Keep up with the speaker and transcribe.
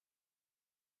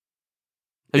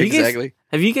Exactly.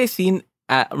 Have you guys seen?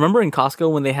 Remember in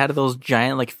Costco when they had those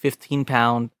giant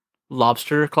 15-pound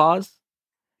lobster claws?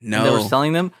 No, and they were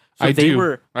selling them. So I do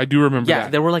remember that. Yeah,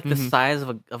 they were the size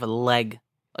of a leg.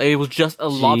 It was just a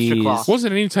lobster claw. It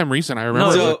wasn't any time recent. I remember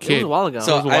as a kid. It was a while ago.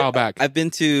 So it was a while back. I've been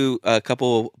to a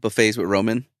couple buffets with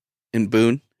Roman in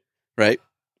Boone, right?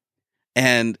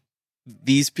 And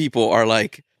these people are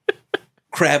like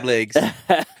crab legs.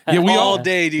 Yeah, we all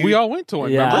day, dude. We all went to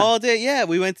one. Yeah. Remember? All day, yeah.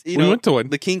 We went. We went to one.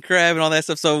 The king crab and all that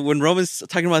stuff. So when Roman's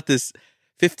talking about this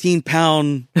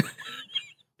 15-pound,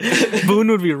 Boone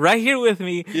would be right here with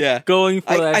me. yeah, Going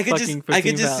for that I could fucking just, I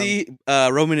could just 15 see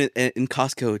Roman in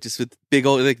Costco just with big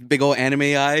old anime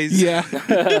eyes. Yeah.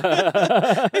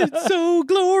 It's so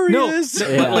glorious. No,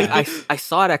 Yeah. but I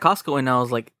saw it at Costco and I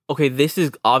was like, okay, this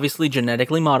is obviously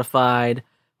genetically modified.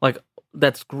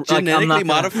 That's Genetically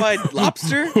modified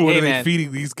lobster. What Hey, are they man.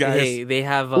 feeding these guys? Hey, they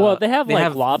have they have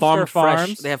lobster farm farms.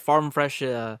 fresh. They have farm fresh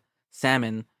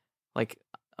salmon.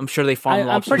 I'm sure they farm I'm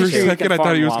lobster. For pretty a sure you second, can I thought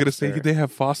farm he was going to say, lobster. did they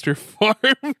have Foster Farm?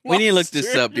 We need to look this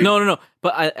lobster? up, dude. No.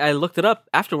 But I looked it up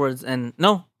afterwards, and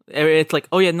no, it's like,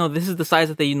 oh yeah, no, this is the size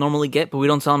that they normally get, but we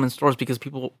don't sell them in stores because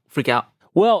people freak out.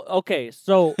 Well, okay,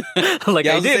 so Yeah, I was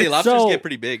gonna say lobsters So- get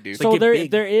pretty big, dude. so get there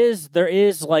big. there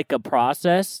is like a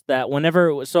process that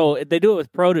whenever they do it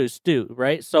with produce too,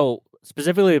 right? So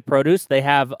specifically with produce, they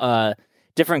have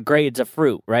different grades of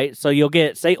fruit, right? So you'll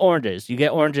get say oranges. You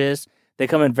get oranges. They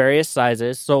come in various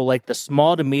sizes. So like the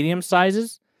small to medium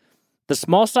sizes, the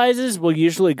small sizes will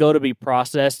usually go to be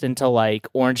processed into like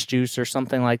orange juice or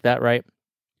something like that, right?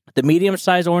 The medium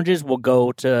size oranges will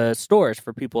go to stores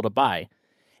for people to buy.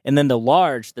 And then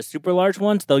the super large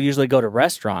ones, they'll usually go to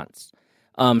restaurants.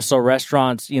 So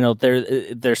restaurants,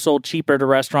 they're sold cheaper to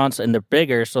restaurants and they're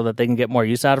bigger so that they can get more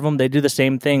use out of them. They do the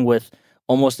same thing with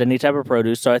almost any type of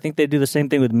produce. So I think they do the same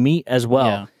thing with meat as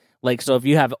well. Yeah. So if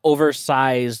you have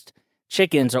oversized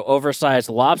chickens or oversized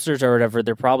lobsters or whatever,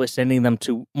 they're probably sending them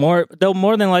to they'll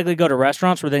more than likely go to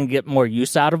restaurants where they can get more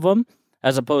use out of them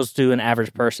as opposed to an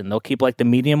average person. They'll keep the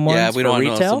medium ones Yeah, we for don't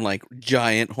retail. know some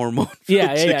giant hormone.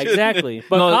 Yeah, chicken. exactly.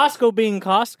 But No. Costco being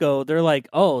Costco, they're like,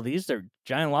 oh, these are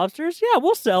giant lobsters? Yeah,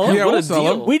 we'll sell them. Yeah, What we'll a sell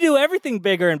deal. 'em. We do everything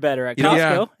bigger and better at You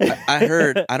know, Costco. I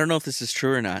heard. I don't know if this is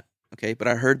true or not. Okay, but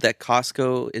I heard that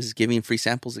Costco is giving free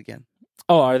samples again.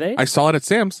 Oh, are they? I saw it at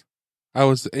Sam's. I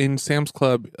was in Sam's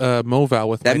Club, Moval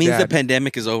with That my means dad. the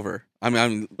pandemic is over. I'm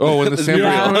and the let's be Sam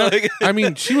Yeah. real. I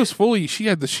mean, she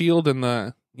had the shield and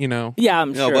the, Yeah,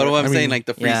 I'm No, sure. but what I'm I saying, mean,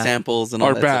 the free yeah. samples and all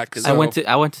Our that back. stuff. 'cause So-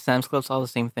 I went to Sam's Club, saw the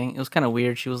same thing. It was kind of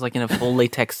weird. She was in a full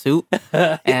latex suit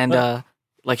and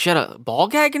she had a ball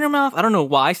gag in her mouth. I don't know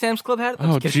why Sam's Club had it.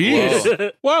 oh,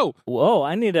 jeez. Whoa. Whoa,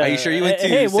 I need a... Are you sure you went to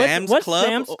hey, Sam's what Club?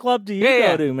 Sam's Club do you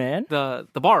Yeah. go to, man? The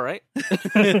bar, right?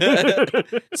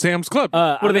 Sam's Club.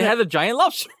 Where they had the giant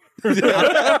lobster.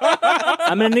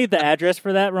 I'm going to need the address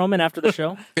for that, Roman, after the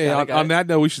show. Hey, on that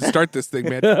note, we should start this thing,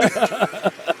 man.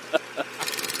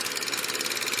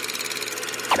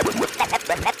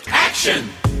 Action!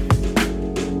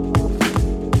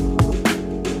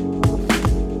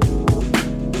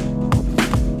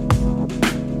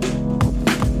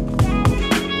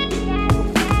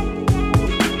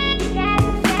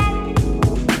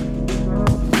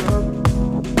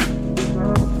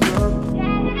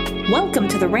 Welcome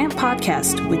to TheRant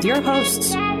Podcast with your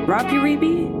hosts, Rob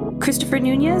Uribe, Christopher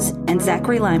Nunez, and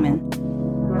Zachary Lyman.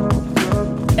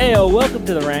 Heyo, welcome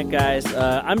to the Rant, guys.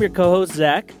 I'm your co-host,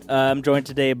 Zach. I'm joined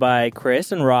today by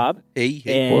Chris and Rob. Hey,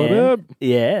 And, What up?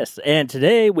 Yes, and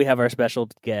today we have our special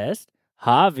guest,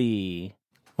 Javi.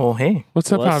 Oh, hey.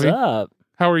 What's up, What's Javi? up?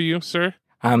 How are you, sir?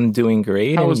 I'm doing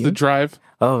great. How and was the you? drive?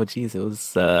 Oh, geez. It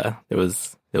was, there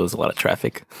was a lot of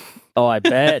traffic. Oh, I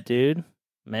bet, dude.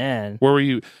 Man. Where were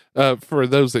you? For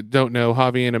those that don't know,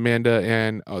 Javi and Amanda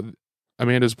and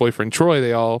Amanda's boyfriend, Troy,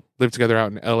 they all live together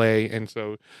out in L.A., and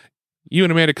so you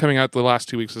and Amanda coming out the last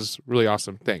 2 weeks is really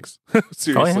awesome. Thanks.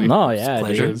 Seriously. No, yeah, It's a dude.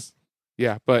 pleasure. Because-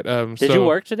 yeah, but Did you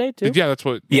work today, too? Yeah, that's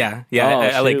what. Yeah. Oh, I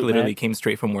shoot, literally man. came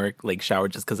straight from work,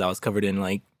 showered just because I was covered in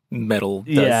metal dust.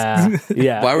 Yeah,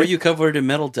 yeah. why were you covered in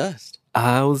metal dust?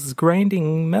 I was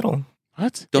grinding metal.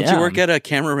 What? Don't Yeah. you work at a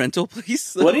camera rental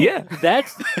place? What do you, Yeah.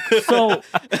 That's so.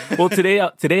 Well, today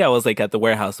I was at the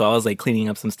warehouse, so I was cleaning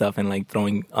up some stuff and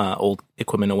throwing old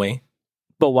equipment away.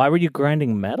 But why were you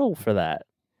grinding metal for that?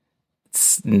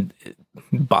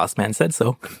 Boss man said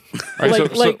so. All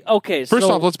right, Okay. first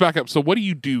so, off, let's back up. So, what do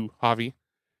you do, Javi?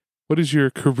 What is your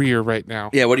career right now?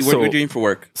 Yeah, what are So- you doing for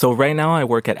work? So right now I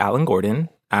work at Allen Gordon.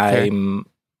 Okay. I'm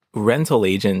rental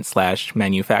agent /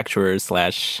 manufacturer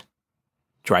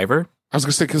 / driver. I was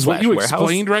going to say, because what you Warehouse?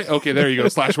 explained, right? Okay, there you go,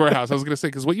 /warehouse. I was going to say,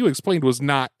 because what you explained was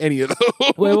not any of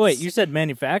those. Wait. You said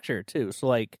manufacturer too. So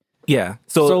like, Yeah.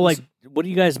 so like, what do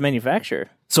you guys manufacture?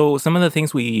 So some of the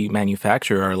things we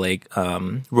manufacture are like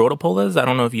rotopolas. I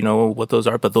don't know if you know what those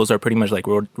are, but those are pretty much like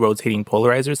rotating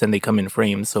polarizers, and they come in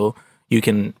frames. So you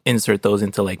can insert those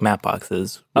into like matte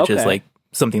boxes, which is Okay. like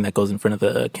something that goes in front of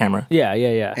the camera.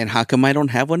 Yeah. And how come I don't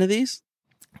have one of these?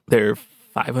 They're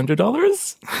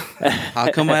 $500.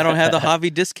 How come I don't have the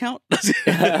Javi discount?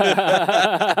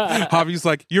 Javi's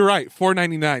like, you're right,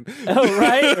 $4.99. Oh,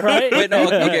 right. Wait, no,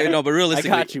 okay, no, but I realistically,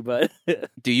 got you, bud.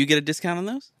 do you get a discount on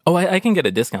those? Oh, I can get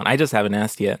a discount. I just haven't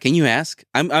asked yet. Can you ask?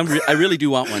 I really do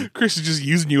want one. Chris is just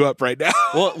using you up right now.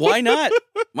 Well, why not?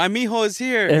 My mijo is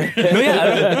here. No,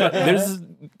 yeah,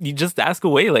 you just ask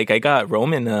away. Like I got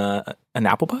Roman an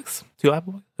Apple Box, 2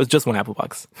 Apple Box. It was just 1 Apple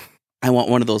Box. I want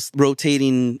one of those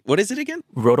rotating. What is it again?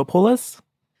 Rotopolas.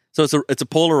 So it's a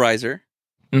polarizer,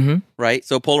 Mm-hmm. right?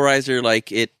 So polarizer,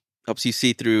 like it helps you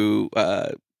see through.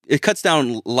 It cuts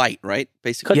down light, right?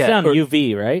 Basically, Cuts down or-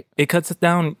 UV, right? It cuts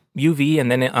down UV, and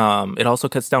then it also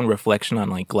cuts down reflection on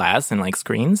like glass and like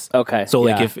screens. Okay. So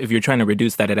like yeah. if you're trying to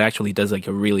reduce that, it actually does like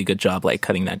a really good job like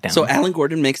cutting that down. So Alan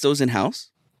Gordon makes those in house.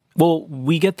 Well,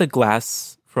 we get the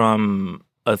glass from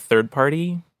a third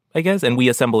party, I guess, and we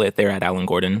assemble it there at Alan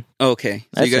Gordon. Okay, so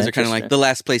That's you guys are kind of like interesting. the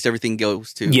last place everything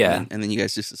goes to. Yeah. and then you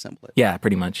guys just assemble it. Yeah,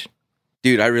 pretty much.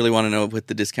 Dude, I really want to know what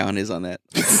the discount is on that.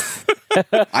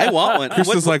 I want one. Chris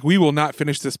What- is like, we will not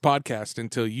finish this podcast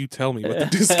until you tell me what the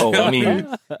discount Oh, I mean,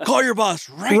 call your boss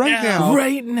right now.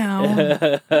 right now.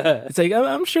 It's like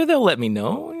I'm sure they'll let me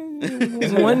know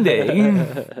one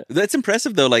day. That's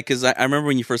impressive though, like because I remember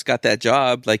when you first got that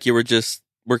job, like you were just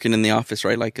working in the office,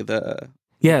 right? Like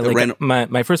Yeah, The like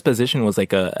my first position was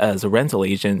like as a rental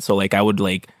agent. So like I would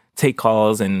like take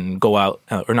calls and go out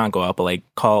or not go out, but like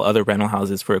call other rental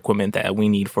houses for equipment that we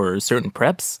need for certain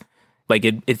preps. Like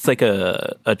it's like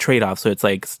a trade off. So it's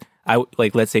like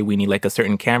let's say we need like a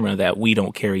certain camera that we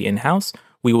don't carry in house.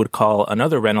 We would call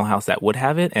another rental house that would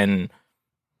have it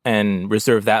and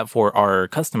reserve that for our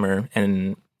customer.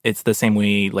 And it's the same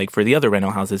way like for the other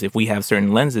rental houses. If we have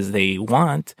certain lenses they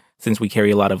want, since we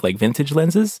carry a lot of like vintage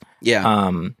lenses, yeah.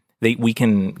 we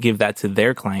can give that to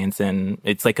their clients, and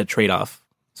it's like a trade off.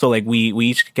 So like we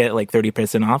each get like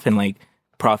 30% off and like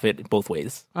profit both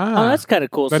ways. Oh, that's kind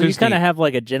of cool. So that you is kind of neat. have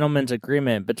like a gentleman's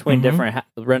agreement between Mhm. different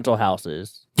rental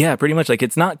houses. Yeah, pretty much. Like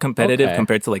it's not competitive Okay.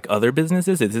 compared to like other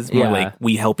businesses. It is more Yeah. like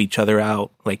we help each other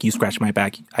out. Like you scratch my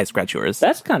back, I scratch yours.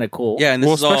 That's kind of cool. Yeah, and this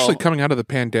Well, is especially all, coming out of the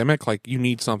pandemic, like you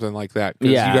need something like that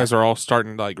because Yeah. you guys are all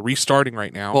starting like restarting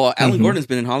right now. well, Alan Mhm. Gordon's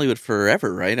been in Hollywood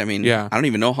forever, right? I mean, Yeah. I don't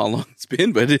even know how long it's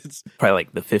been, but it's Probably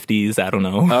like the 50s. I don't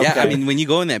know. yeah. I Okay. mean, when you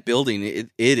go in that building, it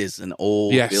is an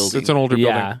old yes, building. it's an older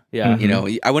Yeah. Yeah. You know,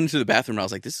 I went into the bathroom and I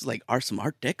was like, "This is like some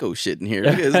Art Deco shit in here."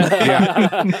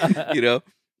 Yeah. You know,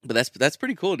 but that's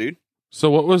pretty cool, dude. So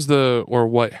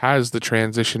what has the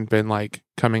transition been like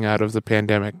coming out of the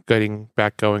pandemic, getting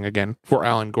back going again for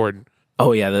Alan Gordon?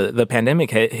 Oh yeah, the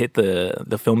pandemic hit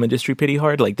the film industry pretty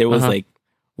hard. Like there was Uh-huh. like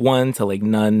 1 to like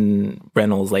none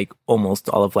rentals like almost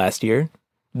all of last year.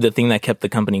 The thing that kept the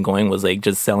company going was like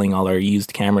just selling all our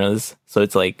used cameras. So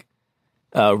it's like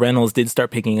rentals did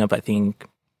start picking up, I think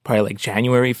probably like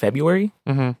January, February.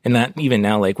 Mm-hmm. And that even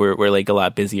now like we're like a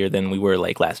lot busier than we were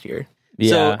like last year. Yeah.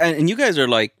 So, and you guys are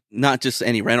like not just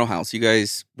any rental house. You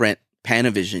guys rent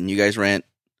Panavision. You guys rent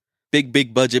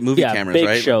big budget movie cameras, big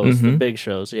right? shows. The Mhm. big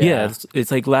shows. Yeah, Yeah.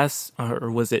 it's like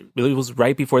or was it was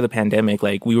right before the pandemic.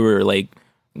 Like we were like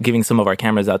giving some of our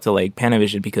cameras out to like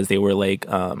Panavision because they were like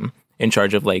in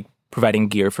charge of like providing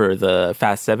gear for the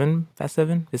Fast 7. Fast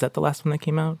 7? Is that the last one that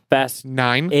came out? Fast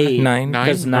 9? 8. 9?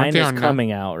 Because Aren't 9 they is on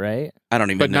coming out, right? I don't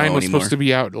even But know 9 was anymore. supposed to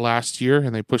be out last year,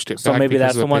 and they pushed it So back. maybe because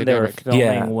that's of the one they were pandemic. filming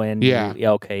Yeah. when.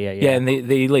 Yeah. Okay. Yeah. Yeah, and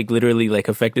they like literally like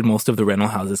affected most of the rental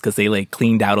houses because they like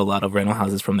cleaned out a lot of rental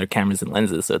houses from their cameras and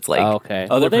lenses. So it's like Okay.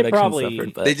 other Well, they productions probably.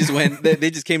 suffered. But They just went. They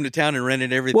just came to town and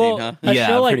rented everything, Well, huh? a Yeah,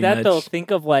 show like pretty that though, much.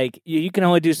 think of like you can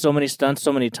only do so many stunts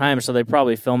so many times, so they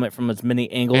probably film it from as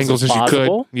many angles Angles as as you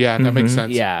possible. could. Yeah, that makes Mhm.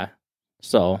 sense. Yeah.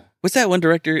 So, What's that one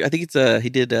director? I think it's he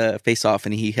did Face Off,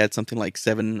 and he had something like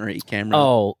 7 or 8 cameras.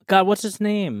 oh God, what's his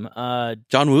name?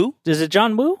 John Woo. Is it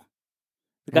John Woo?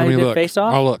 The guy Let who me did look. Face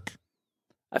Off? I'll look.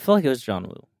 I feel like it was John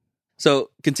Woo. So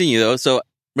continue though. So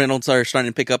rentals are starting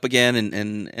to pick up again,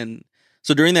 and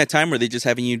so during that time, were they just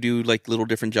having you do like little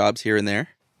different jobs here and there?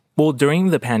 well, during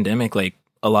the pandemic, like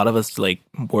a lot of us like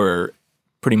were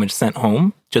pretty much sent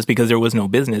home just because there was no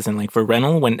business. And like for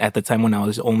rental, when at the time when I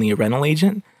was only a rental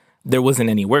agent, there wasn't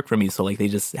any work for me. So like they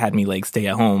just had me like stay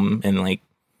at home, and like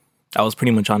I was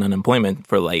pretty much on unemployment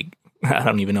for like I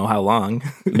don't even know how long.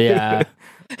 Yeah.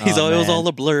 He's Oh, always man. all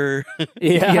a blur.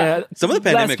 Yeah. Some of the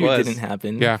pandemic last year was. didn't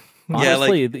happen. Yeah. Yeah,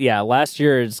 Honestly, last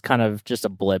year is kind of just a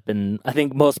blip, and I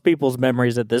think most people's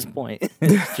memories at this point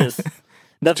it's just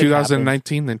nothing.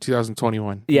 2019, then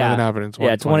 2021. Yeah. Nothing happened in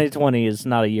Yeah, 2020. 2020 is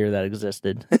not a year that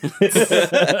existed.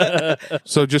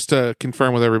 So just to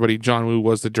confirm with everybody, John Woo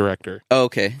was the director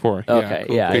Okay. for. Okay,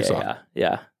 cool. yeah, Face yeah, Off.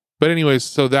 yeah. But anyways,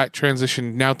 so that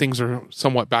transition, now things are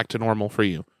somewhat back to normal for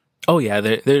you. Oh yeah,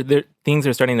 they're things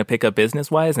are starting to pick up business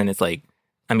wise, and it's like,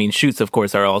 I mean, shoots of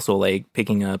course are also like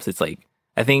picking up. So it's like,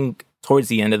 I think towards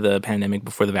the end of the pandemic,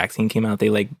 before the vaccine came out,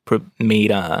 they like made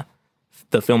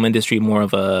the film industry more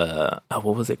of a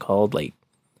what was it called, like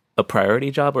a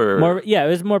priority job or More, it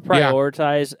was more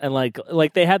prioritized, and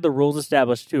like they had the rules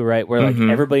established too, right? Where like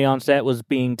everybody on set was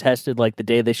being tested like the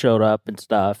day they showed up and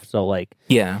stuff. So like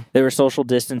yeah. they were social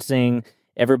distancing.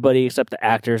 Everybody except the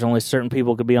actors, only certain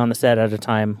people could be on the set at a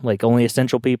time, like only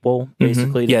essential people,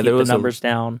 basically, to Yeah, keep there the was numbers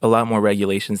down. A lot more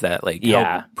regulations that like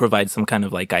help provide some kind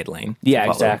of like guideline. to Yeah,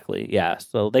 follow. exactly. Yeah,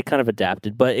 so they kind of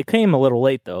adapted, but it came a little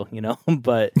late though, you know.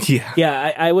 But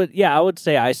Yeah. I would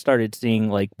say I started seeing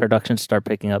like production start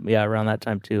picking up, around that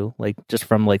time too, like just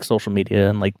from like social media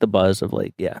and like the buzz of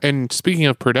like, And speaking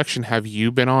of production, have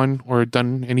you been on or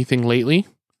done anything lately?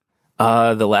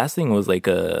 The last thing was like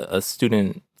a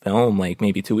student film, like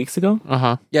maybe 2 weeks ago.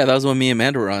 Yeah, that was when me and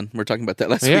Amanda were on. We were talking about that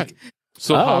last Yeah. week.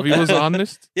 So Javi was on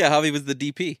this. Yeah, Javi was the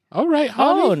DP. All right,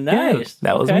 Javi. Oh, nice. Yeah,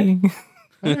 that was Okay. me.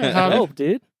 All right, Javi. Dope,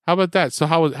 dude. How about that? So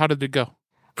how did it go?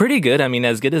 Pretty good. I mean,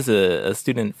 as good as a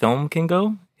student film can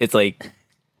go. It's like,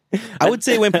 I would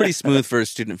say it went pretty smooth for a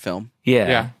student film.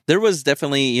 yeah. There was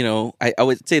definitely, I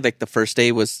would say like the first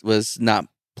day was not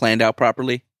planned out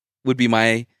properly, would be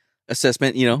my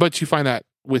assessment, But you find that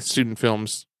with student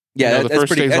films, Yeah, the that's first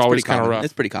pretty, day's that's always pretty kind of common. rough.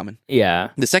 It's pretty common. Yeah.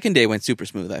 The second day went super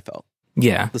smooth, I felt.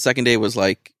 Yeah. The second day was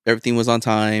like everything was on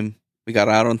time. We got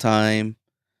out on time.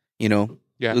 Yeah.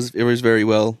 It was very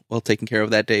well taken care of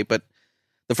that day. But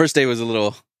the first day was a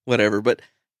little whatever. But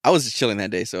I was just chilling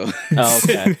that day, so Oh,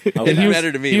 okay. it And didn't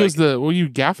matter to me. He Like, was you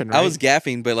gaffing, right? I was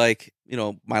gaffing, but like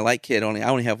my light kit I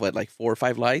only have like 4 or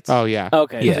 5 lights. Oh yeah.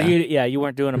 Okay. Yeah. So you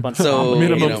weren't doing a bunch So, of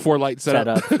complicated Minimum 4 light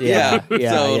setup. setup. Yeah.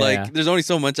 Yeah. so yeah, like, there's only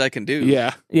so much I can do.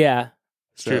 Yeah. yeah.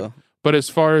 So true. But as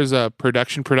far as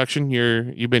production,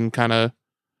 you've been kind of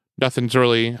nothing's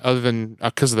really other than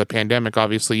because of the pandemic.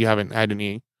 Obviously, you haven't had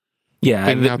any. Yeah.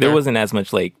 Thing out There there. wasn't as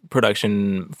much like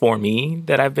production for me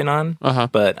that I've been on,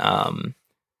 but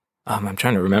I'm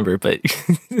trying to remember, but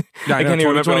I can't even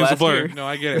remember was a last blur. year. No,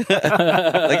 I get it.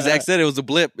 like Zack said, it was a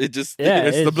blip. It just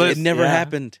it's the blip. It never Yeah.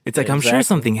 happened. It's like, I'm sure Exactly.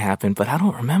 something happened, but I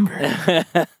don't remember.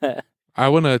 I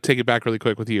want to take it back really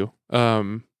quick with you.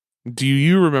 Do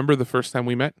you remember the first time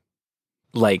we met?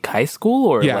 Like high school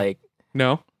or Yeah. like,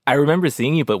 No. I remember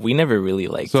seeing you, but we never really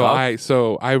like So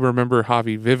talked. I remember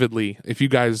Javi vividly. If you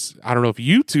guys, I don't know if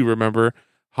you two remember,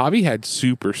 Javi had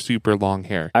super, super long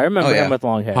hair. I remember Oh, yeah. him with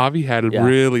long hair. Javi had Yeah.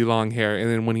 really long hair. And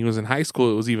then when he was in high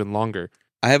school, it was even longer.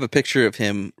 I have a picture of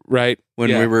him Right? when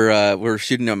Yeah. we were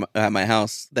shooting at my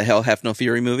house, the Hell Hath No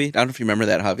Fury movie. I don't know if you remember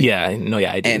that, Javi. Yeah,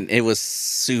 I do. And it was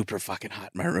super fucking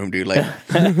hot in my room, dude. Like,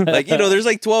 there's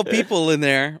like 12 people in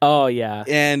there, Oh yeah.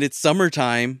 and it's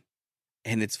summertime,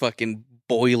 and it's fucking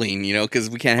boiling, because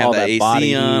we can't have All that that AC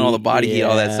body on, all the heat, body heat,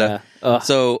 all that stuff. Ugh.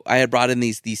 So I had brought in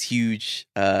these huge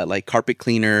like carpet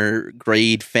cleaner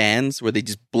grade fans where they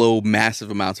just blow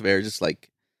massive amounts of air, just like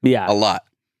Yeah. a lot.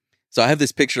 So I have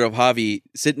this picture of Javi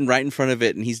sitting right in front of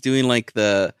it, and he's doing like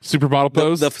the Supermodel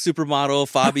pose. supermodel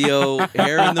Fabio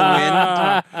hair in the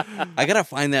wind. I gotta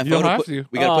find that You'll photo. have to.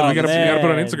 We gotta put it on we Instagram. gotta put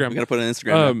it on man. Instagram. We gotta put it on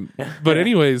Instagram. But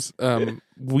anyways,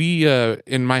 we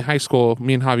in my high school,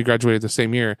 me and Javi graduated the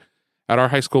same year. At our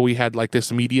high school, we had like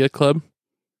this media club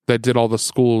that did all the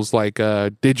schools like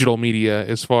digital media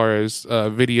as far as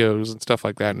videos and stuff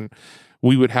like that. And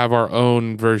we would have our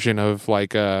own version of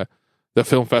like the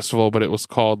film festival, but it was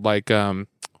called like oh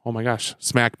my gosh,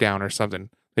 SmackDown or something.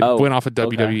 It Oh, went off of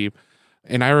okay. WWE.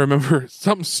 And I remember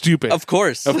something stupid. Of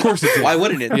course, Of course it did. Why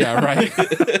wouldn't it? Yeah, right.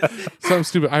 Something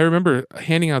stupid. I remember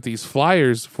handing out these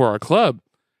flyers for our club,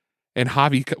 and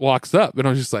Javi walks up, and I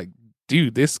was just like,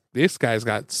 "Dude, this guy's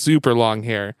got super long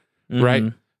hair, right?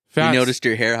 Mhm. He Fast." noticed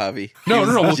your hair, Javi. No. He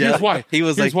was Well, here's jealous. why. He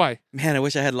was Here's like, why. "Man, I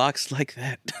wish I had locks like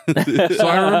that." So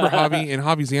I remember Javi, and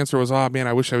Javi's answer was, "Oh man,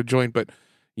 I wish I would join." But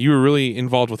you were really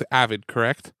involved with Avid,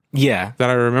 correct? Yeah. That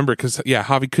I remember because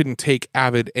Javi couldn't take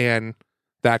Avid and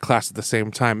that class at the same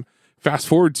time. Fast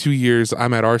forward 2 years,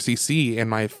 I'm at RCC, and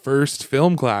my first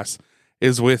film class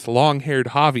is with long-haired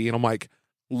Javi, and I'm like,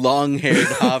 Long-haired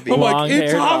Javi. I'm like,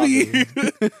 it's Long-haired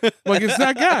Javi. I'm like, it's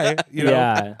that guy. You know?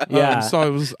 Yeah. Yeah.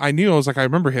 So I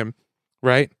remember him.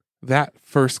 right? That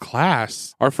first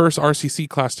class, our first RCC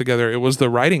class together, it was the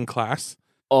writing class.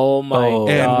 Oh my god!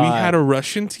 And we had a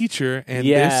Russian teacher, and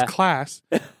this class,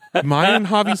 mine and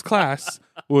Javi's class,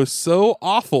 was so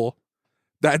awful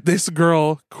that this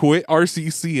girl quit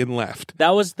RCC and left.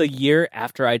 That was the year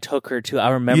after I took her to. I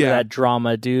remember that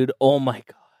drama, dude. Oh my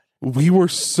god. We were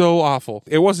so awful.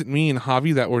 It wasn't me and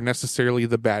Javi that were necessarily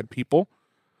the bad people,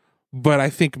 but I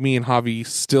think me and Javi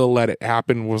still let it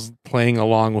happen, was playing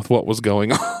along with what was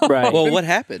going on. Right. Well, what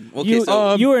happened?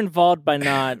 Okay, You were involved by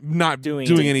not doing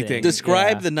anything.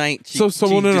 Describe the night she just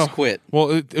quit.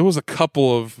 Well, it was a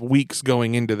couple of weeks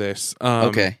going into this.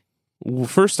 Okay.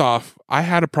 First off, I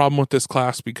had a problem with this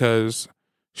class because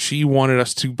she wanted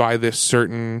us to buy this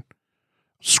certain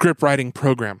script writing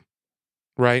program,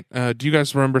 right? Do you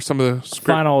guys remember some of the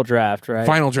Final Draft, right?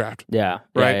 Final Draft. Yeah.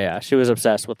 Right? Yeah. She was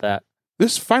obsessed with that.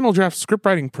 This Final Draft script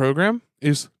writing program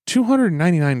is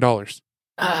 $299.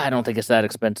 I don't think it's that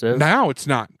expensive. Now it's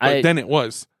not, but then it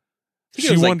was. I think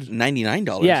it was like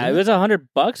 $99. Yeah, it was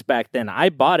 $100 back then. I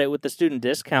bought it with the student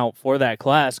discount for that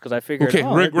class because I figured. Okay,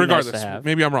 regardless, nice to have.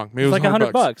 maybe I'm wrong. Maybe it was like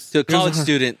 $100 to a college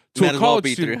student. To a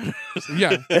college student,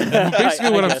 yeah. Basically,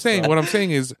 what I'm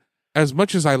saying is, as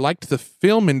much as I liked the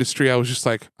film industry, I was just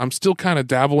like, I'm still kind of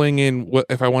dabbling in what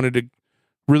if I wanted to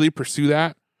really pursue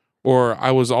that, or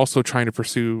I was also trying to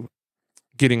pursue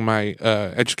getting my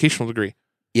educational degree.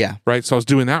 Yeah, right. So I was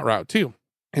doing that route too,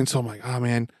 and so I'm like, oh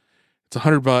man, it's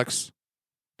 $100.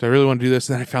 Do I really want to do this?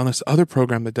 And then I found this other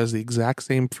program that does the exact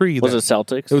same free. Was it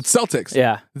Celtics? It was Celtics.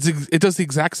 Yeah. It does the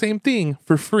exact same thing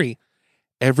for free.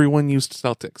 Everyone used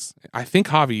Celtics. I think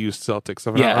Javi used Celtics. If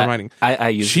I'm not reminding. I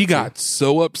used She got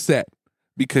so upset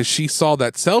because she saw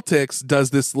that Celtics does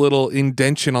this little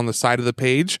indentation on the side of the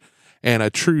page, and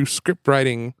a true script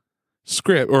writing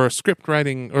or a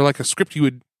script you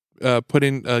would put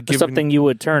in. Something you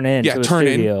would turn in to a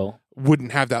studio.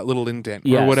 Wouldn't have that little indent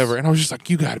or whatever. And I was just like,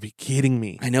 you got to be kidding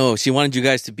me. I know. She wanted you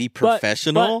guys to be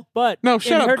professional. But no,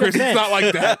 shut up, Chris. It's not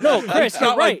like that. No, Chris, it's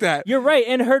not like that. You're right.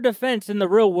 In her defense, in the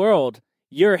real world,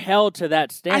 you're held to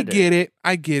that standard.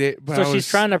 I get it. But so she's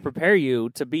trying to prepare you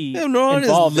to be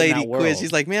involved in that world. Quiz.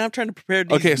 She's She's like, man, I'm trying to prepare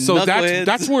these Okay, so knuckleheads.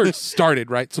 that's where it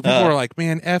started, right? So people are like,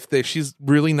 man, F this. She's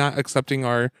really not accepting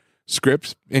our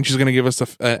scripts, and she's going to give us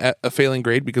a failing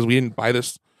grade because we didn't buy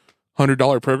this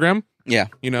 $100 program. Yeah.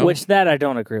 Which that I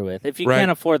don't agree with. If you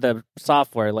can't afford the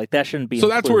software, like that shouldn't be So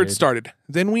included. that's where it started.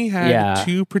 Then we had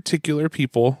two particular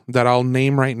people that I'll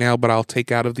name right now, but I'll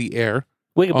take out of the air.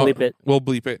 We can bleep it. We'll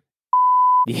bleep it.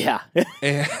 Yeah.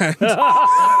 And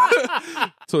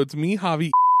so it's me,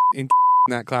 Javi, in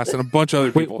that class, and a bunch of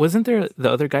other people. Wait, wasn't there the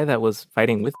other guy that was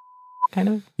fighting with kind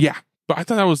of? Yeah, but I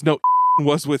thought that was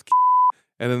was with,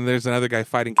 and then there's another guy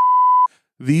fighting.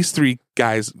 These three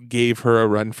guys gave her a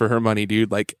run for her money,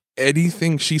 dude. Like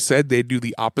anything she said, they'd do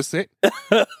the opposite,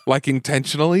 like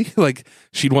intentionally. Like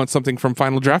she'd want something from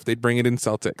Final Draft, they'd bring it in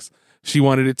Celtics. She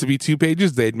wanted it to be 2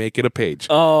 pages, they'd make it a page.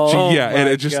 And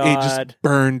it just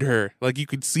burned her. Like you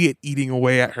could see it eating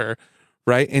away at her,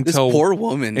 right? Until this poor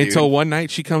woman, dude. Until one night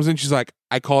she comes in, she's like,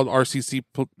 "I called RCC,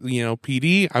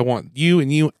 PD. I want you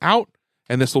and you out,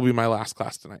 and this will be my last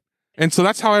class tonight." And so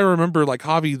that's how I remember, like,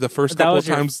 Javi the first couple of times.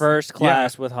 That was your first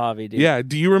class with Javi, dude. Yeah.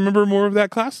 Do you remember more of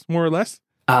that class, more or less?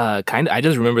 Kind of. I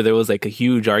just remember there was like a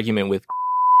huge argument with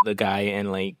the guy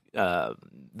and like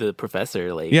the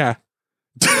professor. Like, yeah,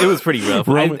 it was pretty rough.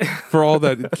 Roman, for all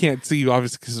that can't see you,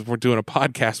 obviously, because we're doing a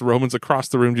podcast, Roman's across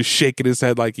the room just shaking his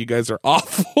head like you guys are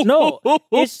awful. No,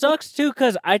 it sucks too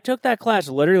because I took that class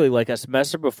literally like a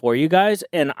semester before you guys,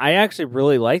 and I actually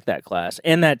really liked that class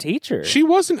and that teacher. She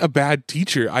wasn't a bad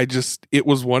teacher. It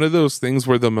was one of those things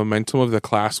where the momentum of the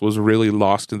class was really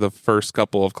lost in the first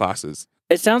couple of classes.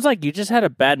 It sounds like you just had a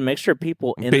bad mixture of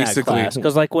people in that class.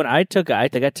 Because like when I took it, I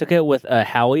think I took it with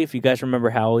Howie, if you guys remember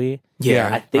Howie. Yeah,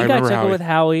 I think I took it with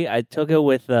Howie. I took it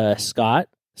with Scott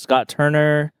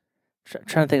Turner.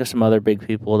 Trying to think of some other big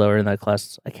people that were in that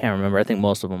class. I can't remember. I think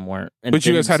most of them weren't. But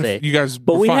you guys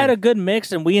But we had a good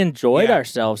mix and we enjoyed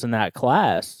ourselves in that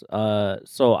class.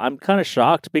 So I'm kind of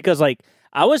shocked because like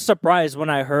I was surprised when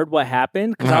I heard what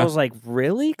happened because I was like,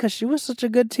 really? Because she was such a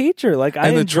good teacher. Like,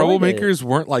 and the troublemakers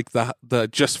weren't like the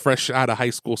just fresh out of high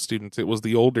school students. It was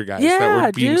the older guys that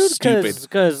were being stupid.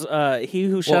 Because he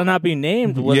who shall not be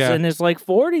named was in his like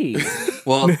 40s.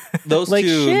 Well, those like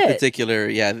two shit. in particular,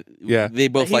 they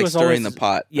both like stirring the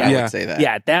pot. I would say that.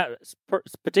 Yeah, that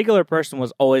particular person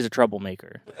was always a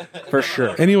troublemaker, for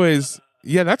sure. Anyways,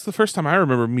 yeah, that's the first time I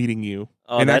remember meeting you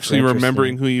and actually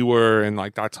remembering who you were, and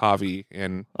like that's Javi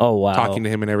and talking to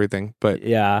him and everything. But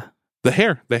yeah, the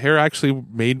hair actually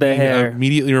made me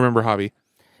immediately remember Javi.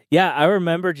 Yeah, I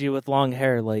remembered you with long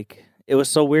hair. Like it was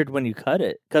so weird when you cut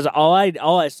it because all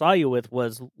I saw you with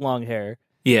was long hair.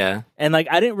 Yeah. And like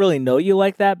I didn't really know you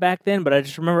like that back then, but I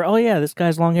just remember, oh yeah, this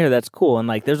guy's long hair. That's cool. And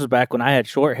like this was back when I had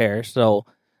short hair, so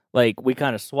like we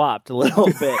kind of swapped a little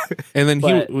bit. And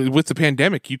then with the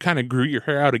pandemic, you kind of grew your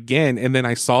hair out again. And then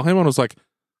I saw him and was like,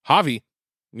 Javi,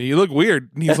 you look weird.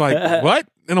 And he's like, what?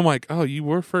 And I'm like, oh, you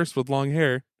were first with long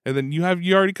hair, and then you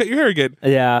already cut your hair again.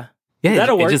 Yeah. Yeah, Is that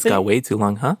a work it just thing? got way too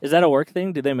long, huh? Is that a work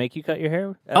thing? Did they make you cut your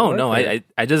hair? at Oh work, no, or-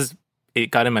 I just it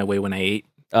got in my way when I ate.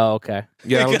 Oh, okay.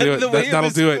 Yeah, that'll do The it. way it That'll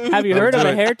was do it. moved. Have you That'll heard of do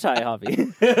a it. hair tie,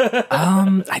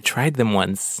 Javi? I tried them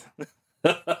once.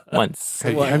 Once.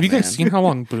 Have you guys seen how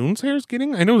long Boone's hair is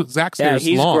getting? I know Zach's hair Yeah, is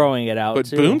he's long, growing it out but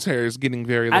too. Boone's hair is getting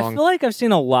very long. I feel like I've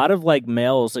seen a lot of like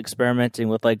males experimenting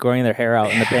with like growing their hair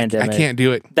out in the I pandemic. can't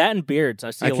do it. That and beards. I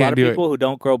see I a lot can't of do people who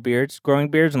don't grow beards, growing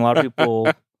beards, and a lot of people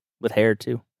with hair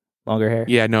too, longer hair.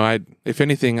 Yeah, no. If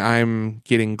anything, I'm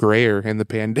getting grayer in the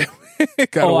pandemic.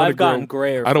 I've gotten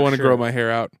grayer. I don't want for to grow sure. my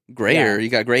hair out. Grayer. Yeah. You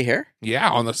got gray hair?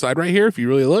 Yeah, on the side right here. If you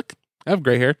really look, I have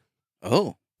gray hair.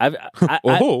 Oh.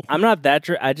 I'm not that.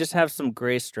 I just have some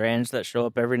gray strands that show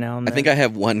up every now and I then. think I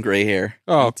have one gray hair.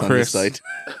 Oh, It's on this Chris,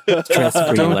 side.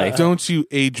 Stress-free life. don't you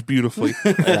age beautifully?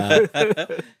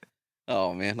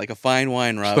 Oh man, like a fine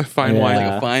wine, Rob. Like fine Yeah. wine. Like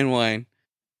a fine wine.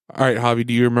 All right, Javi,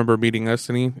 do you remember meeting us?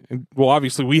 Well,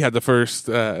 obviously we had the first.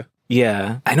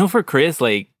 Yeah, I know for Chris,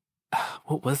 like,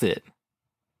 what was it?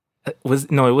 It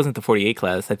wasn't the 48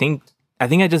 class. I think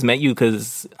I just met you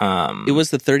because It was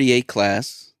the 38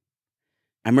 class.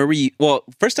 I remember you. Well,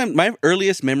 first time, my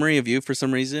earliest memory of you for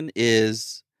some reason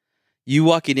is you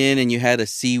walking in and you had the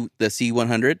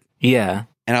C100, Yeah.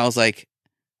 and I was like,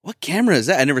 "What camera is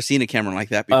that?" I'd never seen a camera like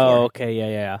that before. Oh, okay,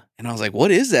 yeah. And I was like, "What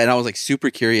is that?" And I was like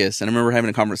super curious. And I remember having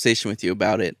a conversation with you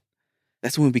about it.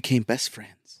 That's when we became best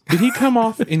friends. Did he come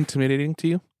off intimidating to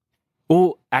you?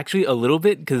 Well, actually, a little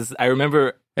bit because I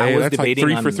remember I Hey, was that's like debating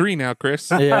 3 on for 3 now, Chris.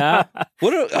 Yeah.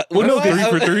 What? That's 3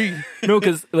 for 3. No,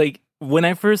 because like when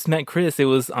I first met Chris, it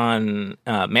was on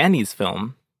Mandy's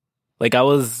film. Like I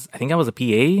think I was a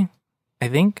PA,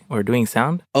 or doing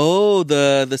sound. Oh,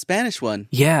 the Spanish one.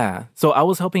 Yeah, so I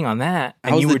was helping on that,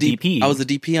 and you were DP. I was the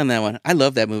DP on that one. I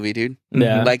love that movie, dude.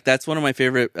 Yeah. Like that's one of my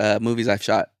favorite movies I've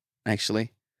shot.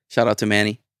 Actually, shout out to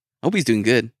Manny. I hope he's doing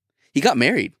good. He got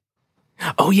married.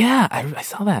 Oh yeah, I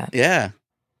saw that. Yeah,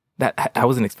 That I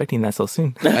wasn't expecting that so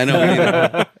soon. I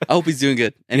know. I hope he's doing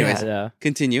good. Anyways, Yeah.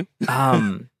 continue.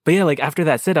 But yeah, like after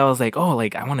that set, I was like, oh,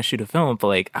 like I want to shoot a film, but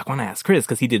like I want to ask Chris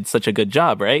because he did such a good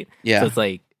job, right? Yeah. So it's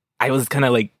like I was kind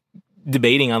of like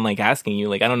debating on like asking you,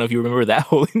 like I don't know if you remember that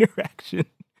whole interaction.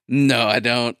 No, I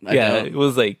don't. I don't. It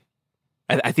was like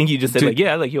I think you just said Did- like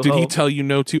yeah, like you'll Did he help. tell you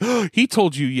no to? He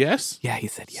told you yes? Yeah, he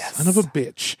said yes. Son of a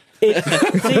bitch. See,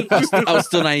 I was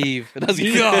still naive. And I was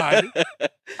like, God.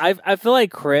 I feel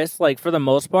like Chris, like for the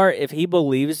most part, if he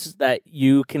believes that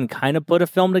you can kind of put a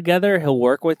film together, he'll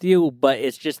work with you. But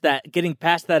it's just that getting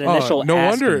past that initial. no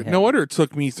wonder. asking him. No wonder it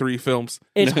took me 3 films.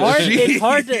 It's hard. It's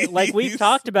hard to Jeez. like we've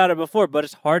talked about it before, but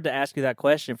it's hard to ask you that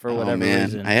question for oh whatever man,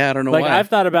 reason. I don't know Like why. I've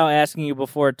thought about asking you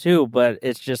before too, but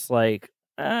it's just like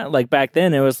back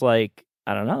then it was like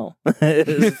I don't know.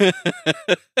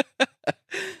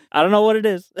 I don't know what it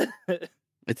is.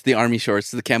 It's the army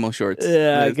shorts, the camo shorts.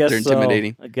 Yeah, I guess they're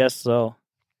intimidating. so. I guess so.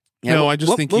 Yeah, No, I just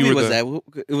what think movie you were was the-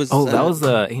 that? It was. Oh, that was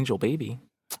the Angel Baby.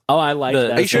 Oh, I like The-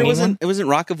 that. Are you sure it singing wasn't? one? It wasn't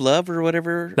Rock of Love or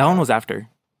whatever. That one was after.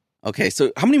 Okay,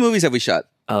 so how many movies have we shot?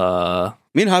 Me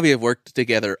Me and Javi have worked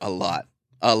together a lot.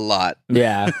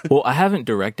 Yeah. well, I haven't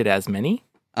directed as many.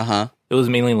 Uh huh. It was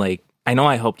mainly like I know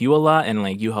I helped you a lot, and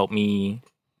like you helped me.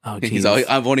 Oh, geez.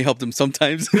 I've only helped him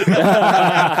sometimes. How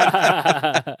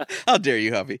dare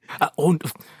you, Javi?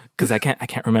 Because I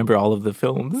can't remember all of the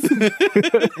films.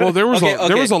 Well, there was Okay,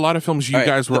 there was okay. a lot of films you All right,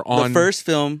 guys were on. The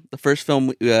first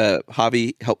film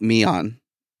Javi helped me on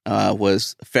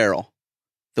was Feral,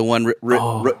 the one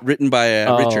written by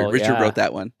Richard. Richard yeah. wrote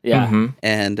that one, Yeah. Mhm.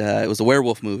 and it was a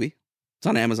werewolf movie. It's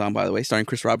on Amazon, by the way, starring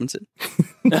Chris Robinson.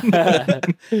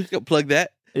 Go plug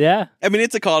that. Yeah. I mean,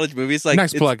 it's a college movie. It's like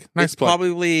Nice plug. Nice it's plug.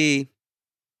 Probably,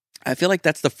 I feel like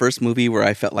that's the first movie where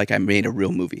I felt like I made a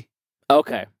real movie,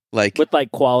 Okay. like With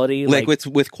like quality.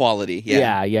 with quality.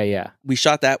 Yeah. Yeah. We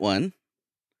shot that one.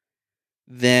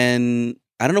 Then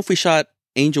I don't know if we shot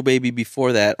Angel Baby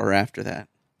before that or after that.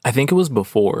 I think it was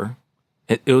before.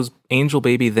 It was Angel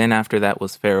Baby. Then after that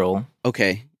was Feral,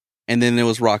 Okay, and then there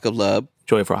was Rock of Love,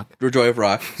 Joy of Rock. or Joy of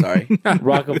Rock. Sorry.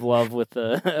 Rock of Love with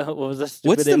the what was that? Stupid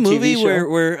What's the MTV movie show?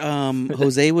 where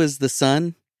Jose was the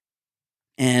son,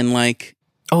 and like,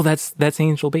 Oh, that's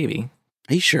Angel Baby.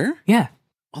 are you sure? Yeah,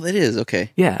 Oh, that is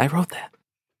okay. yeah, I wrote that.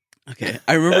 Okay,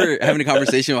 I remember having a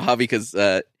conversation with Javi because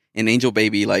in Angel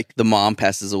Baby, like the mom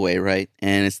passes away, right?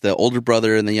 And it's the older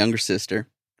brother and the younger sister,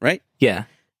 right? Yeah.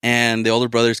 And the older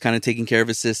brother's kind of taking care of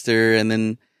his sister, and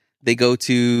then they go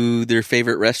to their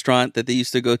favorite restaurant that they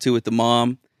used to go to with the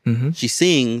mom. Mm-hmm. She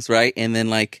sings, right? And then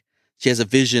like she has a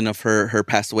vision of her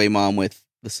passed away mom with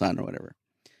the son or whatever.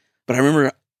 But I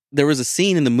remember there was a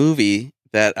scene in the movie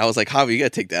that I was like, Javi, you gotta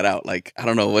take that out. Like, I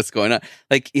don't know what's going on.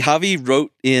 Like, Javi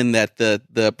wrote in that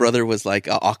the brother was like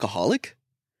an alcoholic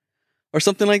or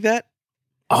something like that.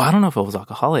 Oh, I don't know if it was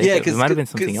alcoholic. Yeah, it might have been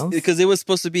something else. Because it was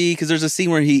supposed to be, because there's a scene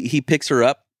where he picks her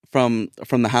up from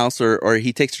the house or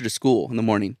he takes her to school in the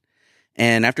morning.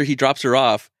 And after he drops her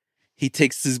off, he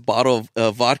takes his bottle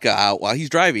of vodka out while he's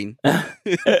driving,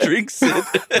 drinks it,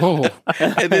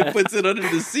 and then puts it under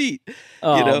the seat.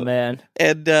 Oh, you know? man.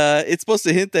 And it's supposed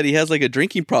to hint that he has like a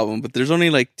drinking problem, but there's only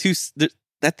like two.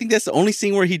 I think that's the only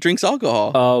scene where he drinks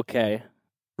alcohol. Okay.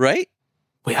 Right?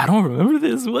 Wait, I don't remember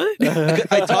this. What?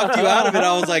 I talked you out of it.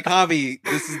 I was like, Javi,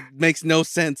 makes no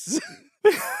sense.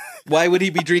 Why would he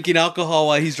be drinking alcohol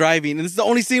while he's driving? And this is the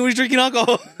only scene where he's drinking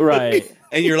alcohol. Right.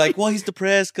 And you're like, well, he's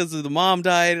depressed because the mom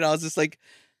died. And I was just like,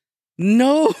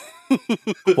 no.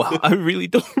 Wow, I really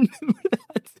don't remember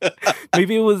that.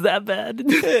 Maybe it was that bad.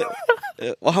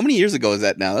 Well, how many years ago is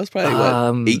that now? That's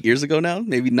probably, 8 years ago now?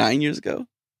 Maybe 9 years ago?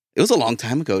 It was a long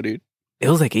time ago, dude. It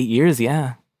was like 8 years,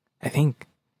 yeah. I think.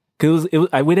 Cause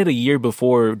I waited a year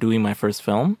before doing my first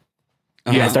film.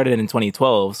 Uh-huh. I started in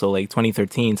 2012, so like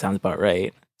 2013 sounds about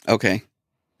right. Okay.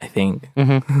 I think.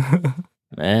 Mm-hmm.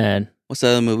 Man. What's the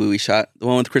other movie we shot? The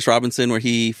one with Chris Robinson where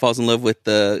he falls in love with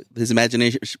his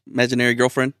imaginary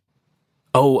girlfriend?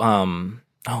 Oh,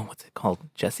 what's it called?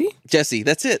 Jessie? Jessie,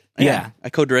 that's it. Yeah. I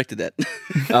co-directed that.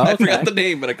 Oh, I okay. forgot the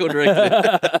name, but I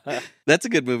co-directed it. That's a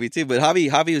good movie too. But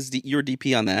Javi was you were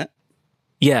DP on that.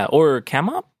 Yeah, or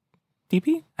Cam-Op?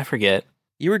 DP? I forget.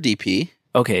 You were DP.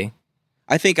 Okay.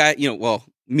 I think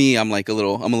me, I'm like a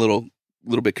little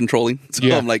bit controlling. So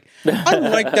yeah. I'm like, I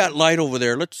don't like that light over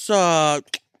there. Let's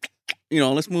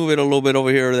let's move it a little bit over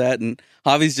here or that. And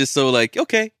Javi's just so like,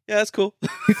 okay, yeah, that's cool.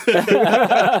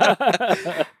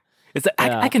 It's like,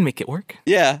 I can make it work.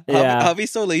 Yeah. Yeah.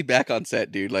 Javi's so laid back on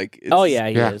set, dude. Like, He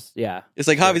is. Yeah. It's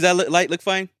like, Javi, does that light look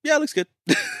fine? Yeah, it looks good.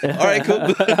 All right,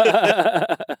 cool.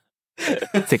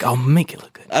 It's like, I'll make it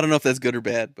look good. I don't know if that's good or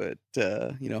bad, but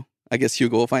I guess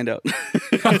Hugo will find out.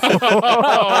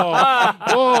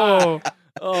 Whoa.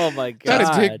 Oh my god.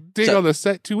 That is dig on the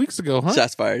set 2 weeks ago, huh?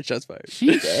 Shots fired.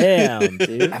 Sheesh. Damn,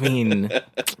 dude. I mean,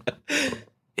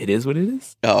 it is what it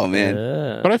is. Oh man.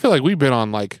 But I feel like we've been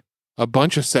on like a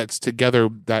bunch of sets together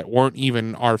that weren't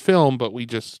even our film, but we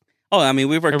just... Oh, I mean,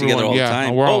 we've worked together all the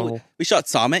time. We shot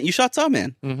Sawman. You shot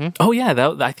Sawman. Mm-hmm. Oh yeah,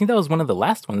 I think that was one of the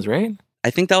last ones, right? I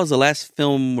think that was the last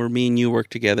film where me and you worked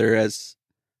together as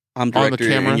I'm director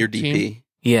and you're DP. Team?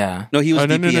 Yeah. No, he was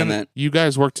DP on that. You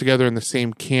guys worked together in the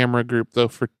same camera group, though,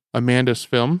 for Amanda's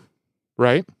film,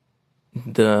 right?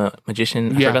 The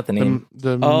Magician. I forgot the name.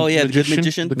 The Good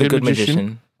Magician. The Good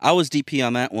Magician. I was DP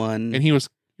on that one. And he was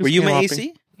Were you my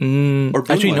AC?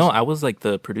 Actually, no. I was like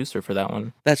the producer for that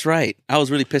one. That's right. I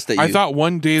was really pissed at you. I thought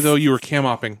one day, though, you were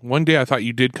cam-opping. One day I thought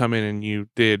you did come in and you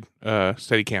did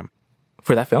Steadicam.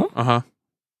 For that film? Uh-huh.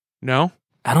 No?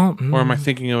 I don't... Or am I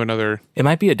thinking of another... It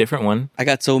might be a different one. I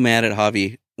got so mad at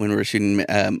Javi when we were shooting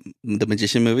the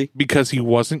Magician movie. Because he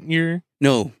wasn't your...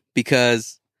 No,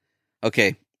 because...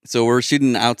 Okay, so we're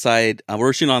shooting outside...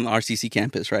 we're shooting on the RCC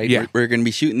campus, right? Yeah. We're going to be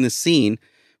shooting this scene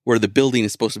where the building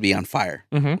is supposed to be on fire.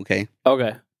 Mm-hmm. Okay?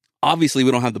 Okay. Obviously,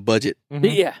 we don't have the budget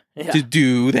Yeah. to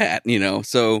do that,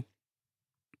 So,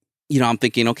 I'm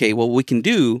thinking, okay, what we can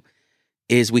do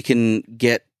is we can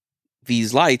get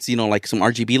these lights, like some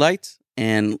RGB lights,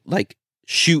 and like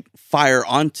shoot fire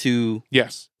onto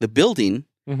the building,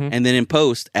 and then in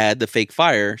post add the fake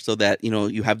fire so that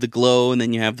you have the glow and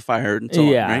then you have the fire and so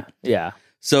on, right? Yeah.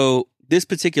 So this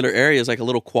particular area is like a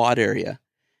little quad area,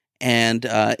 and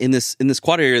in this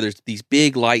quad area, there's these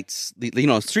big lights,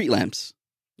 street lamps,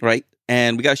 right?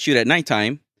 And we got to shoot at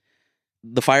nighttime.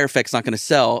 The fire effect's not going to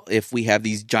sell if we have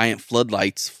these giant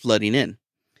floodlights flooding in.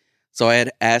 So I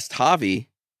had asked Javi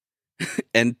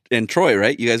and Troy,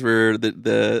 right? You guys were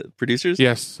the producers?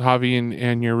 Yes, Javi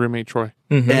and your roommate, Troy.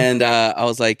 Mm-hmm. And I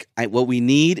was like, what we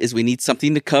need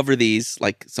something to cover these,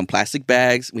 like some plastic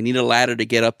bags. We need a ladder to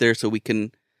get up there so we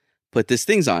can put these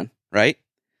things on, right?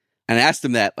 And I asked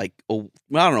him that like, I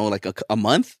don't know, like a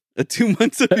month, 2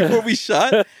 months before we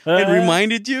shot, and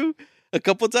reminded you a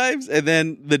couple times. And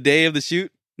then the day of the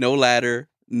shoot, no ladder,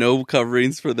 no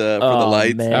coverings for the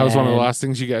lights. Man. That was one of the last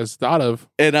things you guys thought of.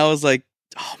 And I was like,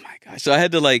 oh my gosh. So I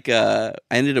had to I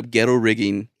ended up ghetto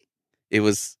rigging. It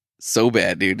was so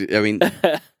bad, dude. I mean,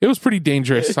 It was pretty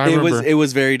dangerous. I remember. it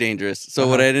was very dangerous. So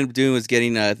what I ended up doing was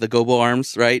getting the gobo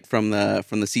arms right from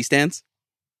the C stands,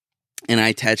 and I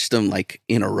attached them like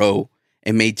in a row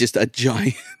and made just a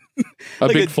giant.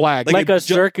 big flag. like a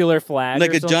circular flag,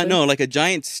 like or a something? like a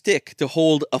giant stick to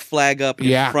hold a flag up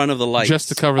in front of the lights, just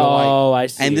to cover the light. Oh, I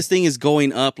see. and this thing is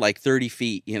going up like 30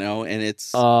 feet, and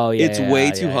it's it's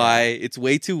way too high. It's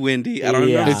way too windy. I don't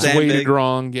know. It's weighted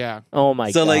wrong. Yeah. Oh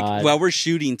my So god. like while we're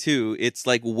shooting too, it's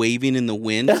like waving in the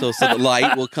wind, so the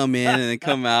light will come in and then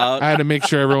come out. I had to make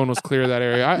sure everyone was clear of that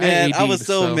area. I was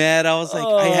so mad. I was like,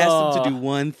 I asked them to do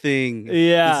one thing.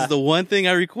 Yeah. This is the one thing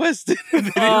I requested. They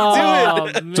didn't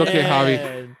do it. It's okay,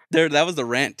 Javi. That was the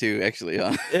rant too, actually.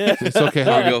 Huh? It's okay,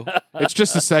 There we Javi. go. It's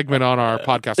just a segment on our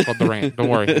podcast called TheRant. Don't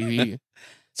worry.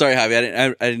 Sorry,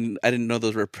 Javi. I didn't know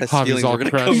those repressed Javi's feelings all were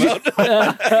going to crushed. come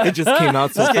out. It just came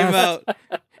out so Just came fast. out.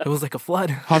 It was like a flood.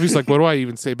 Javi's like, what do I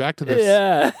even say back to this?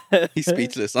 Yeah. He's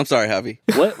speechless. I'm sorry, Javi.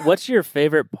 What's your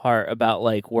favorite part about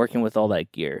like working with all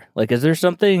that gear? Like, is there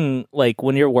something like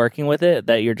when you're working with it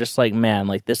that you're just like, man,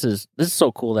 like this is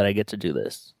so cool that I get to do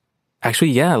this?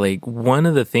 Actually, yeah. Like one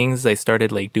of the things I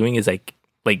started like doing is like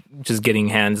just getting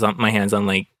my hands on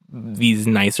like these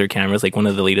nicer cameras. Like one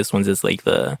of the latest ones is like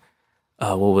the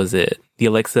what was it? The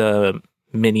Alexa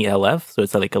Mini LF. So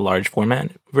it's like a large format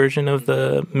version of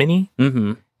the Mini.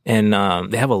 Mm-hmm. And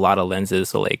they have a lot of lenses.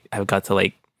 So like I've got to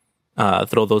like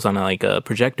throw those on a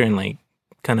projector and like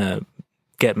kind of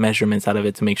get measurements out of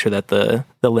it to make sure that the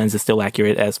lens is still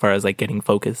accurate as far as like getting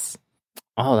focus.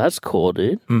 Oh, that's cool,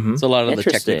 dude. Mm-hmm. It's a lot of the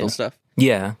Interesting. technical stuff.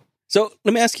 Yeah. So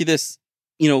let me ask you this.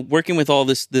 Working with all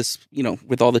this,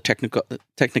 with all the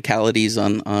technicalities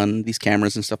on these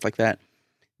cameras and stuff like that,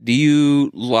 what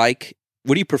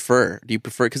do you prefer? Do you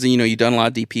prefer, because, you've done a lot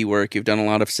of DP work, you've done a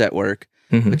lot of set work,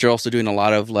 Mm-hmm. but you're also doing a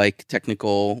lot of like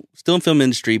technical, still in film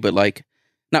industry, but like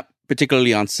not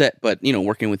particularly on set, but,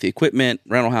 working with the equipment,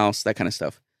 rental house, that kind of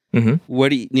stuff. Mm-hmm. What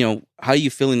do you, how are you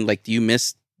feeling? Like, do you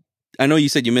miss, I know you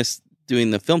said you miss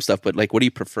doing the film stuff, but like, what do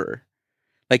you prefer?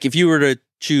 Like if you were to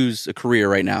choose a career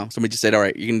right now, somebody just said, all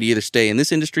right, you're going to either stay in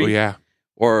this industry Oh, yeah.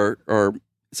 or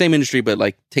same industry, but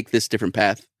like take this different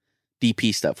path,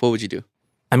 DP stuff. What would you do?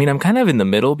 I mean, I'm kind of in the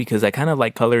middle because I kind of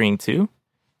like coloring too.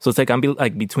 So it's like I'm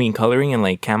like between coloring and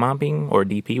like cam mopping or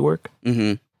DP work.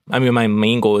 Mm-hmm. I mean, my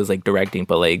main goal is like directing,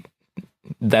 but like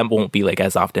that won't be like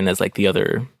as often as like the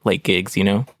other like gigs,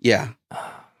 Yeah.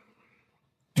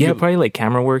 Yeah, probably like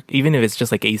camera work, even if it's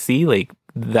just like AC, like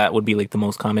that would be like the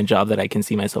most common job that I can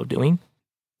see myself doing.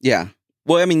 Yeah.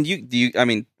 Well, I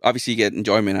mean, obviously you get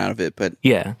enjoyment out of it, but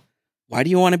Yeah. why do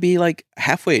you want to be like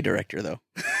halfway director though?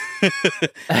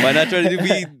 Why not try to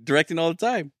be directing all the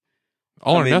time?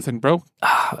 All I or mean- nothing, bro.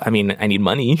 I mean, I need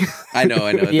money. I know.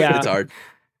 Yeah. It's hard.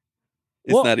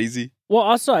 It's Well- not easy. Well,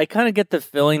 also, I kind of get the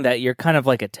feeling that you're kind of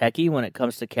like a techie when it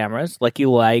comes to cameras. Like you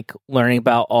like learning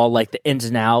about all like the ins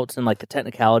and outs and like the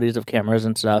technicalities of cameras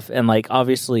and stuff. And like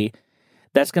obviously,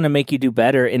 that's going to make you do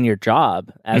better in your job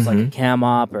as like a cam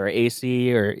op or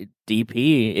AC or DP.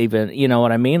 Even, you know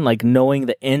what I mean? Like knowing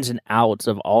the ins and outs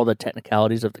of all the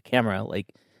technicalities of the camera. Like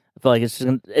I feel like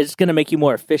it's going to make you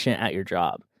more efficient at your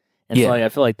job. And so like, I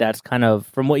feel like that's kind of,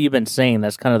 from what you've been saying,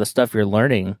 that's kind of the stuff you're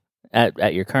learning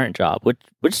at your current job, which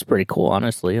is pretty cool,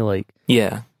 honestly. Like,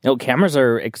 Yeah. cameras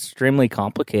are extremely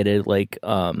complicated, like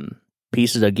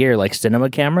pieces of gear, like cinema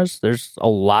cameras. There's a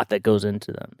lot that goes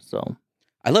into them. So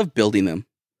I love building them,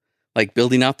 like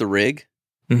building out the rig.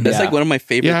 Mhm. That's Yeah. like one of my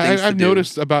favorite things I've to do.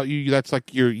 noticed about you. That's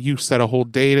like you set a whole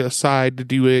day aside to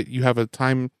do it. You have a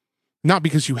time, not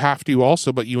because you have to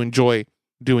also, but you enjoy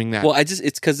doing that. Well, it's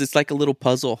because it's like a little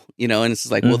puzzle, and it's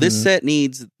like, well, this set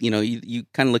needs, you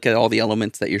kind of look at all the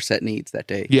elements that your set needs that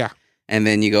day. Yeah. And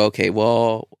then you go, okay,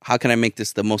 well, how can I make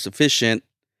this the most efficient,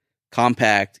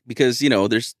 compact? Because,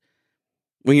 there's,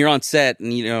 when you're on set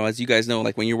and, as you guys know,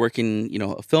 like when you're working,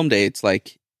 a film day, it's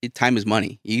like time is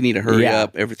money. You need to hurry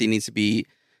up. Everything needs to be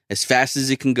as fast as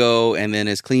it can go and then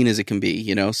as clean as it can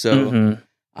be, so you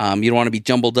don't want to be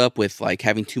jumbled up with like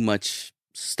having too much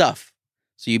stuff.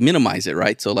 So you minimize it,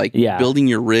 right? So like building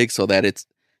your rig so that it's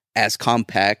as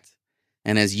compact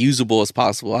and as usable as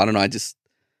possible. I don't know. I just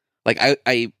like,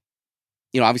 I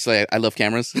obviously I love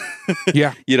cameras.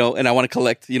 Yeah. And I want to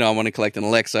collect, I want to collect an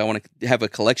Alexa. I want to have a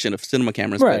collection of cinema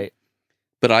cameras. right,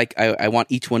 But I want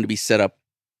each one to be set up,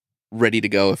 ready to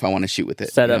go if I want to shoot with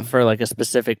it. set up for like a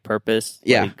specific purpose.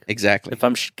 Yeah, Like, exactly. if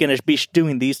I'm gonna be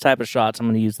doing these type of shots, I'm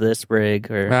gonna use this rig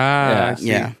or I see.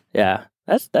 Yeah.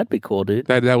 That'd be cool, dude.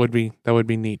 That would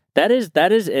be neat. That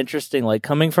is interesting. Like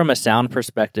coming from a sound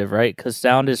perspective, right? Because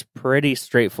sound is pretty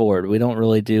straightforward. We don't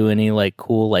really do any like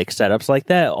cool like setups like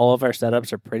that. All of our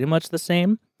setups are pretty much the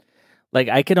same. Like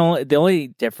the only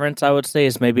difference I would say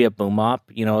is maybe a boom op.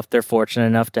 You know, if they're fortunate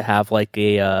enough to have like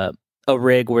a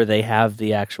rig where they have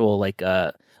the actual like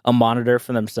a monitor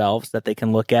for themselves that they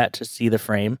can look at to see the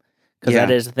frame, because that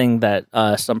is a thing that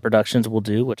some productions will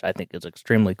do, which I think is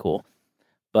extremely cool.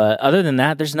 But other than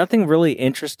that, there's nothing really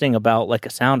interesting about like a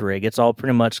sound rig. It's all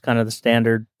pretty much kind of the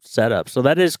standard setup. So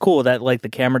that is cool that like the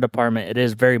camera department, it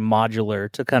is very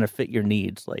modular to kind of fit your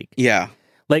needs. Like, Yeah.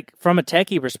 like from a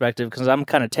techie perspective, because I'm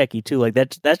kind of techie too. Like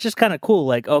that's just kind of cool.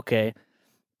 Like, okay,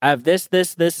 I have this,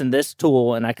 and this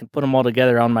tool, and I can put them all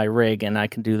together on my rig, and I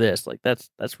can do this. Like that's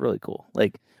really cool.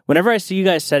 Like whenever I see you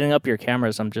guys setting up your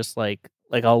cameras, I'm just like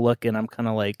I'll look and I'm kind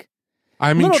of like,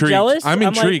 I'm a little intrigued. jealous. I'm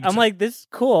intrigued. I'm like, this is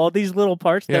cool. All these little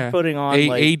parts they're putting on.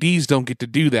 ADs don't get to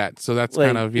do that, so that's like,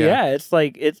 kind of it's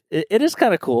like it is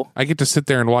kind of cool. I get to sit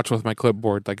there and watch with my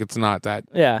clipboard. Like it's not that.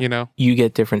 Yeah. You know. You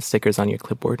get different stickers on your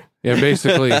clipboard. Yeah,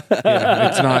 basically. Yeah,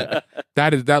 it's not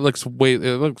that looks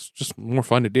it looks just more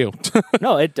fun to do.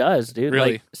 No, it does, dude.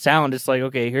 Really? Like sound, it's like,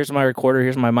 okay, here's my recorder,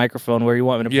 here's my microphone. Where do you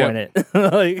want me to point it?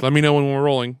 Like, Let me know when we're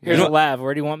rolling. here's a lav.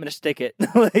 Where do you want me to stick it?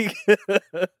 Like,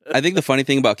 I think the funny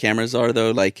thing about cameras are, though,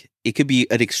 like, it could be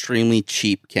an extremely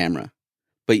cheap camera,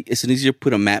 but as soon as you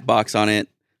put a matte box on it,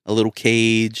 a little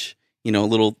cage, you know, a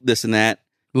little this and that,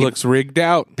 Looks rigged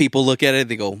out. people look at it,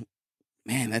 they go,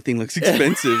 man, that thing looks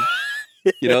expensive.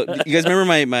 You know, you guys remember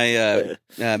my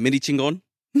mini chingon?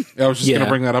 I was just Yeah. gonna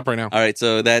bring that up right now. All right,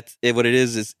 so that's what it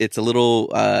is it's a little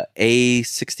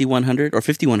A6100 or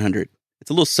 5100. It's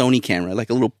a little Sony camera, like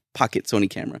a little pocket Sony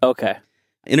camera. okay.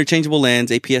 Interchangeable lens,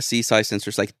 APS-C size sensor.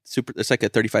 It's like a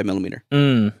 35 millimeter.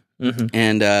 Mm-hmm.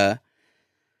 And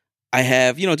I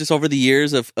have, you know, just over the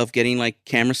years of getting like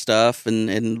camera stuff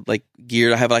and like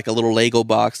gear, I have like a little Lego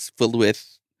box filled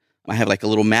with, I have like a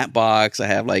little matte box. I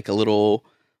have like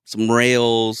some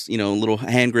rails, you know, a little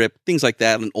hand grip, things like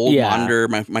that. An old monitor,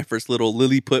 my first little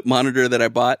Lilliput monitor that I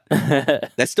bought.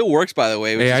 That still works, by the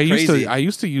way, which is crazy. I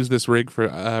used to use this rig for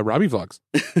Robbie vlogs.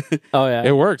 Oh yeah.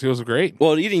 It worked. It was great.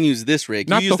 Well, you didn't use this rig.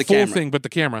 Not you used the the full camera. thing, but the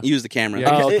camera. You use the camera.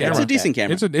 Yeah, It's a decent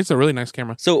camera. It's a really nice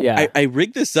camera. So Yeah. I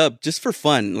rigged this up just for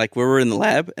fun, like we were in the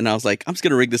lab, and I was like, I'm just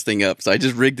gonna rig this thing up. So I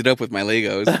just rigged it up with my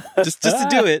Legos, just to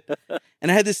do it.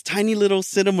 And I had this tiny little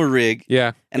cinema rig,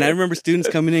 Yeah. and I remember students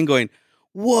coming in going,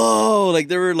 "Whoa!" Like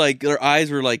they were like their eyes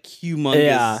were like humongous.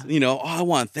 Yeah. You know, oh, I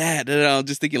want that. And I was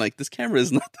just thinking like, this camera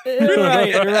is not.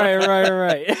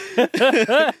 Right.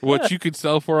 What you could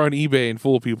sell for on eBay and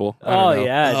fool people. I Oh don't know.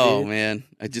 yeah, Oh dude. man,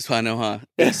 I just want to know, huh?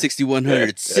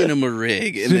 A6100 cinema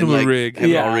rig, and Cinema then like rig. have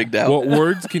it all Yeah. rigged out. What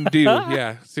words can do.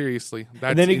 Yeah, seriously.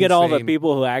 That's And then you get all the insane.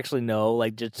 people who actually know,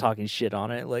 like just talking shit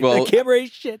on it. Like Well, the camera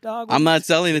ain't shit, dog. I'm not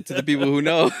selling it to the people who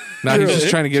know. No, he's just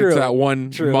trying to get it to that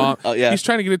one True. mom. Oh, yeah. He's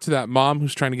trying to get it to that mom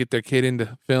who's trying to get their kid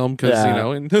into film because Yeah. you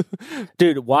know. And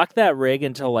Dude, walk that rig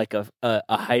into like a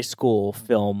high school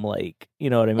film, like, you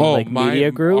know what I mean, like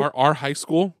media group. our high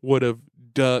school would have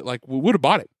would have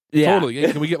bought it. Yeah. Totally.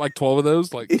 Yeah, can we get like 12 of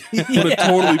those? Like, would have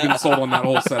totally been sold on that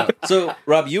whole setup. So,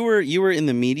 Rob, you were in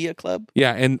the media club.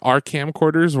 Yeah, and our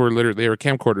camcorders were they were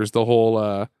camcorders. The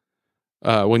whole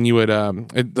when you would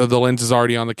the lens is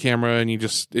already on the camera and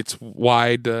it's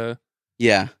wide.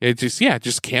 Yeah. It's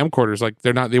just camcorders. Like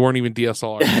they weren't even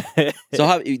DSLR. So,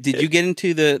 how did you get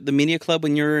into the media club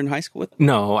when you were in high school?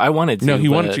 No, I wanted to. No, he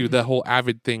wanted but- to. The whole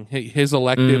Avid thing. His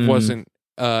elective wasn't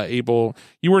able.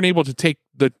 You weren't able to take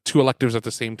the two electives at the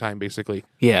same time, basically.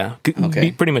 Yeah.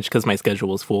 Okay. Pretty much because my schedule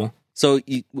was full. So,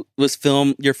 was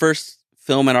your first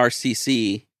film at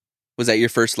RCC? Was that your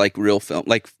first like real film?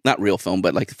 Like not real film,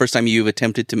 but like the first time you've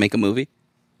attempted to make a movie?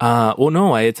 Well,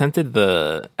 no, I attempted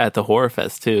at the Horror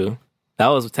Fest too. That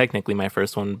was technically my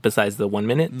first one, besides the 1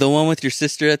 minute. The one with your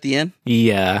sister at the end?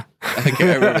 Yeah.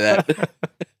 Okay, I remember that.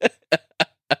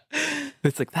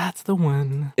 It's like, that's the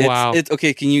one. Wow. It's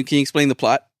okay. Can you explain the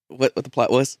plot? What the plot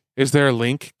was? Is there a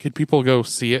link? Could people go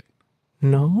see it?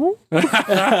 No?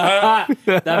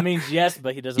 That means yes,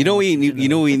 but he doesn't. You know want what you to you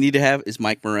know what we need to have is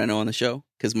Mike Moreno on the show,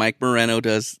 because Mike Moreno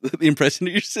does the impression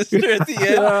of your sister at the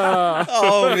end.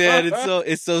 Oh man,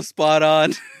 it's so spot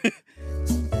on.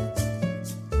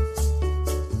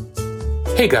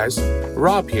 Hey guys,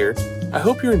 Rob here. I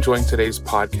hope you're enjoying today's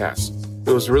podcast.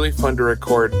 It was really fun to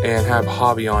record and have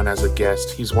Javi on as a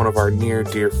guest. He's one of our near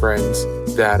dear friends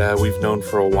that we've known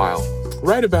for a while.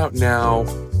 Right about now,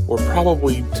 we're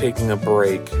probably taking a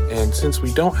break, and since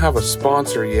we don't have a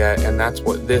sponsor yet, and that's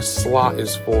what this slot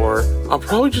is for, I'm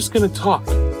probably just gonna talk.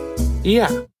 Yeah.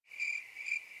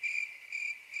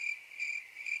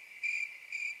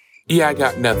 Yeah, I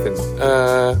got nothing.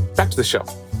 Back to the show.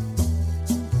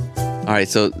 All right,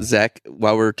 so Zack,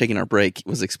 while we're taking our break,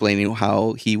 was explaining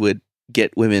how he would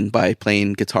get women by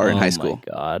playing guitar in high school.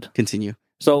 Oh my God. Continue.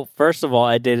 So first of all,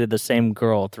 I dated the same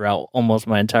girl throughout almost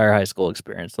my entire high school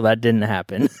experience, so that didn't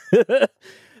happen.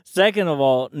 Second of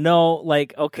all, no,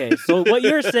 like, okay, so what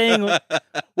you were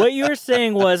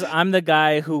saying was I'm the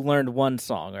guy who learned one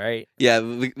song, right? Yeah,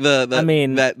 the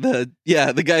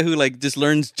guy who like just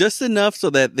learns just enough so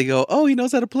that they go, oh, he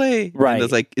knows how to play. Right.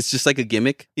 And it's just like a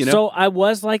gimmick, you know? So I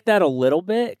was like that a little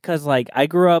bit because like I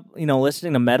grew up,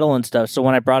 listening to metal and stuff. So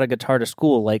when I brought a guitar to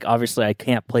school, like obviously I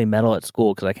can't play metal at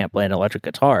school because I can't play an electric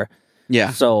guitar.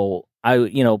 Yeah. So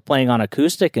I, playing on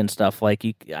acoustic and stuff, like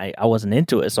I wasn't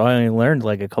into it. So I only learned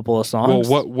like a couple of songs.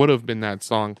 Well, what would have been that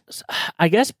song? I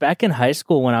guess back in high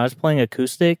school when I was playing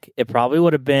acoustic, it probably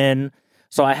would have been.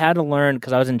 So I had to learn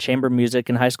because I was in chamber music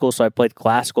in high school. So I played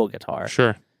classical guitar.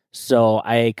 Sure. So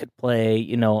I could play,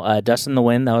 Dust in the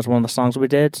Wind. That was one of the songs we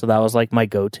did. So that was like my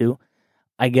go-to.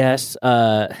 I guess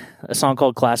a song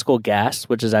called Classical Gas,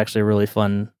 which is actually a really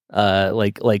fun,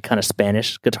 like kind of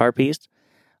Spanish guitar piece.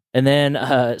 And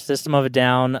then System of a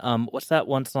Down. What's that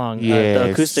one song?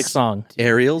 The acoustic song.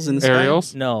 Aerials in the sky?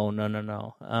 Aerials? No.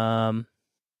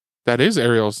 That is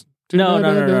Aerials.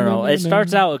 No. It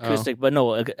starts out acoustic, but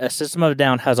no. A System of a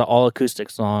Down has an all acoustic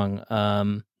song.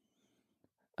 I'm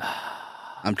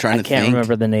trying to think. I can't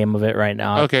remember the name of it right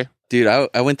now. Okay. Dude,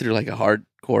 I went through like a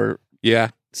hardcore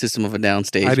System of a Down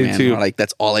stage, I did too. Like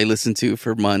that's all I listened to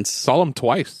for months. Saw them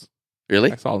twice.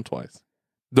 Really? I saw them twice.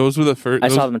 Those were the first. I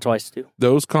saw them twice too.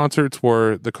 Those concerts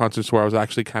were the concerts where I was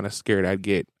actually kind of scared I'd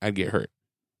get hurt.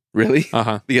 Really?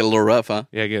 Uh-huh. They get a little rough, huh?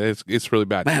 Yeah, it's really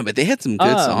bad. Man, but they had some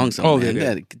good songs. They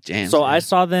had good jams. So I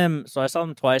saw them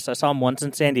twice. I saw them once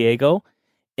in San Diego,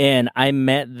 and I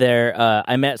met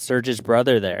Serge's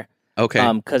brother there.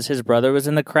 Okay. Because his brother was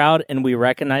in the crowd, and we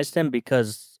recognized him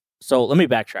because. So let me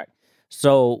backtrack.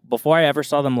 So before I ever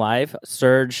saw them live,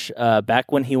 Serge,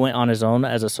 back when he went on his own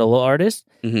as a solo artist,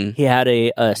 he had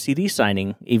a CD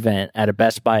signing event at a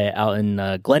Best Buy out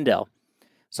in Glendale.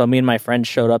 So me and my friends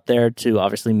showed up there to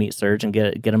obviously meet Serge and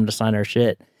get him to sign our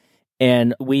shit.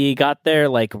 And we got there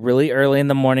like really early in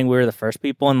the morning. We were the first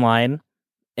people in line.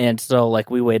 And so like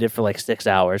we waited for like 6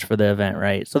 hours for the event,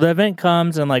 right? So the event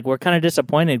comes and like we're kind of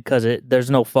disappointed because there's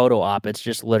no photo op. It's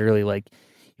just literally like,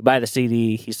 buy the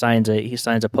CD, he signs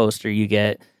a poster, you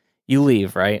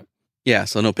leave, right? Yeah,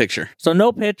 so no picture. So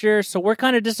we're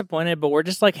kind of disappointed, but we're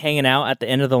just like hanging out at the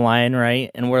end of the line, right?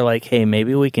 And we're like, hey,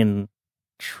 maybe we can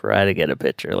try to get a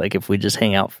picture, like if we just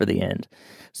hang out for the end.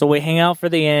 So we hang out for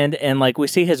the end, and like we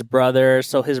see his brother,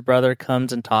 so his brother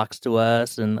comes and talks to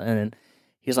us, and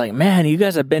he's like, man, you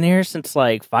guys have been here since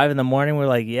like 5 a.m. We're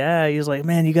like, yeah. He's like,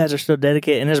 man, you guys are so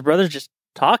dedicated. And his brother's just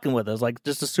talking with us, like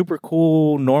just a super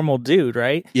cool, normal dude,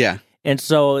 right? Yeah. And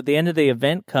so the end of the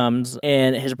event comes,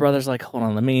 and his brother's like, hold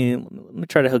on, let me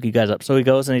try to hook you guys up. So he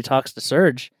goes and he talks to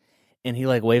Serge, and he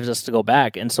like waves us to go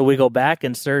back. And so we go back,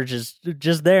 and Serge is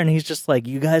just there, and he's just like,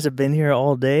 you guys have been here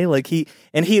all day? Like he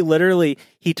literally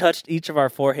touched each of our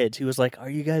foreheads. He was like, are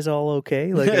you guys all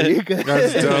okay? Like, are you guys?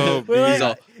 That's dope. He's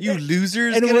all, you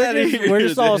losers, and get out of here. We're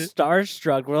just all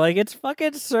starstruck. We're like, it's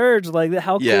fucking Serge. Like,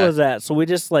 how cool is that? So we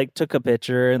just like took a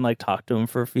picture and like talked to him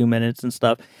for a few minutes and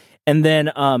stuff. And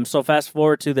then, so fast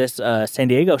forward to this San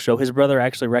Diego show, his brother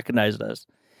actually recognized us.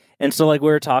 And so like we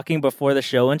were talking before the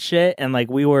show and shit, and like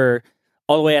we were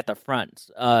all the way at the front.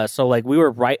 So like we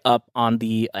were right up on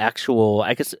the actual,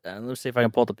 I guess, let's see if I can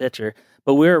pull the picture,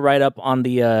 but we were right up on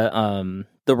the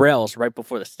rails right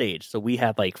before the stage. So we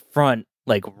had like front,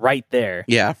 like right there.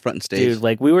 Yeah, front and stage. Dude,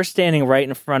 like we were standing right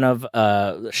in front of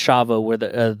Shava, where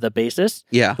the bassist.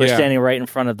 Yeah. We're standing right in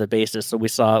front of the bassist. So we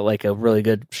saw like a really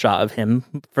good shot of him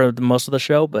for most of the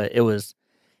show, but it was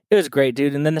great,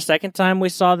 dude. And then the second time we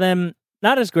saw them,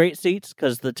 not as great seats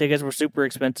because the tickets were super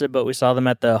expensive, but we saw them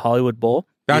at the Hollywood Bowl.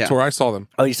 That's where I saw them.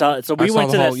 Oh, you saw it? So we went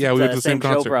to we went to the same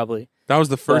concert. show probably. That was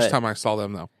the first time I saw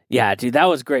them, though. Yeah, dude, that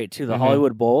was great too. The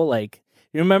Hollywood Bowl, like,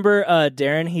 you remember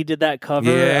Darren? He did that cover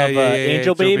of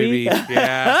Angel Baby. Yeah,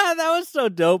 that was so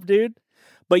dope, dude.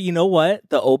 But you know what?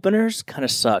 The openers kind of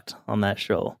sucked on that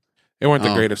show. It weren't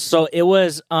the greatest. So it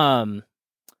was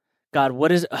God,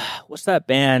 what's that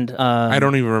band? I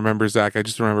don't even remember, Zach. I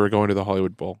just remember going to the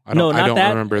Hollywood Bowl. I don't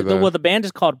remember the band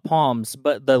is called Palms,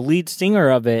 but the lead singer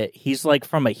of it, he's like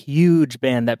from a huge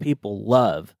band that people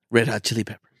love. Red Hot Chili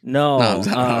Peppers. No,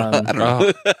 I don't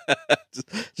know.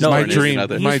 My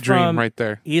dream right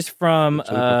there. He's from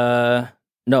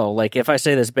no, like if I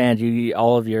say this band,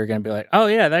 all of you are gonna be like, oh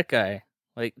yeah, that guy,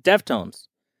 like Deftones.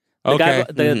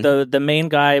 The main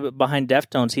guy behind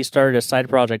Deftones, he started a side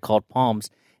project called Palms.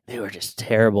 They were just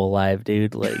terrible live,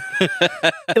 dude. Like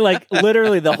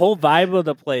literally the whole vibe of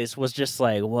the place was just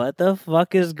like, what the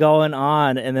fuck is going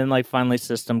on? And then like finally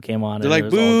System came on. They're and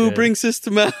like, it was all boo, good. bring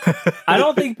System out. I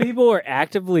don't think people were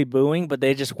actively booing, but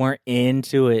they just weren't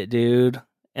into it, dude.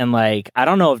 And like, I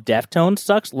don't know if Deftones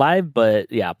sucks live, but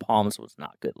yeah, Palms was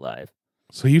not good live.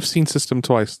 So you've seen System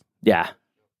twice. Yeah.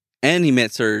 And he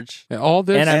met Surge. And all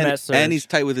this, And I met Surge. And he's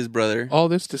tight with his brother. all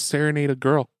this to serenade a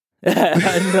girl.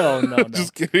 No.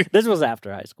 Just kidding. This was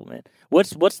after high school, man.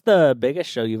 What's the biggest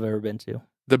show you've ever been to?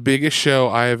 The biggest show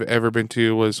I have ever been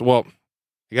to was, well,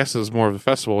 I guess it was more of a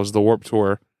festival, was the Warped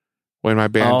Tour when my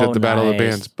band did the Battle of the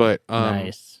nice. Bands. But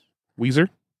Nice. Weezer,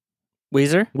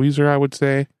 Weezer? I would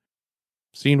say.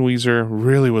 Seen Weezer.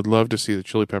 Really would love to see the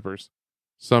Chili Peppers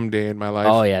someday in my life.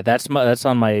 Oh yeah, that's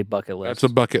on my bucket list.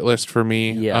 That's a bucket list for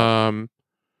me. Yeah.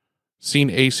 Seen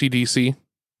AC/DC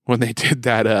when they did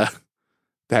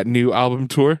that new album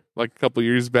tour like a couple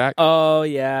years back. Oh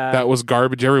yeah. That was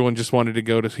garbage. Everyone just wanted to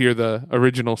go to hear the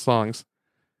original songs.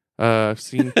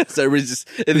 Seen So everybody's just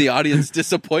in the audience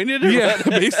disappointed? Or yeah, what?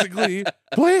 basically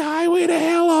play Highway to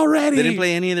Hell already. They didn't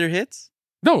play any of their hits?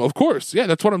 No, of course. Yeah,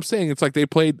 that's what I'm saying. It's like they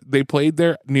played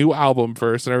their new album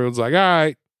first, and everyone's like, all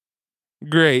right,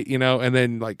 great, and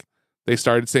then like they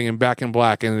started singing Back in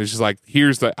Black, and it's just like,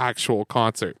 here's the actual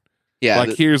concert. Yeah.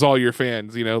 Like here's all your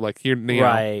fans, like here.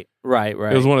 Right.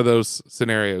 It was one of those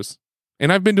scenarios.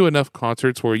 And I've been to enough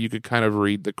concerts where you could kind of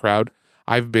read the crowd.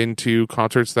 I've been to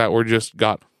concerts that were just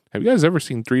have you guys ever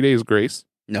seen 3 Days Grace?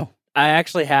 No. I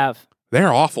actually have.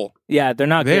 They're awful. Yeah, they're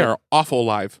not They good. are awful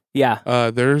live. Yeah.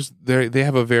 They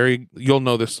have a very, you'll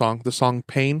know this song, the song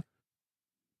Pain.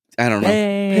 I don't know.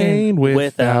 Pain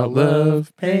without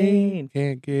love, pain.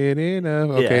 Can't get enough.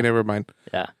 Okay, Yeah. never mind.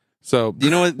 Yeah. So, Do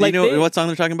you know what? Like what song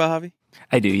they're talking about, Javi?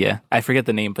 I do, yeah. I forget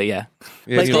the name, but yeah.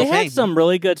 yeah, Like you they know, had Pain. some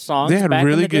really good songs. They had back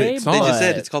really in the good day, songs. They just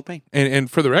said but- it's called Pain. and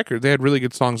for the record, they had really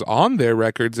good songs on their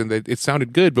records, and it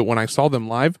sounded good. But when I saw them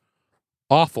live,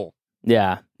 awful,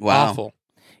 Yeah. Wow. awful.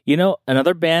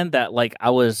 Another band that like I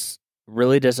was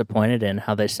really disappointed in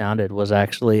how they sounded was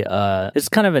actually it's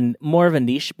kind of more of a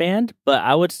niche band, but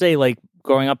I would say like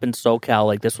growing up in SoCal,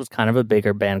 like this was kind of a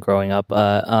bigger band growing up.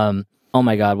 Oh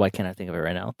my God, why can't I think of it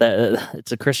right now?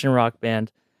 It's a Christian rock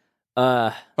band.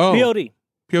 POD.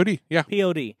 POD, yeah.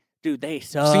 POD. Dude, they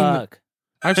suck.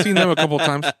 I've seen them a couple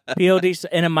times. POD,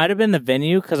 and it might have been the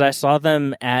venue because I saw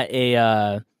them at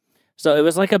a. So it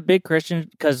was like a big Christian,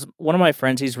 because one of my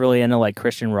friends, he's really into like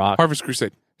Christian rock. Harvest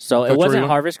Crusade. So That's it where wasn't you went?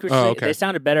 Harvest Crusade. Oh, okay. They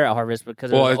sounded better at Harvest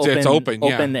because Well, it was it's open.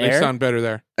 Yeah, open they air. sound better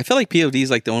there. I feel like POD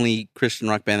is like the only Christian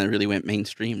rock band that really went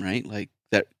mainstream, right? Like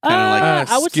that kind of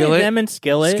like. I would Skillet. say them and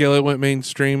Skillet. Skillet went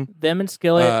mainstream. Them and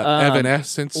Skillet.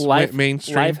 Evanescence went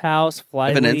mainstream. Lifehouse,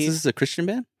 Flyleaf. Evanescence is a Christian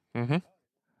band? Mm-hmm.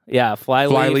 Yeah, Flyleaf.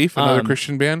 Flyleaf, another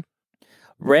Christian band.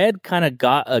 Red kind of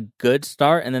got a good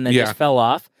start, and then they just fell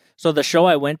off. So the show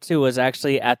I went to was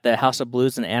actually at the House of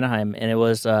Blues in Anaheim, and it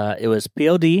was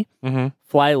POD, Mm-hmm.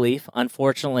 Flyleaf.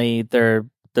 Unfortunately, their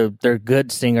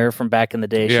good singer from back in the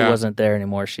day, she wasn't there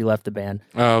anymore. She left the band.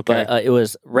 Oh, okay. But it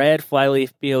was Red,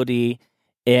 Flyleaf, POD,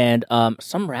 and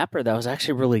some rapper that was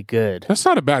actually really good. That's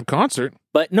not a bad concert.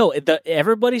 But no,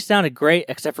 everybody sounded great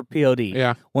except for POD.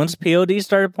 Yeah. Once POD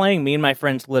started playing, me and my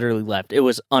friends literally left. It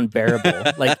was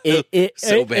unbearable. Like it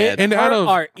So bad. And hurt out of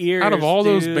our ears, out of all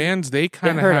those dude. bands, they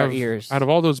kind of hurt our have. ears. Out of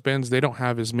all those bands, they don't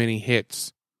have as many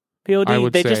hits. POD, I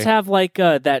would they just say. have like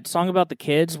that song about the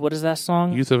kids. What is that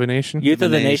song? Youth of a Nation. Youth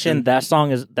of the Nation.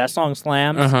 Nation. That song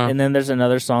slams. Uh-huh. And then there's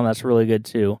another song that's really good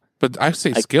too. But I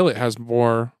say Skillet has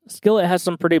more, Skillet has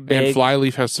some pretty big. and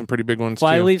Flyleaf has some pretty big ones too.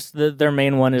 Flyleaf's their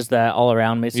main one is that All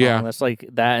Around Me song. Yeah. That's like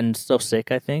that and So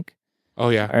Sick, I think. Oh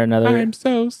yeah. Or another. I'm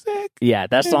so sick. Yeah,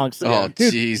 that song's. Oh,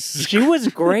 Dude. jeez. She was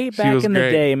great She back was in the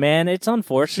great. day, man. It's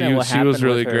unfortunate She what was happened.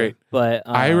 really with her. great. But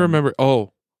I remember.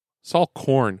 Saw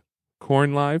Korn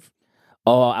live.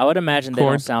 Oh, I would imagine they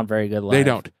Korn. don't sound very good live. They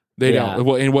don't. They Yeah. don't.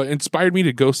 Well, and what inspired me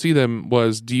to go see them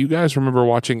was, do you guys remember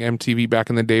watching MTV back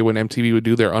in the day when MTV would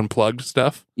do their unplugged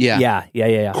stuff? Yeah.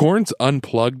 Yeah. Korn's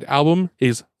unplugged album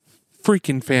is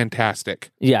freaking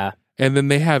fantastic. Yeah. And then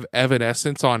they have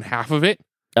Evanescence on half of it,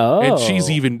 Oh, and she's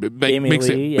even Amy makes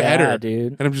Lee, it better. yeah,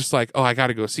 dude. And I'm just like, oh, I got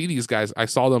to go see these guys. I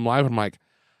saw them live, and I'm like,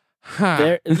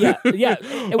 huh. Yeah.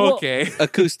 Well, Okay.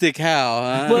 Acoustic how,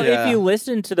 huh? But Yeah. if you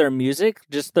listen to their music,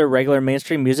 just their regular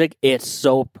mainstream music, it's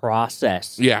so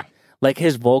processed. Yeah. Like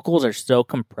his vocals are so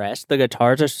compressed, the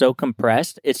guitars are so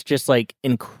compressed. It's just like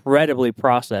incredibly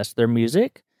processed, their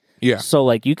music. Yeah. So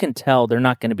like you can tell they're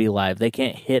not going to be live. They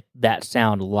can't hit that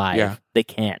sound live. Yeah. They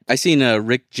can't. I seen a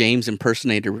Rick James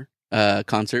impersonator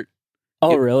concert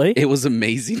Oh, really? It was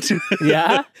amazing.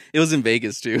 Yeah? It was in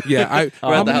Vegas too. Yeah,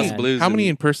 We're at the man. House of Blues. how many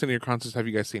and impersonator concerts have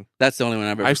you guys seen? That's the only one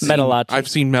I've ever seen. Metalachi. I've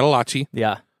seen Metalachi,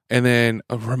 Yeah. and then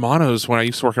Romano's. When I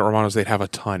used to work at Romano's, they'd have a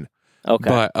ton. Okay.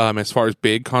 But as far as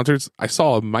big concerts, I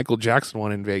saw a Michael Jackson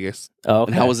one in Vegas. Oh,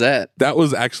 okay. And how was that? That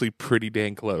was actually pretty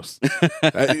dang close.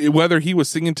 Whether he was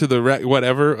singing to the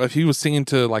whatever, if he was singing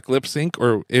to like lip sync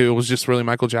or it was just really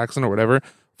Michael Jackson or whatever,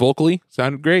 vocally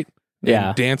sounded great. Yeah.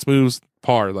 And dance moves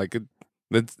par, like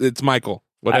it's Michael,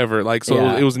 whatever. Like so,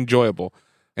 yeah. it was enjoyable.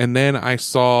 And then I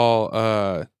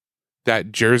saw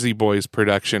that Jersey Boys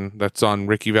production that's on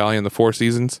Ricky Valley and the Four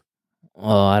Seasons.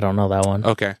 Oh, I don't know that one.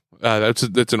 Okay, that's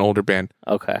an older band.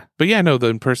 Okay. But yeah, no, the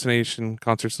impersonation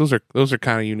concerts those are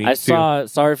kind of unique. I too. saw,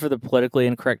 sorry for the politically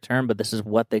incorrect term, but this is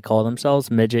what they call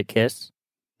themselves, Midget Kiss.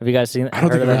 Have you guys seen I don't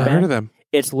think I've that ever band? heard of them.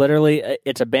 It's literally,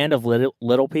 it's a band of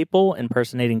little people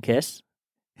impersonating Kiss.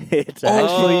 It's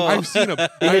actually, I've seen them.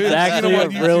 it's actually a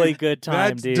really good time,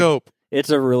 That's dude. dope. It's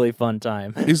a really fun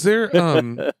time. Is there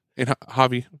and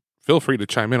Javi, feel free to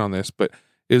chime in on this, but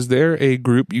is there a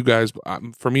group you guys?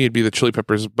 For me, it'd be the Chili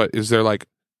Peppers, but is there like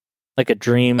Like a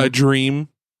dream. a dream?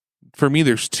 For me,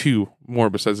 there's two more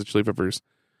besides the Chili Peppers.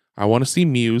 I want to see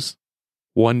Muse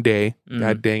one day.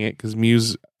 God dang it, because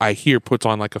Muse I hear puts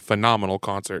on like a phenomenal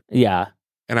concert, Yeah.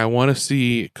 and I want to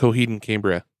see Coheed and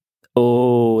Cambria.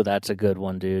 Oh, that's a good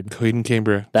one, dude. Coheed and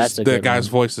Cambria. That's a the good guy's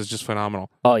one. voice is just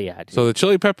phenomenal. Oh, yeah, dude. So the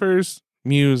Chili Peppers,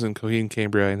 Muse, and Coheed and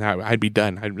Cambria, and I'd be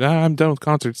done. I'm done with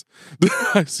concerts.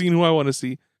 I've seen who I want to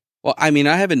see. Well, I mean,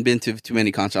 I haven't been to too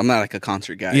many concerts. I'm not like a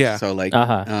concert guy. Yeah. So like,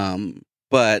 Uh-huh.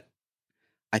 but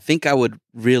I think I would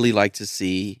really like to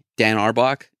see Dan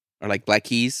Arbach or like Black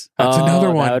Keys. That's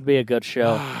another one. That would be a good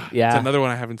show. Yeah. It's another one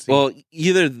I haven't seen. Well,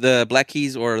 either the Black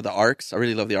Keys or the Arcs. I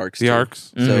really love the Arcs. the too.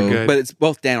 Arcs. Mm. They're So, good. but it's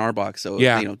both Dan Arbach. So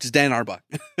Yeah. just Dan Arbach.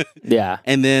 Yeah.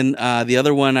 And then the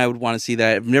other one I would want to see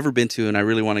that I've never been to and I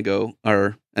really want to go,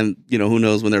 and who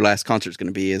knows when their last concert's going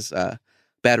to be, is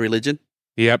Bad Religion.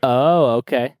 Yep. Oh,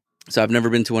 okay. So I've never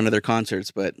been to one of their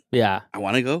concerts, but Yeah. I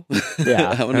want to go. Yeah. I want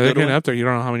And to they're go to getting one. up there. You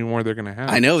don't know how many more they're going to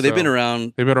have. I know they've So, been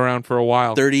around They've been around for a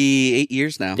while. 38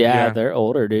 years now. Yeah, Yeah. they're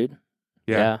older, dude.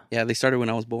 Yeah. Yeah, they started when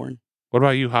I was born. What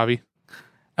about you, Javi?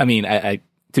 I mean, I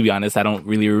to be honest, I don't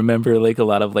really remember like a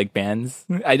lot of like bands.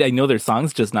 I know their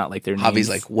songs, just not like their names. Javi's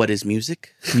like, what is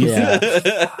music? Yeah.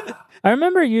 I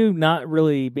remember you not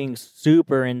really being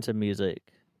super into music.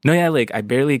 No, yeah, like I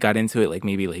barely got into it like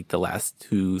maybe like the last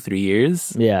 2-3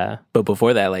 years. Yeah. But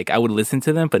before that, like I would listen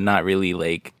to them, but not really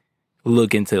like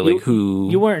look into like who.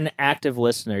 You weren't an active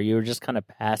listener. You were just kind of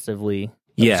passively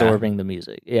Yeah. absorbing the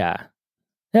music. Yeah.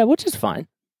 Yeah, which is fine.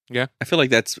 I feel like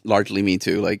that's largely me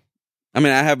too. Like, I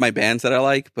mean, I have my bands that I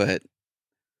like, but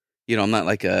I'm not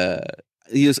like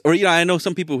I know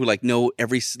some people who like know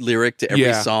every lyric to every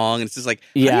Yeah. song, and it's just like, how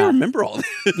do Yeah. you remember all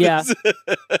this? Yeah.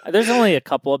 There's only a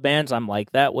couple of bands I'm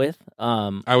like that with.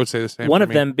 I would say the same. One for of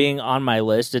me. them being on my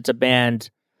list. It's a band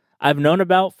I've known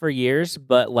about for years,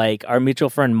 but like our mutual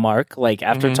friend Mark, like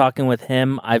after Mhm. talking with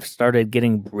him, I've started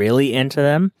getting really into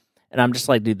them. And I'm just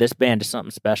like, dude, this band is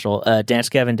something special. Dance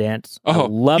Gavin Dance. I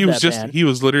love he was that band. He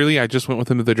was literally. I just went with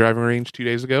him to the driving range 2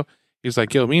 days ago. He was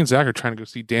like, "Yo, me and Zach are trying to go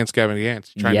see Dance Gavin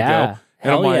Dance. Trying to go." And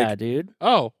Hell I'm yeah, like, dude.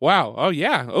 "Oh wow, oh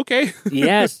yeah, okay."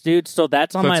 Yes, dude. So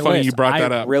that's on So my it's funny list. you brought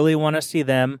that I up. really want to see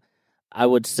them. I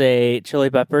would say Chili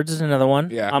Peppers is another one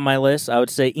Yeah. on my list. I would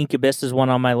say Incubus is one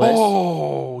on my list.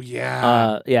 Oh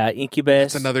yeah, Yeah,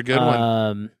 Incubus. That's another good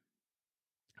one.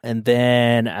 And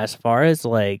then as far as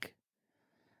like,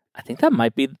 I think that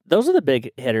might be, those are the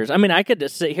big hitters. I mean, I could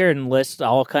just sit here and list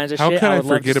all kinds of how shit. could I would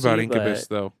love forget to about see, Incubus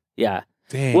but though? yeah.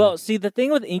 Dang. Well, see, the thing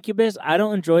with Incubus, I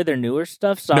don't enjoy their newer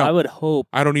stuff, so No. I would hope.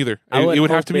 I don't either. I It would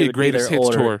have hope to they be a would greatest their hits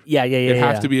older- tour. Yeah. It'd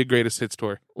have to be a greatest hits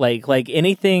tour. Like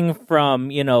anything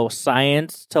from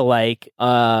science to like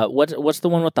what's the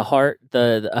one with the heart,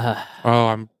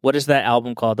 what is that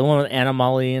album called, the one with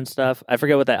Animali and stuff? I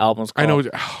forget what that album's called. I know,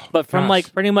 oh, but from gosh.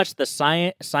 like pretty much the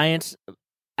science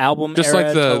album just era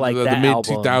like to like the that mid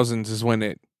album. 2000s is when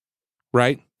it,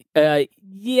 right?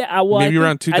 Yeah, well, Maybe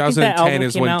around I think that 2010 album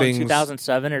is came when out in things-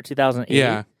 2007 or 2008.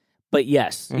 Yeah, But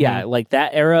yes, Mhm. yeah, like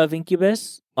that era of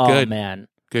Incubus. Oh Good. man.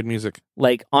 good music.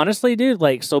 Like honestly, dude,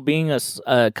 like so being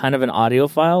a kind of an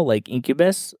audiophile like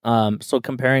Incubus, so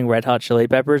comparing Red Hot Chili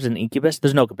Peppers and Incubus,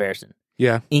 there's no comparison.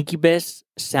 Yeah. Incubus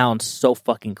sounds so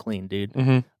fucking clean, dude.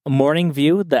 Mm-hmm. Morning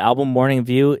View, the album Morning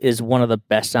View is one of the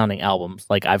best sounding albums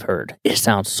like I've heard. It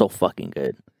sounds so fucking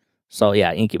good. So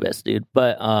yeah, Incubus, dude.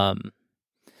 But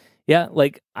yeah,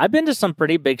 like I've been to some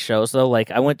pretty big shows though.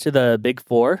 Like I went to the Big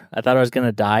Four. I thought I was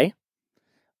gonna die.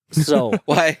 So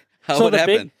Why? How so would the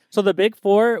happen? So the Big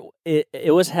Four,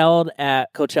 it was held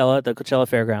at Coachella, the Coachella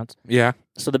Fairgrounds. Yeah.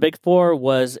 So the Big Four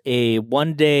was a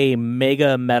one-day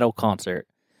mega metal concert.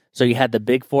 So you had the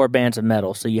big four bands of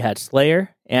metal. So you had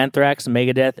Slayer, Anthrax,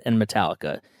 Megadeth, and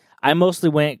Metallica. I mostly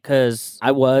went because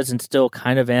I was and still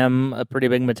kind of am a pretty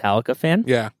big Metallica fan.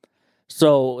 Yeah.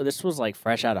 So this was like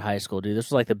fresh out of high school, dude. This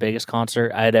was like the biggest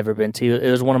concert I had ever been to. It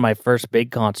was one of my first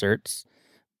big concerts.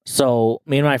 So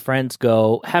me and my friends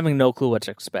go, having no clue what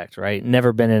to expect, right?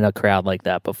 Never been in a crowd like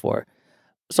that before.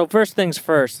 So first things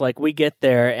first, like we get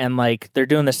there and like they're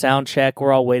doing the sound check.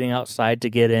 We're all waiting outside to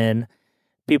get in.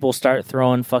 People start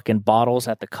throwing fucking bottles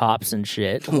at the cops and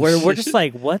shit. We're just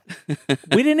like, what?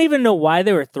 We didn't even know why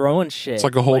they were throwing shit. It's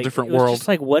like a whole different world. Just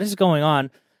like, what is going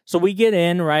on? So we get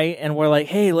in, right? And we're like,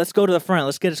 hey, let's go to the front.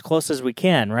 Let's get as close as we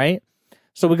can, right?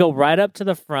 So we go right up to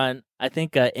the front. I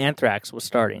think Anthrax was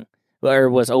starting or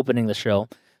was opening the show.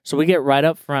 So we get right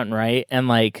up front, right? And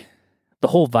like the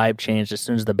whole vibe changed as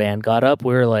soon as the band got up.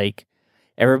 We were like,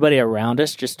 everybody around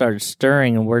us just started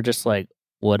stirring, and we're just like,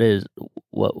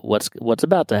 what's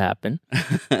about to happen?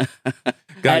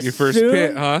 Got your first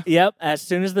pit, huh? Yep. As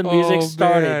soon as the music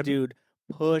started, man. dude,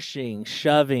 pushing,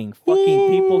 shoving, fucking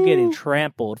people getting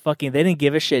trampled. Fucking, they didn't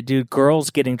give a shit, dude. Girls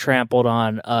getting trampled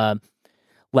on.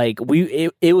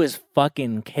 It was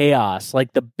fucking chaos.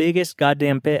 Like the biggest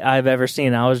goddamn pit I've ever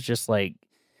seen. I was just like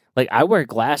I wear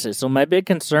glasses, so my big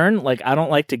concern, like I don't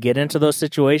like to get into those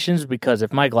situations because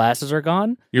if my glasses are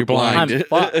gone, You're blind. I'm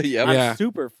fucked. Yep. I'm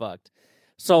super fucked.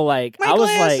 So like I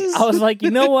was like, you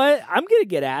know what? I'm gonna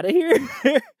get out of here.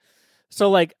 So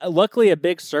like luckily a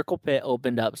big circle pit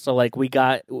opened up. So like we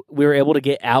were able to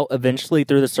get out eventually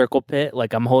through the circle pit.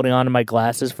 Like I'm holding on to my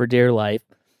glasses for dear life.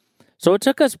 So it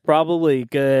took us probably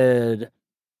good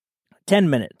 10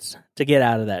 minutes to get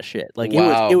out of that shit. Like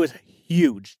it was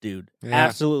huge, dude. Yeah.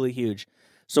 Absolutely huge.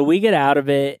 So we get out of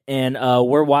it and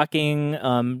we're walking,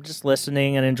 just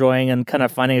listening and enjoying and kind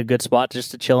of finding a good spot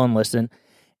just to chill and listen.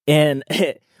 And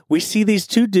we see these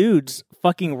two dudes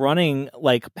fucking running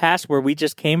like past where we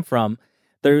just came from.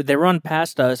 They run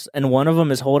past us, and one of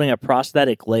them is holding a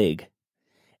prosthetic leg.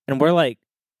 And we're like,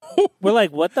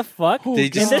 what the fuck? Did you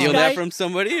just steal that from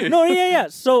somebody? No, yeah.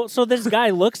 So this guy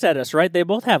looks at us, right? They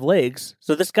both have legs.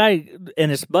 So this guy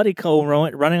and his buddy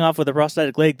running off with a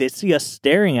prosthetic leg, they see us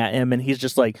staring at him, and he's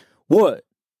just like, what?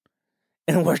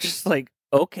 And we're just like,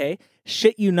 okay.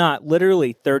 Shit you not.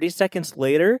 Literally 30 seconds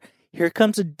later, here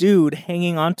comes a dude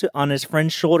hanging on his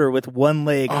friend's shoulder with one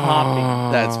leg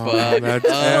hopping. That's fucked. That's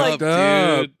up,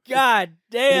 dude. God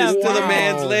damn. Just to the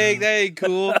man's leg. That ain't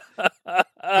cool.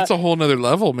 That's a whole nother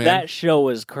level, man. That show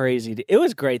was crazy. It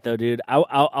was great, though, dude.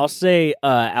 I'll say,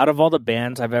 out of all the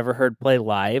bands I've ever heard play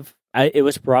live, it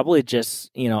was probably just,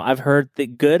 I've heard the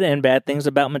good and bad things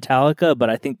about Metallica, but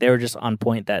I think they were just on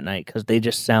point that night because they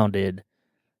just sounded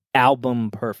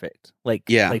album perfect. Like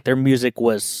their music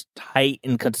was tight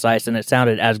and concise, and it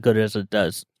sounded as good as it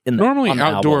does. Normally, on the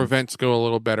outdoor album. events go a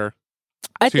little better.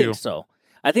 I too. think so.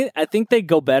 I think they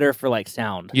go better for like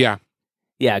sound. Yeah,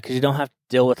 because you don't have to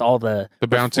deal with all the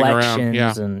bouncing around.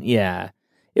 Yeah, and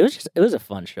it was a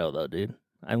fun show though, dude.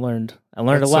 I learned a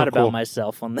lot so about cool.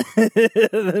 myself on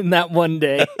in that one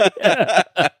day.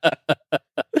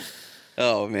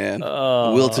 Oh man,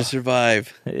 Oh, will to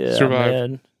survive, yeah, survive.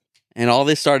 man. and all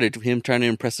this started him trying to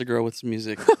impress a girl with some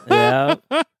music. Yeah,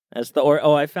 that's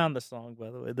I found the song,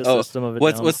 by the way. The System of a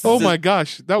Down. what's Oh my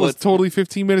gosh, that was totally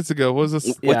 15 minutes ago. What was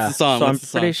this? What's the song? So What's I'm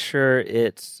the pretty song? sure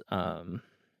it's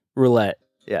Roulette.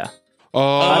 Yeah. Oh,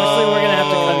 Obviously, we're gonna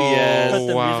have to yes. cut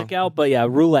the wow. music out, but yeah,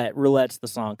 Roulette's the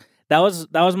song. That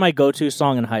was my go-to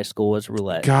song in high school. Was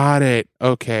Roulette. Got it.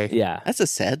 Okay. Yeah, That's a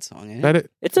sad song. Eh? That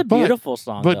it, it's a beautiful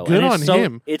song. but though, good and it's on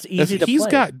him. It's easy to He's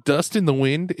play. got Dust in the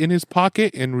Wind in his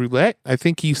pocket and Roulette. I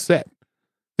think he's set.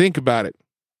 Think about it.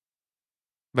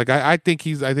 Like I think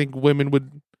women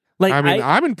would. Like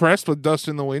I'm impressed with Dust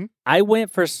in the Wind. I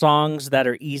went for songs that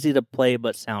are easy to play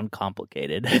but sound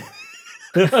complicated.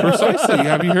 Precisely.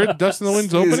 Have you heard Dust in the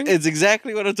Wind's opening? It's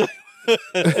exactly what I'm talking.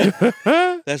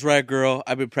 That's right, girl.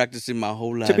 I've been practicing my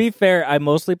whole life. To be fair, I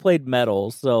mostly played metal,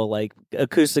 so like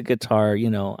acoustic guitar.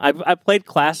 I played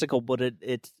classical, but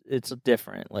it's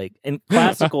different. Like in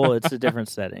classical, it's a different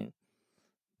setting.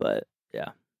 But yeah,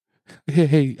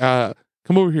 hey,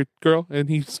 come over here, girl. And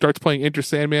he starts playing Enter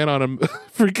Sandman on a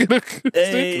freaking acoustic.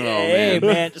 hey,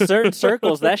 man, certain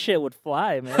circles that shit would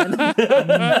fly, man.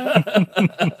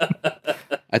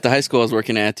 At the high school I was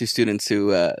working at, I had two students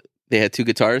who they had two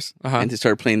guitars, Uh-huh. and they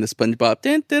started playing the SpongeBob.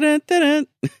 Dun, dun, dun, dun,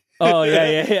 dun. Oh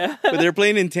yeah. But they're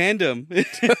playing in tandem, which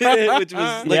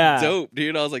was like Yeah. dope,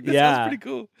 dude. I was like, this Yeah. sounds pretty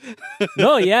cool.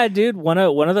 No, yeah, dude. One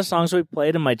of the songs we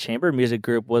played in my chamber music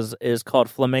group is called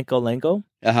Flamenco Lengo,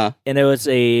 Uh-huh. and it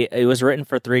was written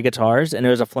for 3 guitars, and it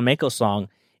was a flamenco song,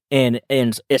 and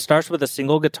it starts with a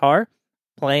single guitar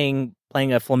playing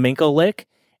a flamenco lick,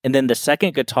 and then the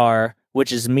second guitar,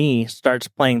 which is me, starts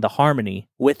playing the harmony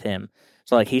with him.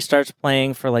 So like he starts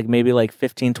playing for like maybe like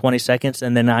 15, 20 seconds,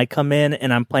 and then I come in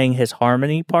and I'm playing his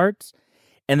harmony parts.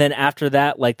 And then after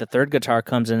that, like the third guitar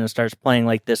comes in and starts playing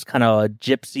like this kind of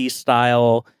gypsy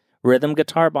style rhythm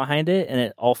guitar behind it, and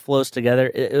it all flows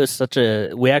together. It was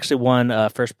we actually won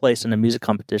first place in a music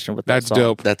competition with that That's song.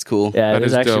 dope. That's cool. Yeah, That it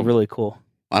was is actually dope. really cool.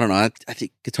 I don't know. I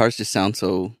think guitars just sound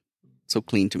so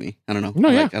clean to me. I don't know. No,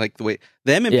 I yeah. like the way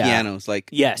them and Yeah. pianos. Like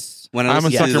Yes. when I I'm a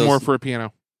listen to sucker those, more for a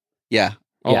piano. Yeah.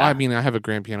 Oh, Yeah. I mean, I have a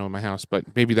grand piano in my house, but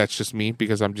maybe that's just me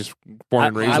because I'm just born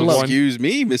and I raised with love- one. Excuse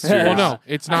me, Mister. Well, no,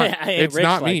 it's not. I ain't It's rich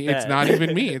not like me. It's that. not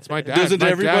even me. It's my dad. Doesn't My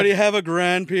everybody dad- have a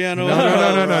grand piano? No,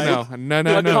 Right?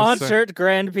 no. A concert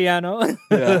grand piano.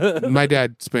 My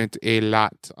dad spent a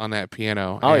lot on that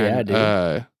piano. Oh, and,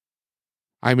 yeah, dude.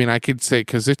 I mean, I could say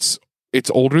because it's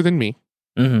older than me,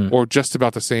 Mhm. or just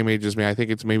about the same age as me. I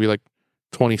think it's maybe like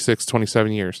 26,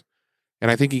 27 years, and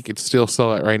I think he could still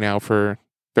sell it right now for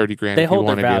 30 grand. They if he hold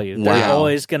their wanted to. value. Wow. They're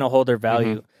always gonna hold their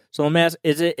value. So let me ask: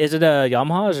 Is it a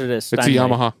Yamaha or is it a It's a Steinway?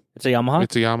 Yamaha. It's a Yamaha.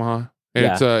 It's a Yamaha. And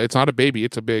Yeah. it's not a baby.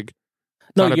 It's a big.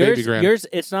 No, not a baby yours. grand. Yours.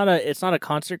 It's not a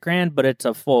concert grand, but it's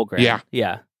a full grand. Yeah.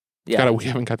 Yeah. We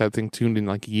haven't got that thing tuned in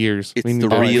like years. It's We need the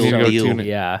to- we real need to go deal. tune it.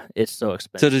 Yeah, it's so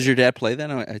expensive. So does your dad play that?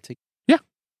 I take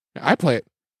I play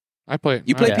it.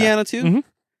 you play Yeah. piano too, Mhm.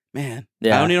 man.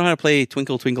 Yeah. I only know how to play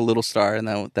Twinkle Twinkle Little Star, and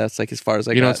that's like as far as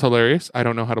I You know got. what's hilarious? I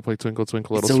don't know how to play Twinkle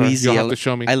Twinkle Little It's so Star. easy. You'll I have to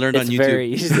show me. I learned It's on YouTube.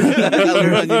 very easy. I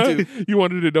learned on YouTube. You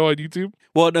wanted to know on YouTube?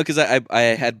 Well, no, because I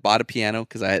had bought a piano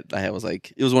because I was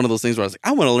like, it was one of those things where I was like,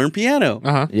 I want to learn piano,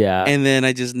 Uh huh. Yeah. and then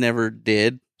I just never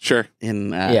did. Sure.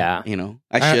 And Yeah.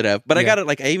 I should have, but I yeah. got it.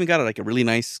 Like I even got it like a really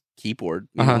nice keyboard.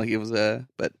 You know, Uh-huh. like it was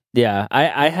but Yeah,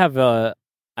 I have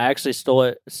I actually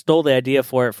stole the idea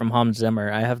for it from Hans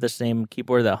Zimmer. I have the same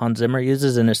keyboard that Hans Zimmer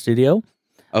uses in his studio.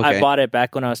 okay. I bought it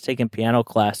back when I was taking piano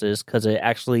classes because it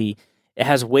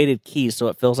has weighted keys, so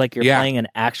it feels like you're Yeah. playing an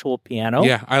actual piano.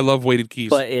 Yeah, I love weighted keys.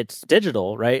 But it's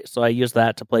digital, right? So I use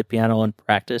that to play piano and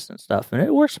practice and stuff, and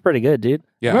it works pretty good, dude.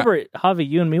 Yeah. Remember, Javi,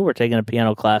 you and me were taking a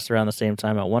piano class around the same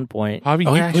time at one point. Javi,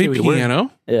 Oh, you actually, play we were.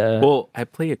 piano? Yeah. Well, I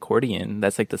play accordion.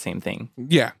 That's like the same thing.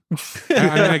 Yeah.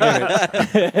 I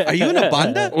get it. Are you in a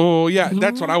banda? Oh, yeah.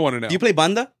 That's what I want to know. Do you play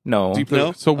banda? No. Do you play-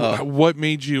 No? So, Oh. what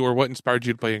made you or what inspired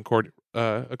you to play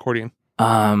accordion?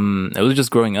 It was just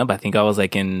growing up. I think I was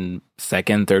like in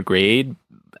 2nd, 3rd grade.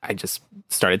 I just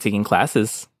started taking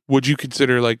classes. Would you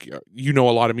consider like you know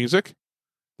a lot of music?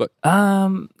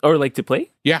 Or like to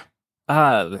play? Yeah.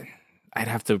 I'd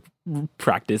have to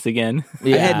practice again.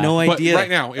 Yeah. I had no But idea. right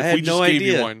now, I if had we just no gave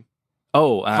idea. you one,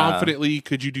 Oh, confidently,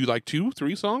 could you do like 2,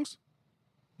 3 songs?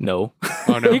 No.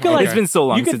 Oh no. You can, like, It's been so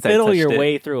long You can since I fiddle touched your it.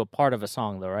 way through a part of a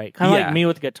song, though, right? Kind of Yeah. like me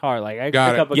with guitar. Like I Got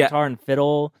pick it. up a Yeah. guitar and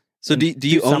fiddle. So do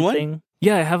you own one? something.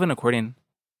 Yeah, I have an accordion.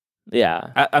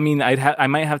 Yeah. I mean, I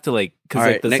might have to like because All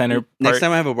like right, the center next part.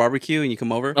 time I have a barbecue and you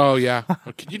come over, Oh yeah.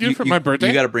 Can you do it for my birthday?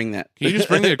 You got to bring that. Can you just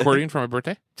bring the accordion for my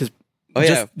birthday? Oh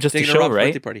yeah, just Take to it to show, Rob's right?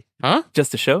 birthday party. Huh?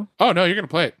 Just to show. Oh no, you're gonna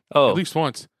play it Oh, at least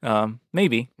once.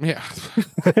 maybe. Yeah.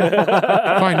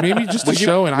 Fine, maybe just to Would you-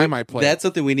 show, and I might play. That's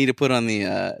something we need to put on the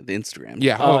Instagram.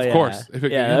 Yeah, Oh, of yeah. course. If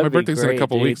Yeah, my that'd be birthday's in a great,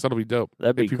 couple dude. weeks, that'll be dope.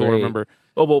 That'd be if people great. remember.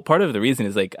 Oh well, part of the reason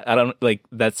is like I don't like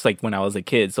that's like when I was a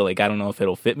kid, so like I don't know if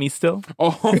it'll fit me still.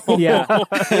 Oh Yeah.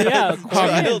 Yeah.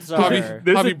 accordions are-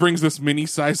 Javi brings this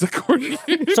mini-sized accordion.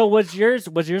 So was yours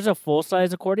a full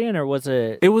size accordion or was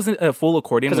it? It wasn't a full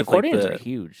accordion. Because With, like, accordions the, are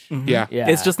huge. Mhm. Yeah. Yeah.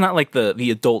 It's just not like the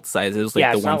adult size. It was like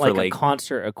yeah, the it's one not for like like a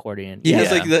concert accordion. Yeah,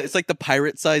 Yeah. it's like the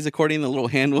pirate size accordion, the little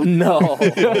hand one. No.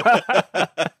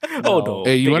 Oh no!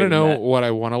 Hey, you want to bigger than know that. what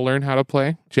I want to learn how to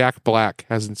play? Jack Black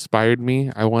has inspired me.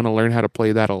 I want to learn how to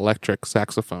play that electric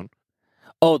saxophone.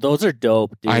 Oh, those are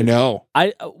dope, dude. I know.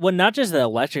 Well, not just the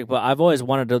electric, but I've always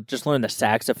wanted to just learn the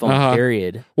saxophone. Uh-huh.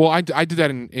 Period. Well, I did that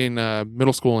in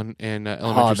middle school and elementary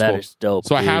Oh, that school. is dope.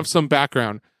 So I dude. have some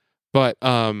background, but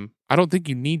I don't think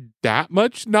you need that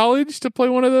much knowledge to play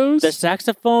one of those. the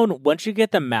saxophone. Once you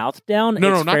get the mouth down,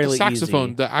 No, it's not the fairly saxophone,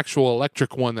 easy. the actual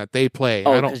electric one that they play.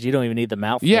 Oh, I don't. because you don't even need the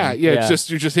mouth. Yeah, thing. yeah. It's just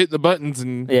you just hit the buttons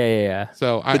and Yeah.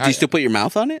 so But do you still put your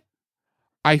mouth on it?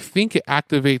 I think it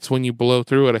activates when you blow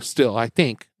through it. Still, I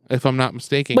think if I'm not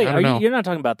mistaken. Wait, I don't know. you're not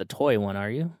talking about the toy one,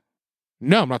 are you?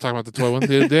 No, I'm not talking about the toy one.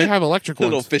 They have electric The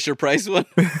little ones, Fisher Price one.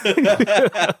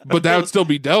 but that would still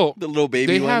be dope. The little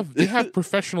baby one. They have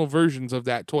professional versions of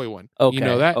that toy one. Okay. You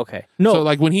know that? Okay. No, So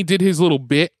like when he did his little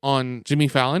bit on Jimmy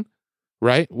Fallon,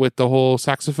 right, with the whole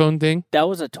saxophone thing, that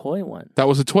was a toy one. that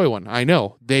was a toy one. I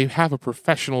know. They have a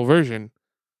professional version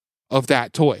of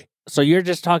that toy. So you're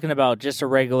just talking about just a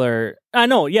regular. I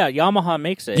know. Yeah, Yamaha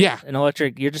makes it. Yeah. An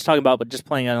electric. You're just talking about, but just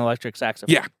playing an electric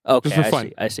saxophone. Yeah. Okay. just for I fun.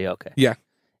 see. I see. Okay. Yeah.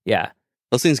 Yeah.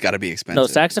 Those things got to be expensive. No,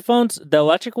 saxophones, the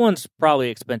electric one's probably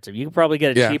expensive. You can probably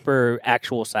get a Yeah. cheaper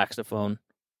actual saxophone.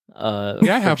 Yeah,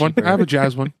 I have one. I have a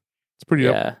jazz one. It's pretty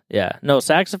dope. Yeah, yeah. No,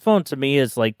 saxophone to me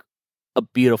is like a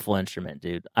beautiful instrument,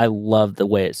 dude. I love the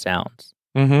way it sounds.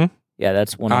 Mm-hmm. Yeah,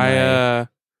 that's one of my... I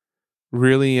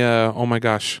really, oh my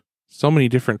gosh, so many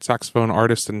different saxophone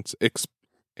artists and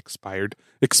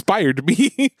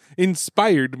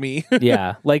inspired me.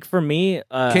 Yeah, like for me...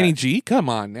 Kenny G, come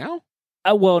on now.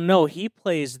 well, no, he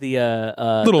plays the...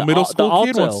 Little the middle the school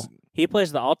kid alto. wants- He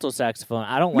plays the alto saxophone.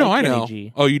 I don't like No, I Kenny know.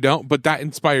 G. Oh, you don't? But that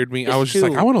inspired me. I It's was just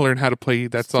like, too- I want to learn how to play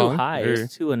that It's song. too high. Or-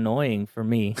 It's too annoying for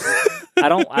me. I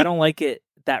don't like it,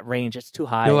 that range. It's too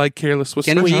high. You like Careless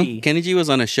Whisper? Kenny Squeaky. G, Kenny G was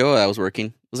on a show I was working.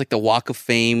 It was like the Walk of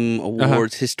Fame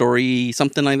Awards history,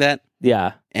 something like that.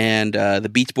 Yeah. And the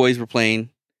Beach Boys were playing.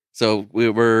 So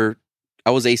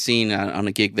I was ACing on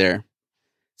a gig there.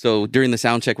 So during the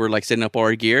sound check, we're like setting up all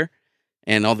our gear,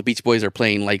 and all the Beach Boys are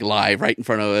playing like live right in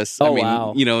front of us. Oh, I mean,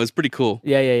 wow. you know, it's pretty cool.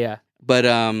 Yeah. But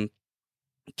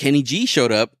Kenny G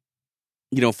showed up.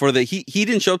 You know, for the he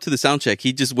didn't show up to the sound check.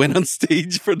 He just went on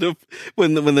stage for the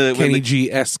when the Kenny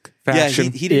G-esque fashion.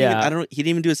 Yeah, he didn't. Yeah. Even, he didn't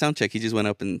even do a sound check. He just went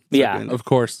up and Yeah. started doing it. Of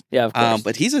course. Yeah, of course.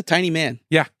 But he's a tiny man.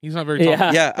 Yeah, he's not very tall.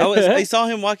 Yeah. Yeah, I saw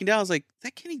him walking down. I was like, "Is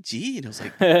that Kenny G?" And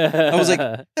I was like,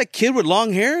 "That kid with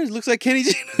long hair it looks like Kenny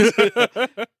G."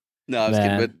 No, I was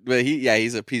Man. kidding. But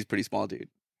he's a pretty small dude.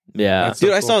 yeah. That's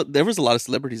Dude, so I cool. saw there was a lot of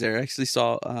celebrities there. I actually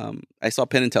saw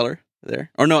Penn and Teller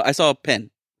there. Or no, I saw Penn.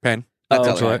 Penn. Not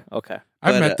Oh, Teller. okay. Okay.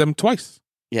 I've But, met them twice.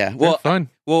 Yeah. They're Well, fun.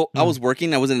 I was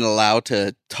working. I wasn't allowed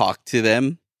to talk to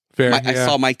them. Fair. I yeah.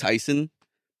 saw Mike Tyson.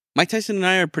 Mike Tyson and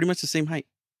I are pretty much the same height.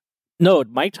 No,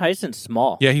 Mike Tyson's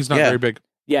small. Yeah, he's not Yeah. very big.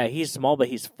 Yeah, he's small, but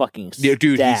he's fucking Yeah,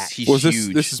 dude, stacked. he's Was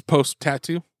huge. this is post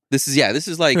tattoo? This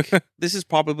is like this is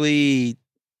probably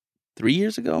 3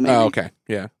 years ago. Maybe. Oh, okay.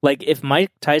 Yeah. Like, if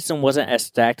Mike Tyson wasn't as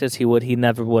stacked as he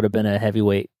never would have been a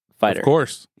heavyweight fighter. Of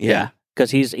course. Yeah.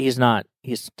 Because he's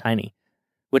tiny,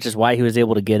 which is why he was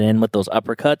able to get in with those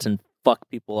uppercuts and fuck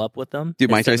people up with them. Dude,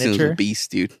 His Mike Tyson was signature. a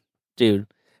beast, dude. Dude,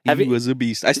 He was a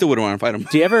beast. I still wouldn't want to fight him.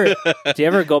 do you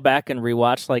ever go back and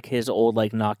rewatch like his old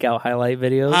like knockout highlight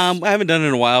videos? I haven't done it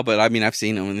in a while, but I mean, I've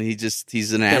seen him, and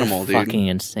he's an animal, They're dude. Fucking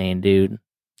insane, dude.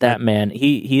 That man,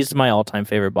 he's my all-time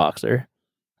favorite boxer.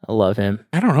 I love him.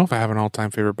 I don't know if I have an all-time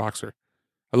favorite boxer.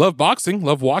 I love boxing,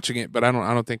 love watching it, but I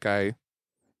don't think I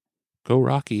go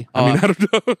Rocky. I mean, I don't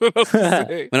know what else to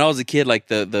say. When I was a kid, like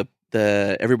the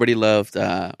everybody loved,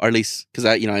 or at least because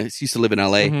I used to live in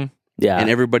LA, Mhm. Yeah. and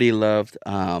everybody loved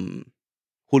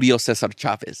Julio Cesar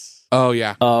Chavez. Oh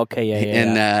yeah. Oh, okay.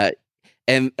 Yeah.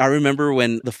 And I remember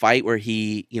when the fight where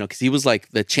he, because he was like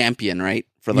the champion, right,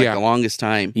 for like Yeah. the longest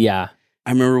time. Yeah.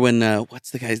 I remember when what's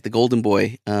the guy's the Golden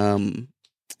Boy?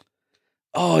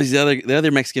 He's the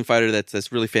other Mexican fighter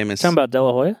that's really famous. Talking about De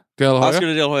La Hoya? De La Hoya? Oscar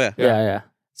De La Hoya. Yeah.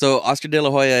 So Oscar De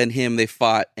La Hoya and him, they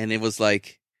fought, and it was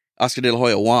like Oscar De La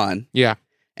Hoya won. Yeah.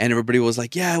 And everybody was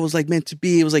like, yeah, it was like meant to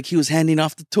be. It was like he was handing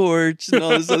off the torch and all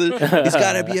this other. He's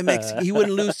got to be a Mexican. He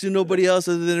wouldn't lose to nobody else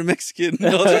other than a Mexican.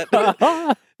 And all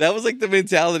that. That was like the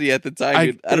mentality at the time.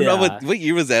 Dude. I don't know what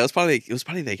year was that. It was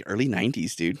probably like early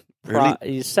 90s, dude.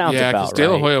 It sounds Yeah, about De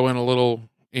La right. Hoya went a little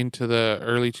into the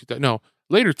early 2000s. No,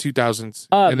 later 2000s.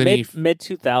 And then mid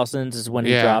 2000s is when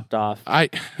he Yeah. dropped off. I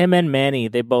Him and Manny,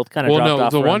 they both kind of well, dropped no,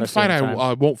 off. the around one the same fight time.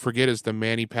 I won't forget is the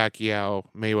Manny Pacquiao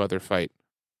Mayweather fight.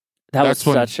 That that's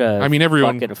was when- such a I mean,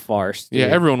 everyone- fucking farce. Dude. Yeah,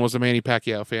 everyone was a Manny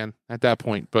Pacquiao fan at that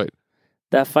point, but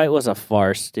That fight was a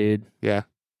farce, dude. yeah,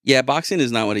 Yeah, boxing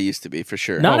is not what it used to be, for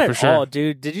sure. Not Oh, at for sure. all,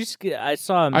 dude. Did you? I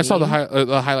saw. I saw the meme.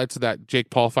 highlights of that Jake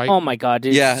Paul fight. Oh my god,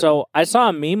 dude! Yeah. So I saw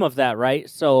a meme of that, right?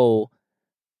 So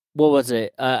what was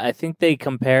it? I think they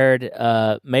compared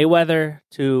Mayweather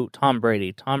to Tom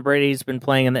Brady. Tom Brady's been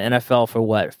playing in the NFL for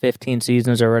what, 15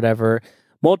 seasons or whatever,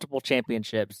 multiple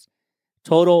championships.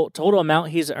 Total amount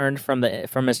he's earned from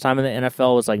his time in the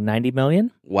NFL was like $90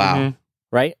 million, Wow. Mhm.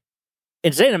 right?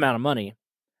 Insane amount of money.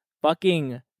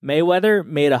 Fucking Mayweather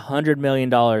made $100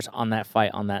 million on that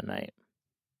fight on that night.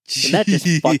 And that's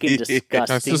just fucking disgusting.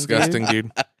 That's disgusting,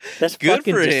 dude. That's Good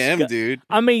fucking for him, dude.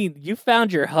 I mean, you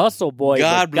found your hustle, boy.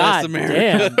 God but bless God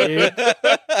America. damn,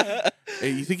 dude. Hey,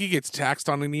 you think he gets taxed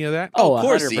on any of that? Oh, of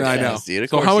course he 100%. I know. does, dude. Of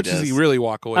So course how much he does he does. really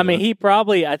walk away I mean,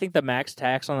 with? I think the max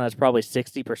tax on that's probably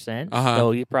 60%. Uh-huh.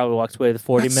 So he probably walks away with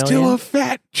 40 That's million. still a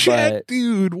fat check, But-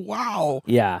 dude. Wow.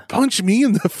 Yeah. Punch me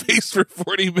in the face for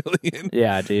 40 million.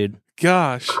 Yeah, dude.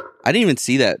 Gosh. I didn't even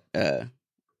see that.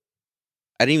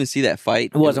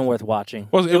 Fight. It wasn't worth watching.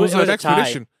 It was an a tie.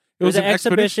 expedition. It was an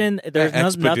exhibition.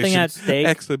 There's nothing at stake.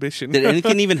 Exhibition. Did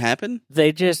anything even happen?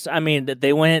 They just, I mean,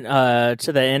 they went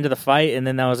to the end of the fight, and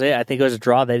then that was it. I think it was a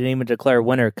draw. They didn't even declare a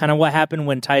winner. Kind of what happened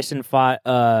when Tyson fought,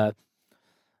 God,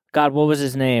 what was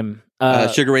his name?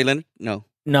 Sugar Ray Leonard? No.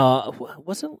 No, it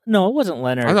wasn't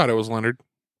Leonard. I thought it was Leonard.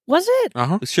 Was it? Uh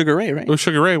huh. It was Sugar Ray, right? It was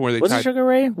Sugar Ray where they Was tied. it Sugar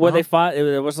Ray? Where Uh-huh. they fought?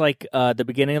 It was like the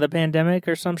beginning of the pandemic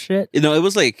or some shit? No, it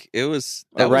was like, it was...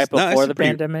 Or right no, before actually the pretty-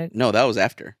 pandemic? No, that was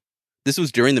after. This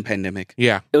was during the pandemic.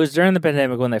 Yeah. It was during the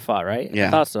pandemic when they fought, right? Yeah. I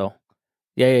thought so.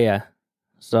 Yeah.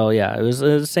 So, yeah, it was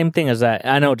the same thing as that.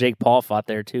 I know Jake Paul fought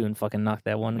there, too, and fucking knocked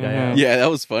that one guy out. Yeah, that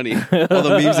was funny. All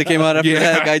the memes that came out after Yeah.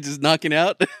 that guy just knocking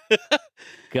out.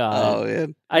 God. Oh,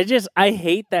 man. I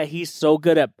hate that he's so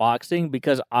good at boxing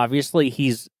because obviously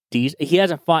he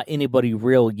hasn't fought anybody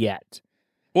real yet.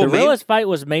 Well, The realest fight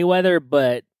was Mayweather,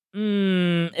 but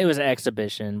it was an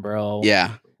exhibition, bro.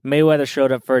 yeah. Mayweather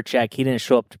showed up for a check. He didn't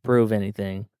show up to prove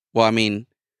anything. Well, I mean,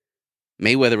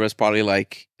 Mayweather was probably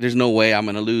like, "There's no way I'm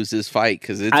going to lose this fight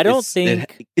because I don't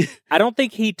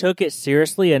think he took it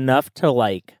seriously enough to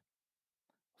like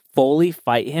fully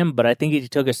fight him, but I think he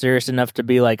took it serious enough to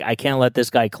be like, I can't let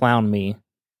this guy clown me.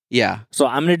 yeah, So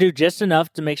I'm going to do just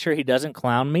enough to make sure he doesn't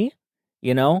clown me,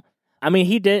 you know? I mean,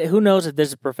 he did. Who knows if this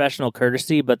is professional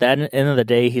courtesy? But at the end of the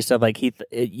day, he said, like,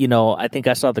 I think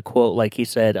I saw the quote, like, he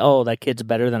said, oh, that kid's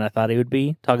better than I thought he would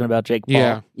be, talking about Jake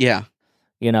Paul. Yeah.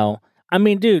 You know? I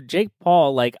mean, dude, Jake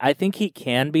Paul, like, I think he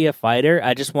can be a fighter.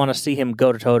 I just want to see him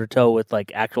go toe-to-toe with,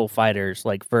 like, actual fighters,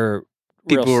 like, for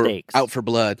people real were stakes. out for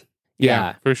blood.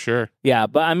 Yeah, for sure. Yeah,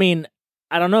 but, I mean,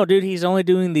 I don't know, dude. He's only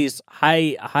doing these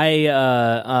high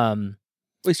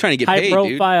Well, he's trying to get paid, dude.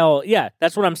 profile. Yeah,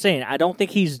 that's what I'm saying. I don't think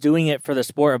he's doing it for the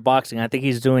sport of boxing. I think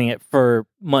he's doing it for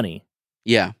money,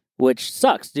 Yeah, which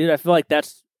sucks, dude. I feel like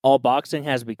that's all boxing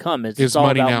has become. It's all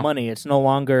money about now. money. It's no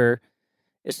longer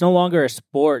a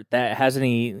sport that has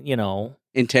any,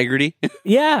 integrity.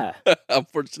 yeah.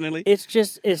 Unfortunately, It's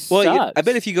just well, sucks. I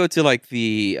bet if you go to like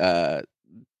the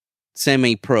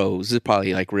semi-pros, it's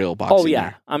probably like real boxing. Oh yeah,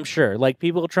 there. I'm sure. Like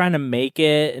people trying to make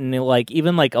it, and like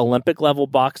even like Olympic level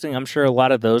boxing, I'm sure a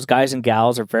lot of those guys and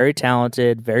gals are very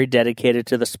talented, very dedicated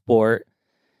to the sport.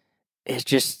 It's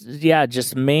just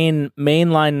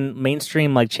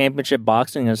mainstream like championship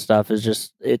boxing and stuff is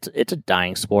just it's a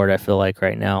dying sport. I feel like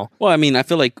right now. Well, I mean, I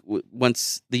feel like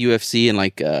once the UFC and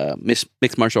like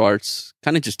mixed martial arts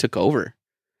kind of just took over,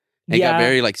 it got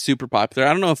very like super popular.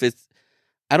 I don't know if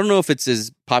it's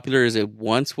as popular as it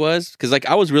once was, because like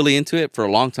I was really into it for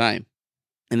a long time,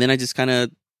 and then I just kind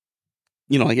of,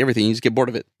 like everything, you just get bored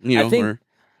of it,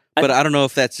 But I don't know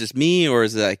if that's just me or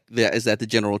is that the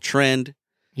general trend?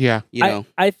 Yeah.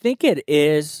 I think it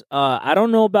is. I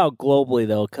don't know about globally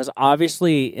though, because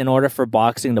obviously, in order for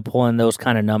boxing to pull in those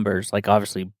kind of numbers, like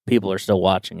obviously people are still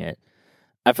watching it.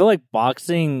 I feel like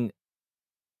boxing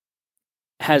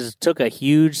has took a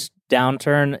huge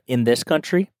downturn in this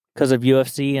country because of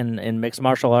UFC and mixed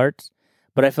martial arts,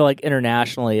 but I feel like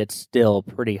internationally it's still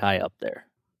pretty high up there.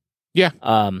 Yeah.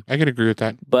 I could agree with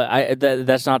that. But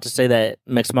that's not to say that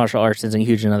mixed martial arts isn't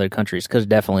huge in other countries, because it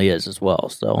definitely is as well.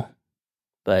 So,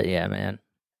 but yeah, man.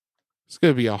 It's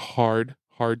going to be a hard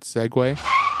segue.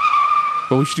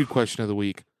 But we should do question of the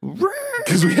week.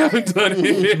 Because we haven't done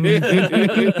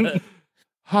it.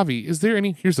 Javi, is there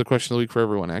here's the question of the week for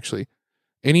everyone, actually.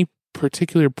 Any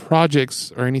particular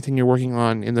projects or anything you're working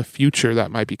on in the future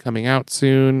that might be coming out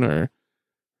soon, or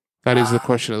that is the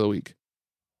question of the week?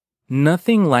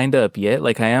 Nothing lined up yet.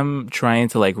 Like I am trying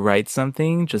to like write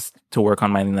something just to work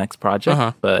on my next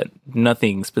project, but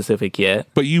nothing specific yet.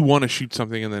 But you want to shoot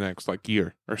something in the next like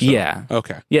year or so? Yeah.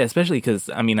 Okay. Yeah, especially because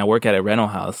I work at a rental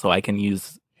house, so I can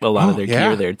use a lot of their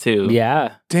gear there too.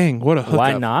 Yeah. Dang, what a hookup.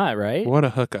 Why not, right? What a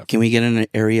hookup. Can we get an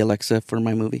Arri Alexa for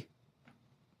my movie?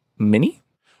 Mini?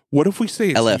 What if we say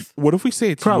it's LF. What if we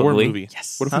say it's Probably. your movie?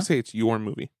 Yes. What if we say it's your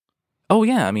movie? Oh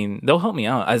yeah, they'll help me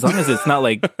out as long as it's not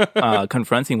like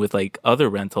confronting with like other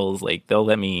rentals. Like they'll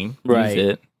let me Right. use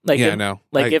it. Like Yeah, if, no.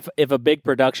 Like I- if a big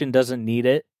production doesn't need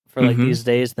it for like Mhm. these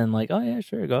days, then like, oh yeah,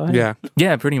 sure, go ahead. Yeah.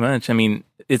 Yeah, pretty much.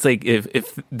 It's like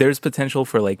if there's potential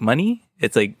for like money,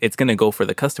 it's like it's gonna go for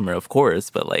the customer, of course.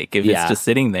 But like if Yeah. it's just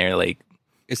sitting there, like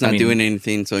It's not doing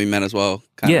anything, so you might as well.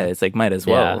 Yeah, it's like might as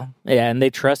well. Yeah, and they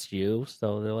trust you,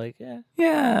 so they're like,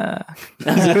 Yeah.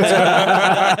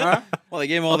 Well, they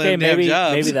gave them all okay, them damn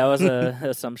jobs. maybe that was an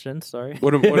assumption. Sorry.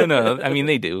 No. I mean,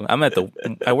 they do.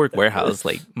 I work warehouse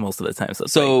like most of the time.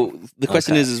 So the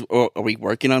question is, are we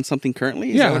working on something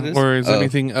currently? Or is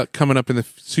anything coming up in the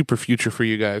super future for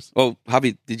you guys? Oh,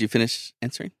 Javi, did you finish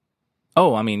answering?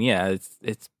 Oh, I mean, yeah,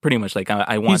 it's pretty much like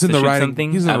I want to shoot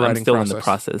something. He's in the I'm writing still process. in the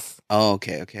process. Oh,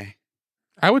 okay.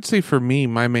 I would say for me,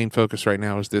 my main focus right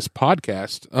now is this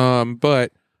podcast.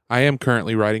 But I am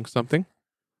currently writing something.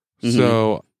 Mm-hmm.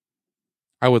 So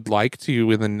I would like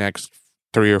to, in the next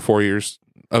 3 or 4 years,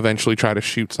 eventually try to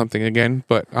shoot something again.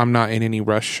 But I'm not in any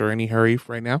rush or any hurry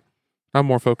right now. I'm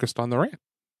more focused on the rant,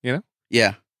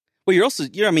 Yeah. Well, you're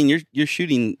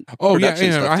shooting. Oh,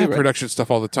 production stuff I have too, right? production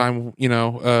stuff all the time.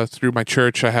 Through my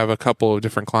church, I have a couple of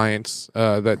different clients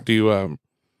that do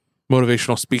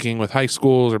motivational speaking with high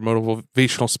schools or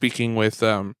motivational speaking with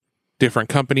different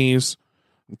companies,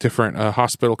 different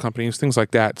hospital companies, things like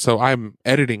that. So I'm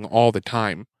editing all the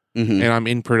time, Mm-hmm. and I'm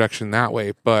in production that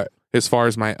way. But as far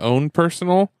as my own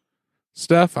personal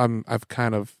stuff, I've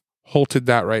kind of halted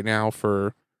that right now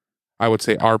for, I would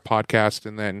say, our podcast,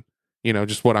 and then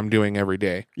just what I'm doing every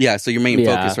day. Yeah, so your main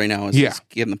focus right now is just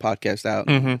getting the podcast out.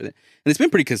 Mm-hmm. And it's been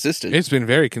pretty consistent. It's been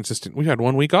very consistent. We had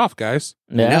 1 week off, guys.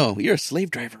 Yeah, No, you're a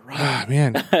slave driver, Rob. Ah,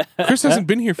 man. Chris hasn't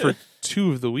been here for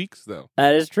 2 of the weeks, though.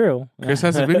 that is true. Chris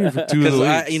hasn't been here for 2 of the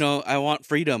Because weeks. I want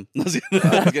freedom. He's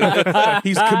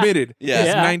committed.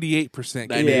 Yeah. He's 98%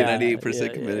 committed.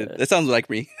 98% committed. That sounds like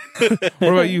me. What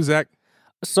about you, Zach?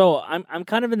 So I'm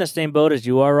kind of in the same boat as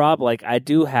you are, Rob. Like, I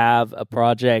do have a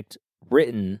project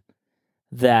written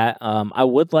that I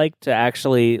would like to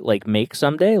actually like make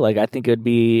someday. Like, I think it would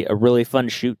be a really fun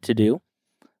shoot to do.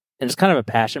 And it's kind of a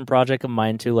passion project of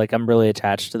mine too. Like, I'm really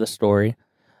attached to the story.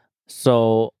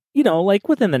 So, like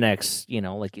within the next,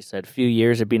 like you said, few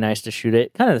years, it'd be nice to shoot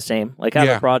it. Kind of the same. Like, I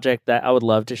have a project that I would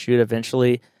love to shoot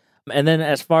eventually. And then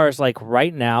as far as like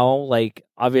right now, like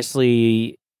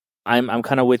obviously I'm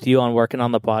kind of with you on working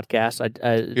on the podcast.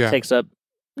 It takes up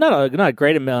not a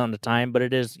great amount of time, but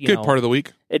it is Good part of the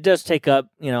week. It does take up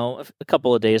a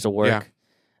couple of days of work.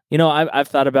 Yeah. I've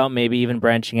thought about maybe even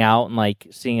branching out and like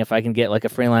seeing if I can get like a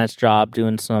freelance job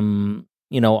doing some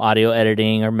audio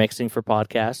editing or mixing for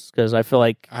podcasts, because I feel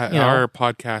like our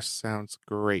podcast sounds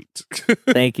great.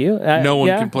 Thank you. No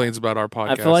one complains about our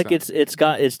podcast. I feel like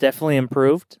it's definitely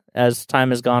improved as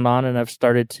time has gone on, and I've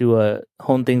started to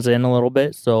hone things in a little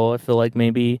bit. So I feel like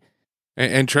maybe.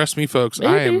 And trust me, folks,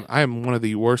 I am one of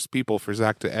the worst people for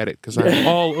Zach to edit, because I'm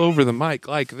all over the mic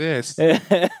like this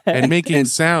and making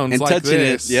sounds and like touching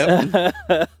this. Yep.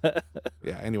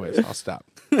 Yeah. Anyways, I'll stop.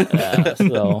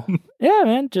 So yeah,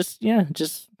 man, just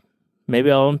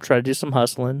maybe I'll try to do some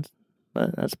hustling,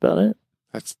 but that's about it.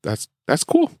 That's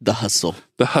cool. The hustle.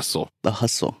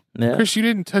 Yeah. Chris, you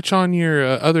didn't touch on your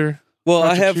other. Well,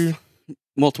 I projects have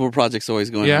multiple projects always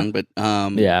going on, but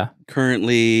yeah.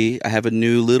 currently I have a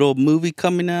new little movie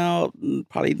coming out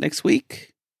probably next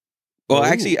week. Well,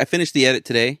 actually, I finished the edit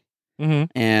today,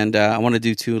 and I want to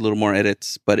do 2 little more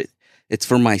edits, but it's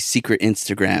for my secret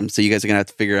Instagram, so you guys are gonna have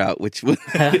to figure out which one.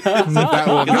 That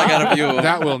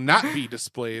will not be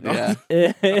displayed. Yeah.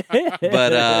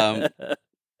 But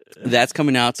that's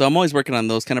coming out, so I'm always working on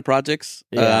those kind of projects.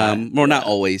 Not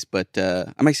always, but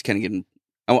I'm actually kind of getting.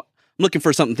 I'm looking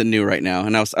for something new right now,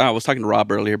 and I was talking to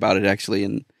Rob earlier about it actually,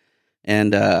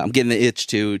 and I'm getting the itch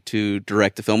to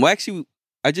direct a film. Well, actually,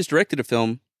 I just directed a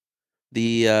film.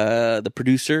 The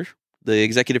producer, the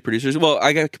executive producers. Well,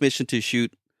 I got commissioned to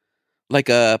shoot like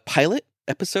a pilot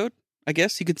episode, I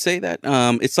guess you could say that.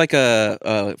 It's like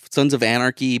a Sons of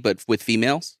Anarchy, but with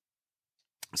females.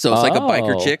 So it's like a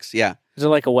biker chicks. Yeah. Is it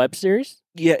like a web series?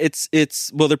 Yeah,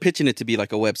 it's well, they're pitching it to be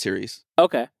like a web series.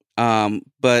 Okay.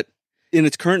 But in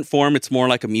its current form, it's more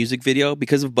like a music video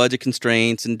because of budget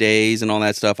constraints and days and all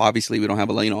that stuff. Obviously, we don't have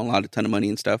a ton of money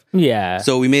and stuff. Yeah.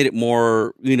 So we made it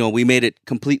more, we made it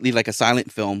completely like a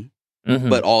silent film,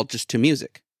 but all just to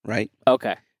music, right?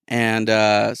 Okay. And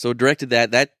so directed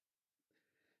that.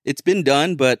 It's been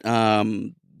done, but I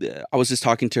was just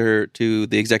talking to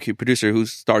the executive producer who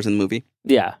stars in the movie.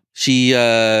 Yeah.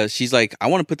 She's like, I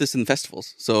want to put this in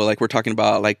festivals. So like we're talking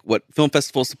about like what film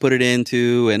festivals to put it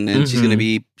into, and then she's gonna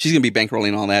be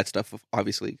bankrolling all that stuff,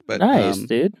 obviously. But nice,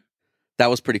 dude. That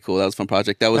was pretty cool. That was a fun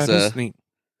project. That was neat.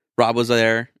 Rob was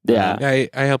there. Yeah.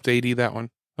 I helped AD that one.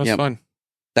 That was fun.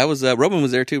 That was Roman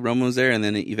was there too. Roman was there, and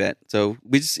then Yvette. So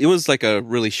it was like a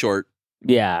really short,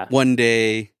 1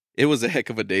 day It was a heck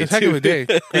of a day. It's a heck of a day.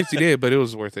 Crazy day, but it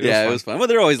was worth it. It was fun. Well,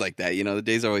 they're always like that. The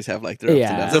days always have like their ups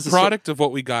and downs. The product of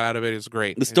what we got out of it is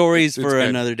great. The stories it's for good.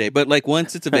 another day. But like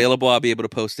once it's available, I'll be able to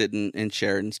post it and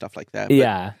share it and stuff like that. But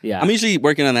Yeah. I'm usually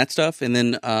working on that stuff. And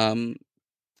then,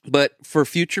 but for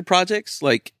future projects,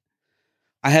 like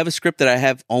I have a script that I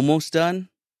have almost done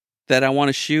that I want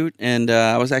to shoot. And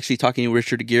I was actually talking to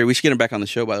Richard Gear. We should get him back on the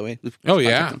show, by the way. Oh,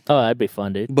 yeah. Oh, that'd be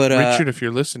fun, dude. But Richard, if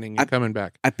you're listening, you're coming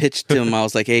back. I pitched him. I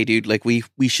was like, hey, dude, like we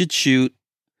should shoot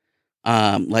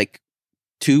like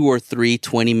 2 or 3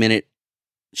 20-minute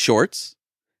shorts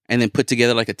and then put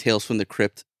together like a Tales from the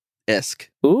Crypt-esque.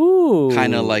 Ooh.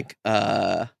 Kind of like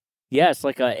yes,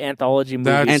 like an anthology movie.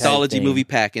 That's- anthology thing. movie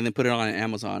pack and then put it on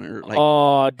Amazon or like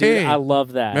Oh, dude, Hey, I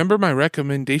love that. Remember my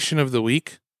recommendation of the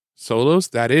week? Solos?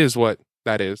 That is what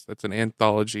that is. That's an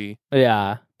anthology.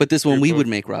 Yeah. but this one we would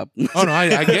make, Rob. Oh, no,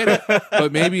 I get it.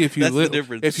 But maybe if you That's the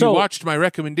difference. if you So- watched my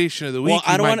recommendation of the week, Well,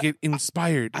 I you don't might wanna- get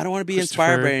inspired. I don't want to be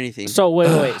inspired Christopher. by anything. So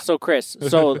wait. So Chris,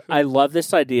 I love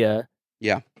this idea.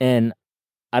 Yeah. And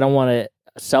I don't want to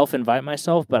self-invite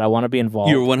myself, but I want to be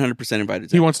involved. You're 100% invited.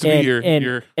 He Zach. wants to be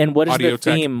your and what is audio the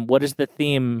tech. theme? What is the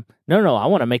theme? No, I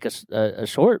want to make a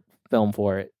short film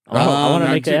for it. I want to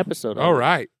not make an too- episode. All of it.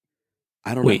 right.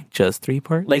 I don't Wait, know. just 3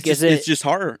 parts? Like, It's is just, it's just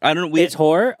horror. I don't know. it's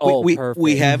horror? Oh, perfect.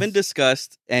 we haven't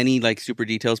discussed any like super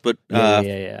details, but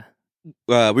Yeah.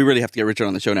 we really have to get Richard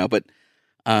on the show now. But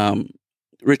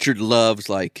Richard loves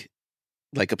like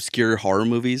obscure horror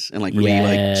movies and like really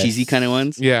like Yes. cheesy kind of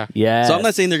ones. Yeah. Yeah. So I'm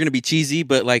not saying they're going to be cheesy,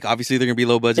 but like obviously they're going to be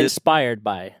low budget. inspired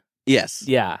by. Yes.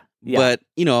 Yeah. But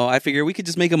I figure we could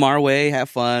just make them our way, have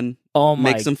fun, Oh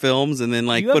my! make some films, and then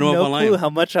like you put have them no up online. clue how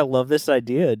much I love this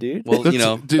idea, dude. Well,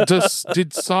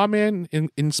 Did Sawman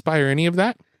inspire any of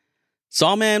that?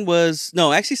 Sawman was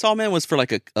for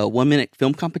like a 1-minute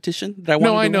film competition that I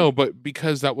wanted. No, I to know, win. but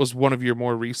because that was one of your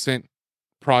more recent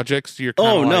projects, you're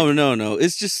Oh kinda no!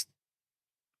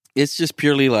 It's just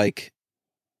purely like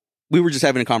we were just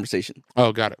having a conversation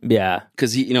Oh, got it. Yeah.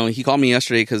 because he called me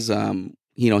yesterday because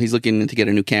he's looking to get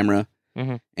a new camera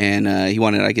Mhm. and he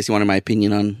wanted my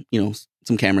opinion on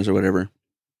some cameras or whatever,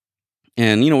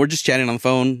 and we're just chatting on the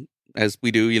phone as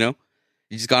we do. You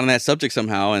just got on that subject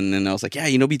somehow, and then I was like, yeah,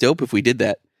 it'd be dope if we did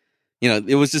that.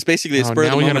 It was just basically a spur of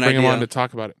Now the we gotta moment bring him idea. on to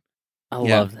talk about it. I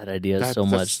Yeah. love that idea so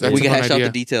That's- much. that's We a can fun hash out idea.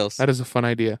 the details. That is a fun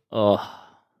idea. Oh,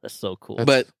 that's so cool.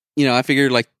 But I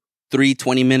figured like 3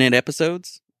 20-minute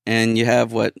episodes, and you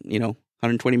have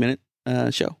 120-minute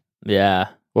show. yeah.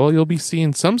 Well, you'll be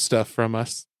seeing some stuff from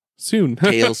us soon.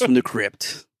 Tales from the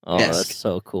Crypt. Oh, Yes. that's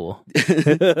so cool.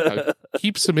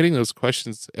 Keep submitting those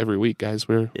questions every week, guys.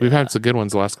 We've had some good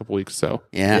ones the last couple weeks, so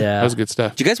Yeah. that was good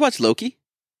stuff. Did you guys watch Loki?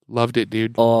 Loved it,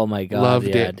 dude. Oh my god. Loved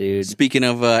yeah, it. dude. Speaking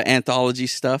of anthology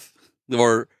stuff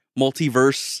or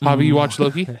multiverse, Javi, you watched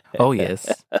Loki? Oh, yes.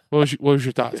 What was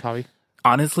your thoughts, Javi?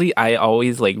 Honestly, I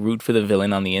always like root for the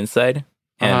villain on the inside.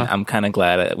 And Uh-huh. I'm kind of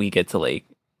glad that we get to like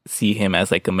see him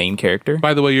as like a main character.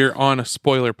 By the way, you're on a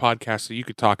spoiler podcast, so you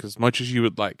could talk as much as you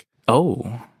would like.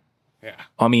 Oh, Yeah.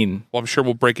 I mean, Well, I'm sure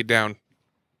we'll break it down.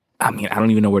 I don't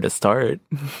even know where to start.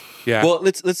 Yeah. well,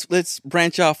 let's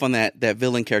branch off on that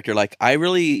villain character. Like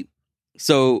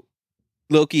so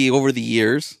Loki over the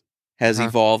years has Uh-huh.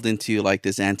 evolved into like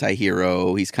this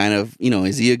anti-hero. He's kind of,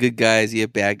 is he a good guy? Is he a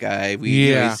bad guy?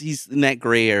 He's in that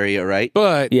gray area, right?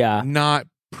 but Yeah. not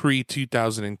pre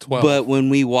 2012. But when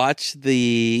we watch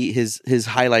his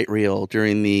highlight reel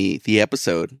during the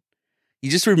episode, you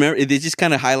just remember they just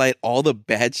kind of highlight all the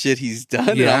bad shit he's done,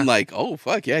 and Yeah. I'm like, oh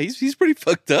fuck yeah, he's pretty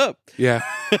fucked up. yeah.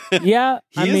 Yeah.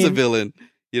 He is a villain,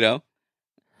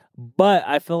 But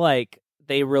I feel like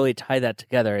they really tie that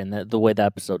together in the way the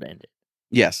episode ended.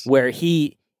 Yes, Where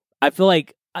I feel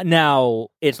like now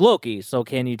it's Loki, so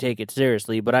can you take it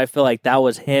seriously? But I feel like that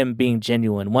was him being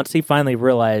genuine. Once he finally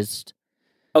realized,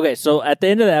 okay, so at the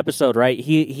end of the episode, right,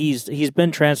 he's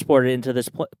been transported into this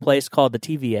place called the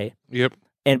TVA. Yep.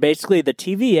 And basically, the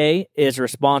TVA is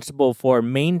responsible for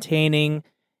maintaining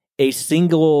a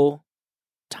single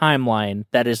timeline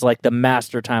that is like the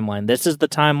master timeline. This is the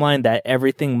timeline that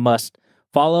everything must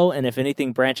follow, and if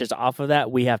anything branches off of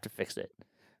that, we have to fix it.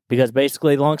 Because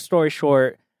basically, long story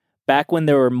short, back when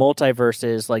there were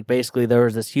multiverses, like basically there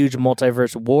was this huge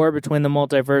multiverse war between the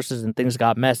multiverses, and things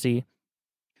got messy.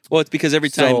 well, it's because every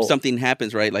time So- something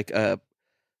happens, right? Like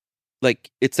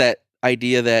it's that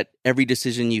idea that every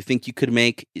decision you think you could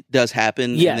make it does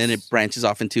happen, Yes. and then it branches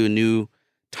off into a new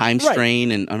time Right.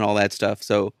 strain and all that stuff.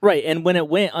 So Right, and when it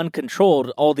went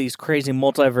uncontrolled, all these crazy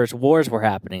multiverse wars were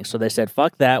happening. So they said,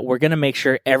 fuck that, we're going to make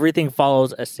sure everything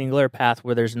follows a singular path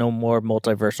where there's no more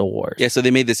multiversal wars. yeah, so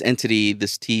they made this entity,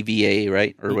 this TVA,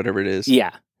 right, or whatever it is.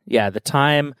 Yeah, the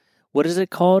time what is it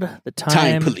called? The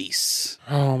Time Police.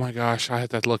 Oh my gosh, I had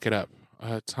to look it up.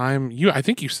 I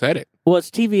think you said it. Well, it's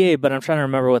TVA, but I'm trying to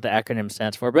remember what the acronym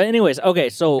stands for. But anyways, okay,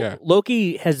 so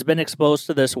Loki has been exposed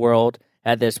to this world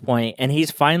at this point, and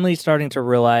he's finally starting to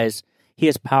realize he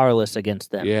is powerless against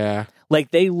them. Yeah.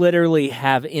 Like, they literally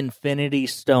have infinity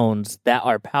stones that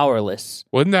are powerless.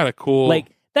 Wasn't that a cool...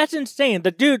 Like, that's insane.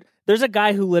 The dude, there's a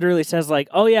guy who literally says, like,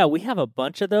 oh yeah, we have a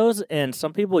bunch of those, and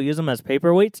some people use them as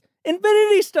paperweights.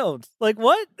 Infinity stones. Like,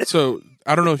 what? So,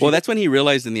 I don't know if Well, that's when he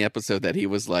realized in the episode that he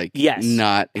was, like,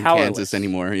 not in powerless. Kansas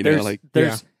anymore. You there's, know, like...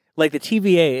 There's, like, the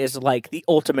TVA is, like, the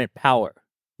ultimate power.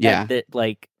 Yeah. That,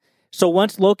 like... So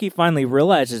once Loki finally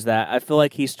realizes that, I feel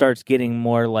like he starts getting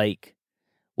more, like...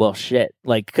 Well, shit.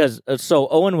 Like, because... So,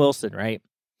 Owen Wilson, right?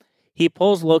 He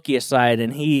pulls Loki aside,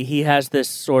 and he has this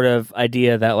sort of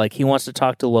idea that, like, he wants to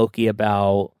talk to Loki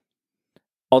about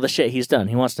all the shit he's done.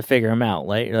 He wants to figure him out.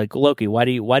 Like Loki, why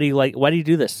do you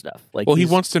do this stuff? Like, well, he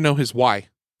wants to know his why.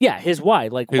 Yeah, his why.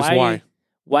 Like, his why.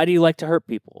 Why do you like to hurt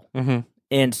people? Mm-hmm.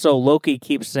 And so Loki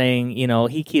keeps saying, you know,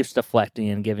 he keeps deflecting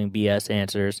and giving BS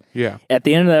answers. Yeah. At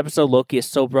the end of the episode, Loki is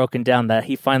so broken down that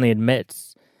he finally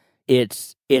admits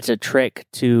it's a trick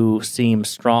to seem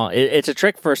strong. It's a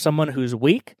trick for someone who's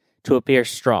weak to appear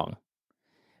strong.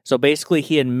 So basically,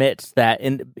 he admits that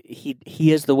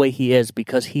he is the way he is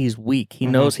because he's weak. He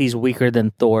knows he's weaker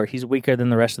than Thor. He's weaker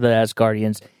than the rest of the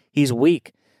Asgardians. He's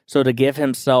weak. So to give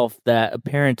himself that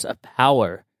appearance of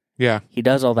power, he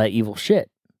does all that evil shit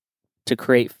to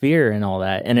create fear and all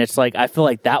that. And it's like, I feel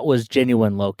like that was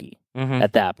genuine Loki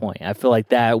at that point. I feel like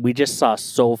that we just saw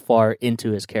so far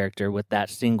into his character with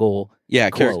that single a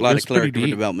lot of character deep.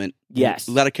 development. Yes.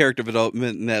 A lot of character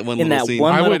development in that one In little that scene.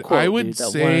 one- I would dude,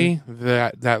 say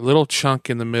that little chunk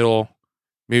in the middle,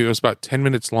 maybe it was about 10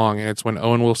 minutes long, and it's when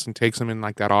Owen Wilson takes him in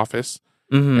like that office,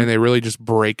 and they really just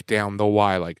break down the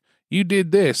why. Like, you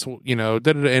did this, you know,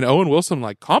 and Owen Wilson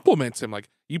like compliments him, like,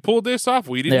 you pulled this off.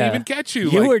 We didn't even catch you.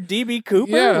 You like, were DB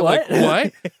Cooper? Yeah, What?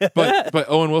 like what? but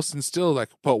Owen Wilson's still like,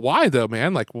 but why though,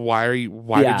 man? Like, why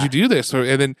did you do this?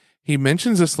 And then he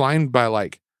mentions this line by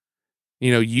like,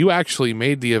 you know, you actually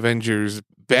made the Avengers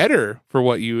better for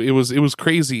what it was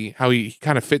crazy how he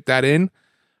kind of fit that in.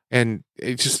 And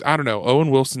it's just, I don't know, Owen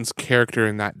Wilson's character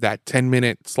in that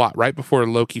 10-minute slot right before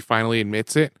Loki finally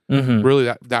admits it,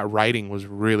 really that writing was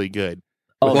really good.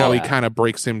 Oh, How he kind of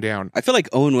breaks him down. I feel like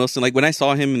Owen Wilson, like when I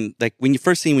saw him, like when you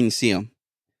see him,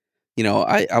 you know,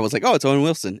 I was like, oh, it's Owen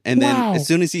Wilson. And then as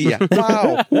soon as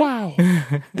wow.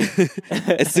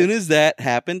 As soon as that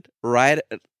happened, right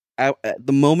at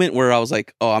the moment where I was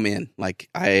like, oh, I'm in. Like,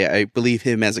 I believe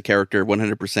him as a character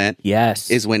 100%. Yes.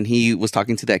 Is when he was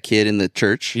talking to that kid in the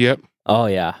church. Yep. Oh,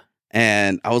 yeah.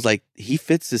 And I was like, he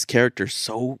fits this character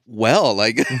so well.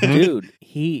 Like, dude,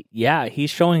 he's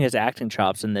showing his acting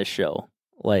chops in this show.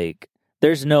 Like,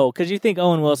 there's because you think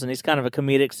Owen Wilson, he's kind of a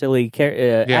comedic, silly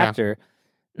actor.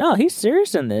 No, he's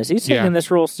serious in this. He's taking this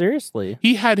role seriously.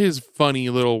 He had his funny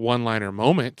little one-liner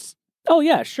moments. Oh,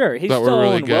 yeah, sure. He's still really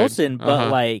Owen good. Wilson, but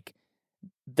like,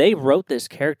 they wrote this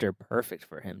character perfect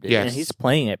for him, dude. Yes. And he's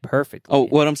playing it perfectly. oh,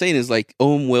 what I'm saying is like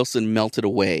Owen Wilson melted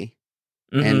away.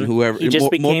 And whoever he just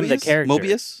became the character.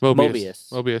 Mobius,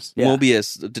 Yeah.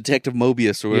 Mobius, Detective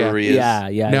Mobius, or whatever he is.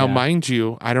 Yeah. Now, mind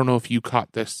you, I don't know if you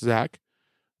caught this, Zach,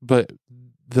 but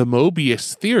the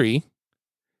Mobius theory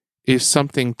is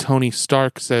something Tony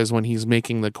Stark says when he's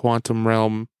making the quantum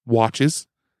realm watches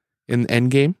in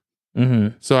Endgame.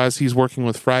 So as he's working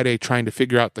with Friday trying to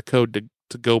figure out the code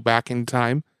to go back in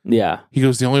time, he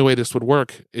goes, the only way this would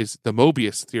work is the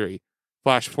Mobius theory.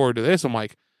 Flash forward to this, I'm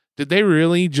like, did they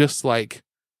really just like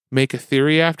make a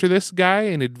theory after this guy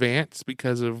in advance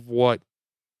because of what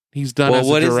he's done as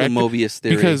a director? What is the Mobius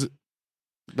theory? Because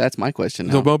that's my question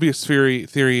now. the Mobius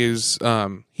theory is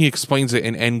he explains it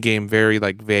in Endgame very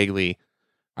like vaguely.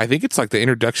 I think it's like the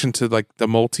introduction to like the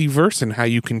multiverse and how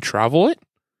you can travel it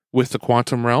with the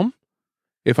quantum realm.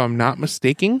 If I'm not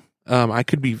mistaken, I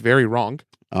could be very wrong.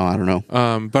 Oh, I don't know.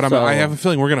 But I have a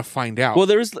feeling we're gonna find out. Well,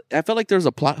 I felt like there was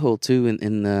a plot hole too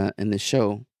in this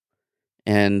show,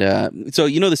 and so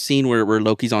you know the scene where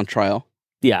Loki's on trial.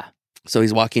 Yeah. So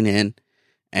he's walking in,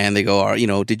 and they go, you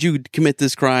know, did you commit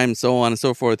this crime, so on and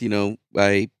so forth. You know,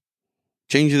 by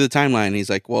changing the timeline. And he's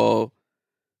like, well,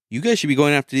 you guys should be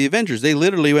going after the Avengers. They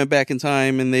literally went back in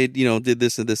time and they, you know, did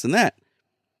this and this and that.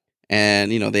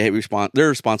 And, you know, their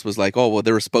response was like, oh, well,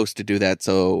 they were supposed to do that,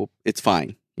 so it's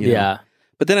fine. You know?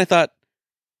 But then I thought,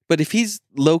 but if he's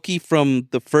Loki from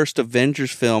the first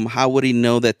Avengers film, how would he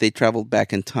know that they traveled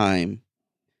back in time?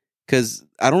 Because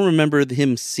I don't remember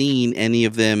him seeing any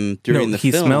of them during the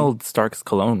he film. smelled Stark's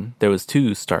cologne. There was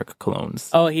 2 Stark colognes.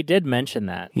 Oh, he did mention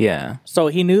that. Yeah. So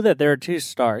he knew that there were 2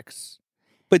 Starks.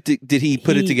 But did he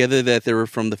put it together that they were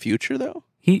from the future, though?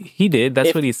 He did.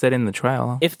 That's what he said in the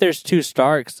trial. If there's 2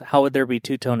 Starks, how would there be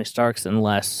 2 Tony Starks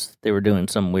unless they were doing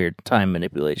some weird time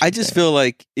manipulation? I just feel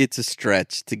like it's a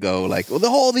stretch to go like,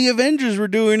 well, the Avengers were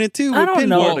doing it too. I don't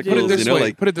know, particles,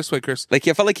 dude. Put it this way, Chris. Like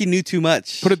I felt like he knew too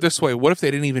much. Put it this way. What if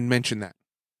they didn't even mention that?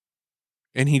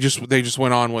 And they just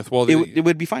went on with, well, it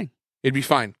would be fine. It'd be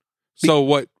fine. So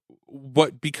what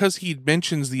because he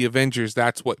mentions the Avengers,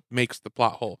 that's what makes the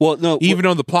plot hole. Well, no, even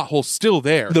though the plot hole's still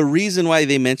there. The reason why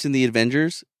they mentioned the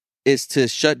Avengers is to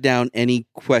shut down any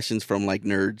questions from like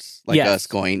nerds like us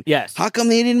going, yes, how come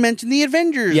they didn't mention the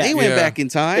Avengers? Yeah. They went back in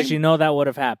time. Because you know that would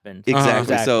have happened.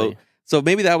 Exactly. Exactly. So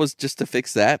maybe that was just to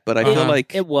fix that, but I feel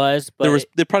like it was, but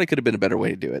there probably could have been a better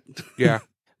way to do it. Yeah.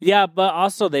 Yeah, but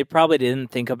also they probably didn't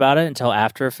think about it until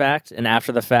after the fact, and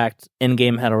after the fact,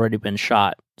 Endgame had already been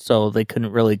shot, so they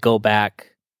couldn't really go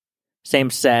back,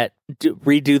 same set,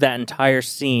 redo that entire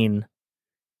scene,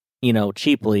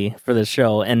 cheaply for the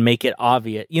show and make it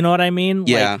obvious. You know what I mean?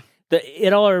 Yeah. Like,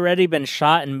 it already been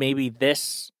shot, and maybe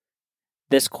this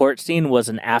court scene was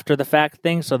an after the fact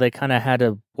thing, so they kind of had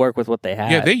to work with what they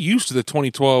had. Yeah, they used the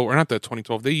 2012, or not the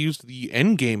 2012, they used the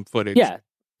Endgame footage.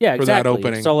 Yeah, for exactly. that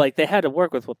opening. So like they had to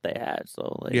work with what they had.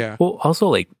 So like, Yeah. Well, also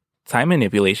like time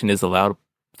manipulation is allowed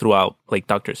throughout like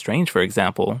Doctor Strange, for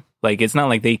example. Like it's not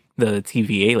like the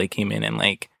TVA like came in and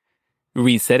like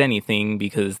reset anything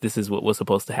because this is what was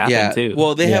supposed to happen too.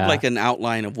 Well, they have like an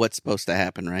outline of what's supposed to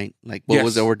happen, right? Like what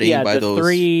was ordained by those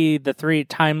the three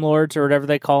Time Lords or whatever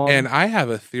they call them. And I have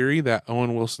a theory that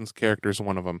Owen Wilson's character is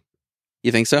one of them.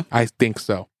 You think so? I think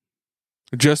so.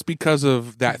 Just because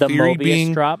of that the theory Mobius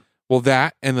being drop. Well,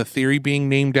 that and the theory being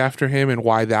named after him and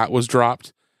why that was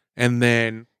dropped. And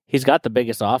then He's got the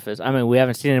biggest office. I mean, we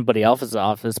haven't seen anybody else's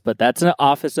office, but that's an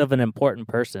office of an important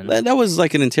person. That was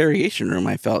like an interrogation room,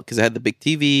 I felt, because it had the big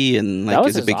TV and like that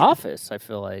was a his big office, I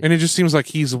feel like. And it just seems like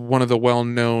he's one of the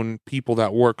well-known people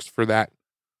that works for that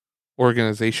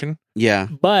organization. Yeah.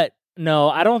 But no,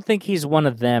 I don't think he's one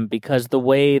of them because the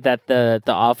way that the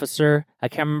officer, I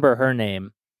can't remember her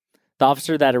name, the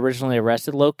officer that originally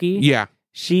arrested Loki, Yeah.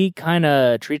 she kind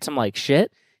of treats him like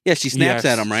shit. Yeah, she snaps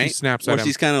Yes, at him, right? she snaps or at him.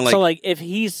 she's kind of like, so like if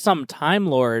he's some Time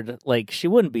Lord, like she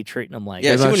wouldn't be treating him like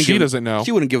Yeah, that. Unless she give- doesn't know.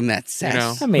 she wouldn't give him that sass. You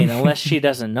know? I mean, unless she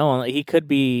doesn't know. Like, he could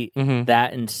be Mhm.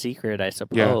 that in secret, I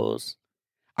suppose.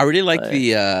 I really like But-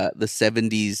 the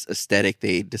 70s aesthetic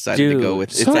they decided to Dude, go with.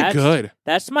 It's So like good.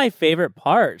 That's my favorite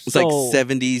part. it's So, like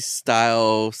 70s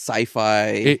style sci-fi.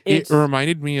 It it's-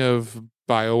 reminded me of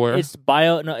BioWare. It's not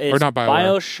BioWare.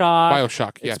 BioShock.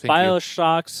 BioShock. Yeah, It's thank you.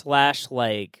 BioShock /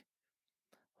 like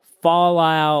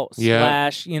Fallout / Yeah.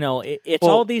 it's Well,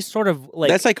 all these sort of like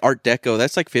That's like Art Deco.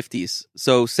 That's like 50s.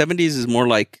 So 70s is more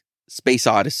like Space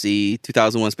Odyssey,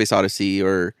 2001 Space Odyssey,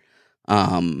 or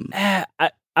I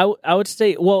would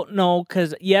say, well, no,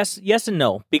 because yes and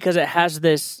no, because it has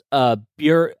this I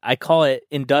call it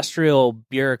industrial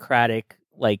bureaucratic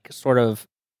like sort of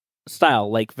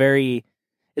style, like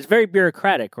it's very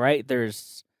bureaucratic, right?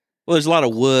 There's a lot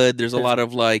of wood. There's a lot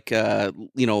of like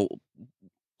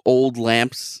old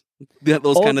lamps, those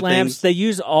old kind of lamps. things. They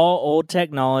use all old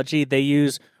technology. They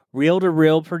use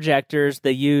reel-to-reel projectors.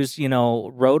 They use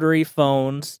rotary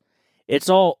phones. It's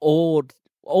all old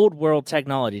world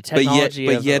technology. Technology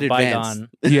but of yet a advanced.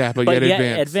 bygone. Yeah, but yet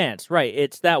advanced. advanced, right?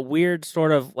 It's that weird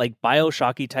sort of like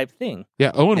BioShocky type thing.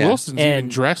 Yeah, Owen Yeah. Wilson's even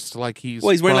And- dressed like he's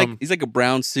Well, he's wearing from- he's like a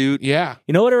brown suit. Yeah.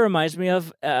 You know what it reminds me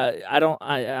of?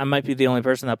 I might be the only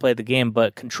person that played the game,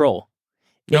 but Control.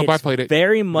 Nope, I It's played it.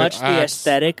 very much the That's-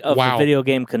 aesthetic of wow. the video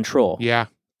game Control. Yeah.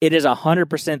 It is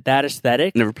 100% that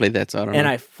aesthetic, Never played that, so I don't and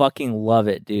know. I fucking love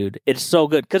it, dude. It's so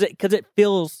good because it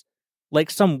feels like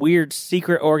some weird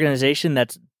secret organization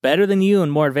that's better than you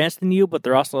and more advanced than you, but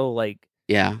they're also like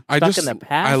Yeah. stuck in the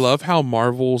past. I love how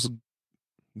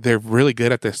they're really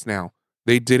good at this now.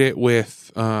 They did it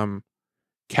with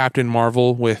Captain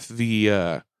Marvel with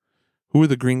the who are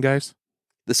the green guys?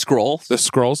 The scrolls. The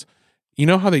Skrulls. You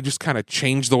know how they just kind of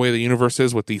change the way the universe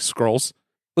is with these Skrulls?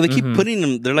 Well, they keep Mhm. putting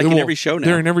them. They're like in Well, every show now.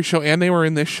 They're in every show, and they were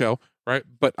in this show, right?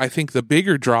 But I think the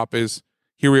bigger drop is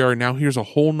here we are now. Here's a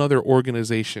whole nother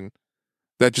organization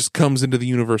that just comes into the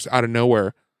universe out of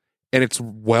nowhere, and it's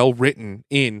well written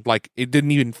in. Like it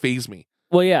didn't even phase me.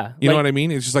 Well, yeah, You know what I mean?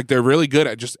 It's just like they're really good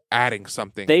at just adding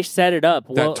something They set it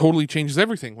up. that totally changes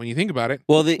everything when you think about it.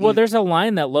 well, Well, there's a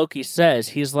line that Loki says.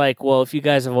 He's like, "Well, if you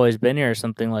guys have always been here or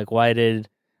something, like, why did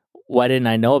why didn't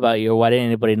I know about you? Or why didn't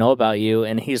anybody know about you?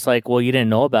 And he's like, well, you didn't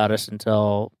know about us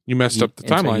until You messed up the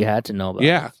timeline. you had to know about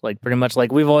Yeah. us. Like pretty much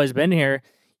like we've always been here.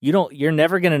 You're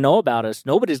never going to know about us.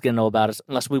 Nobody's going to know about us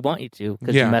unless we want you to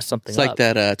because you messed something It's up. like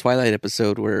that Twilight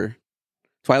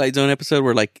Zone episode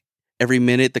where like every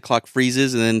minute the clock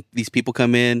freezes and then these people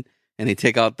come in and they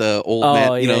take out the old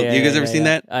man. You guys ever seen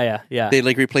that? Oh, yeah. They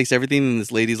like replace everything and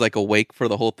this lady's like awake for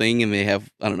the whole thing and they have,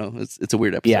 I don't know, it's a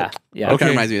weird episode. Yeah. It kind of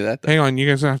reminds me of that though. Hang on, you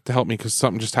guys have to help me because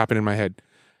something just happened in my head.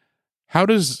 How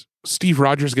does Steve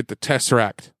Rogers get the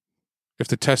Tesseract if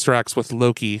the Tesseract's with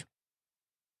Loki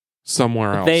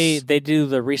somewhere else? They do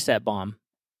the reset bomb.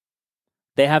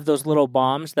 They have those little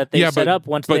bombs that they set up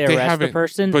once they arrest the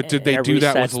person. But did they and it do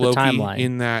that with resets the Loki timeline.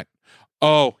 in that?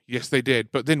 Oh, yes, they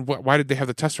did. But then why did they have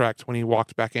the Tesseract when he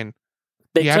walked back in?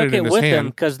 They He had took it in it his with hand. him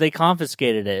because they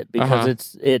confiscated it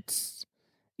because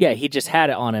he just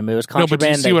had it on him. It was No, but do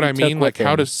you contraband. see that what he I took mean? with Like,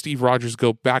 how him. does Steve Rogers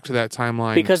go back to that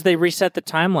timeline? Because they reset the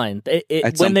timeline. At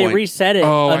When some they point. reset it,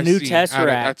 oh, a I new see. Tesseract.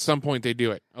 At some point, they do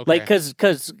it. Okay. Like,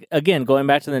 because again, going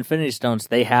back to the Infinity Stones,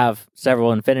 they have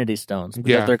several Infinity Stones because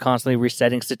Yeah. they're constantly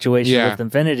resetting situations Yeah. with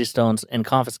Infinity Stones and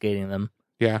confiscating them.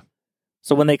 Yeah.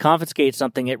 So when they confiscate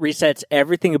something, it resets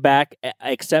everything back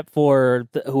except for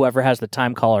whoever has the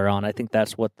time collar on. I think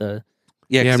that's what the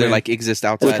Yeah, because Yeah, they man. like exist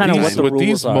outside kinda the what time. the with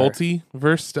these rules are.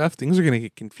 multiverse stuff, things are going to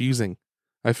get confusing.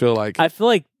 I feel like. I feel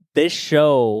like this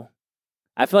show.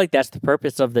 I feel like that's the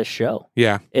purpose of this show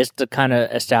Yeah. is to kind of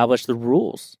establish the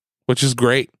rules. Which is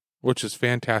great. Which is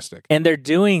fantastic. And they're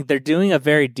doing a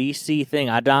very DC thing.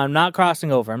 I'm not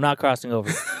crossing over.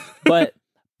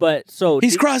 But so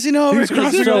He's crossing over.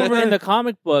 So in the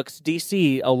comic books,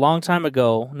 DC not a long time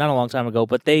ago,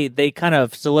 but they kind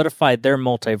of solidified their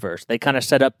multiverse. They kind of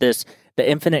set up the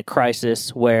Infinite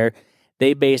Crisis where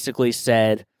they basically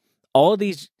said all of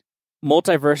these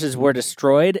multiverses were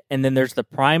destroyed, and then there's the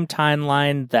prime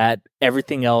timeline that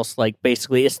everything else, like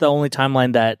basically it's the only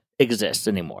timeline that exists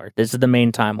anymore. This is the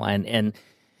main timeline, and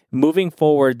moving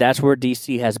forward, that's where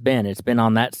DC has been. It's been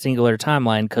on that singular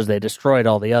timeline because they destroyed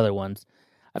all the other ones.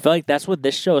 I feel like that's what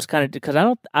this show is kind of because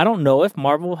I don't know if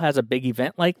Marvel has a big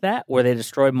event like that where they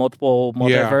destroy multiple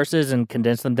multiverses and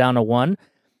condense them down to one.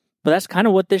 But that's kind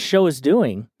of what this show is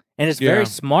doing, and it's very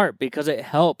smart because it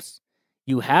helps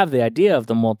you have the idea of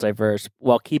the multiverse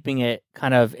while keeping it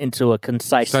kind of into a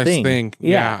concise thing.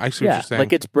 Yeah, I see what you're saying.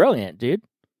 Like it's brilliant, dude.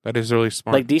 That is really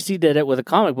smart. Like DC did it with a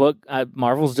comic book.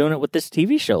 Marvel's doing it with this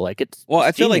TV show. Like it's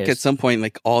I feel like genius. at some point,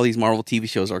 like all these Marvel TV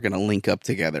shows are going to link up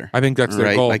together. I think that's their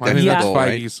Right? goal. Like, I think that's that's the goal,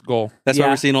 right? Feige's goal. That's why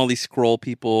Yeah. we're seeing all these scroll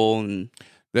people and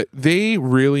That they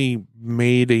really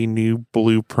made a new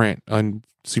blueprint on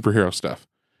superhero stuff.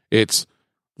 It's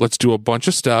let's do a bunch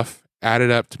of stuff, add it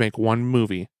up to make one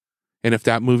movie, and if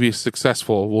that movie is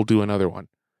successful, we'll do another one.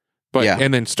 But Yeah.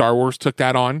 and then Star Wars took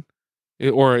that on,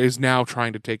 or is now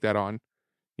trying to take that on.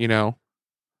 You know,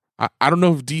 I don't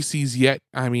know if DC's yet.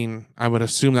 I mean, I would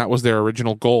assume that was their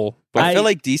original goal. But I feel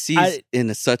like DC's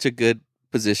in such a good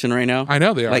position right now. I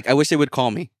know they are. Like I wish they would call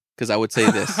me because I would say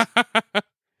this: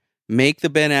 make the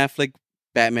Ben Affleck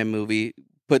Batman movie,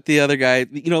 put the other guy,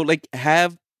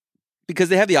 because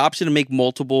they have the option to make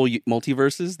multiple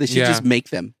multiverses. They should Yeah. just make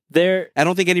them. I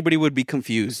don't think anybody would be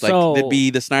confused. Like So- they'd be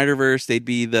the Snyderverse, they'd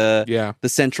be the yeah.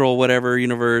 central whatever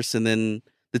universe, and then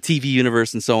the TV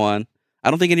universe, and so on. I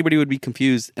don't think anybody would be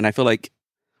confused, and I feel like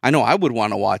I know I would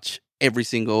want to watch every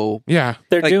single. Yeah.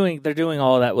 They're like- doing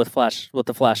all of that with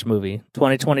the Flash movie.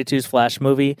 2022's Flash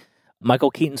movie. Michael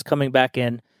Keaton's coming back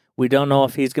in. We don't know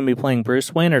if he's going to be playing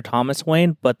Bruce Wayne or Thomas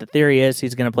Wayne, but the theory is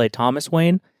he's going to play Thomas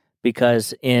Wayne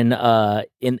because in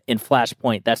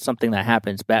Flashpoint, that's something that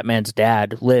happens. Batman's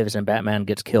dad lives and Batman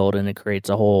gets killed, and it creates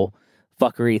a whole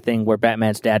fuckery thing where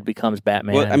Batman's dad becomes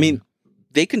Batman. Well, I mean,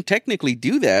 they can technically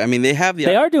do that. I mean, they have the.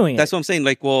 they are doing That's it. what I'm saying.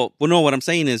 Like, well, no. What I'm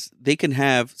saying is they can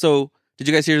have. So, did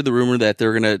you guys hear the rumor that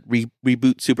they're gonna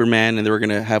reboot Superman and they were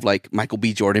gonna have like Michael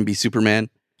B. Jordan be Superman?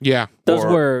 Yeah. Those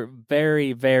or- were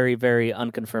very, very, very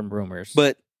unconfirmed rumors.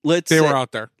 But They were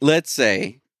out there. let's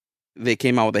say they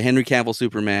came out with a Henry Cavill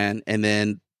Superman, and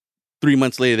then 3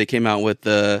 months later they came out with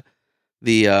the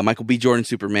Michael B. Jordan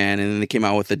Superman, and then they came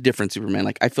out with a different Superman.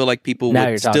 Like I feel like people Now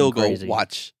you're would talking still go crazy.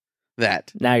 watch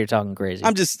that. Now you're talking crazy.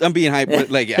 I'm being hyped, but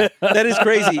like yeah, that is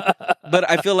crazy. But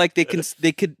I feel like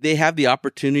they have the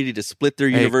opportunity to split their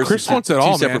Hey, universe Chris into wants it two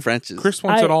all, separate man. franchises. Chris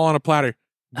wants I- it all on a platter.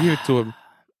 Give it to him.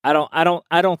 I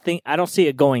don't see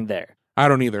it going there. I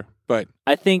don't either. But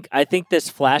I think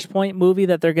this Flashpoint movie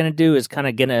that they're going to do is kind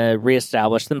of going to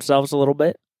reestablish themselves a little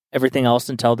bit. Everything else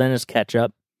until then is catch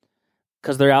up.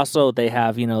 Because they have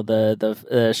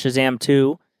the Shazam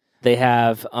 2. They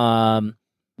have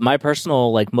my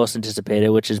personal like most anticipated,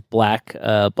 which is Black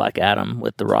Adam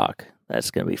with The Rock.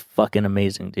 That's gonna be fucking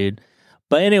amazing, dude.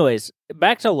 But anyways,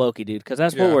 back to Loki, dude, because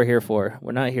that's what we're here for.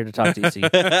 We're not here to talk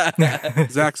DC.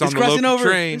 Zach's on the Loki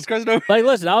train. He's crossing over. Like,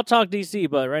 listen, I'll talk DC,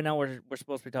 but right now we're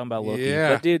supposed to be talking about Loki.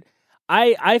 Yeah. But dude,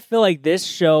 I feel like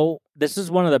this is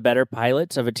one of the better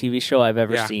pilots of a TV show I've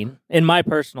ever seen, in my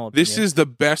personal opinion. This is the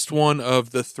best one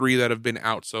of the 3 that have been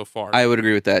out so far. I would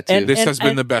agree with that too. This has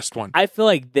been the best one. I feel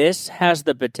like this has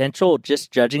the potential,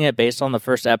 just judging it based on the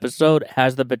first episode,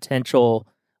 has the potential,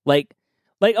 like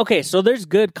okay, so there's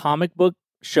good comic book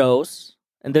shows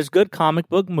and there's good comic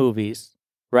book movies,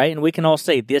 right? And we can all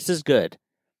say this is good.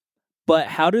 But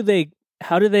how do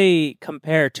they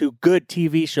compare to good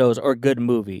TV shows or good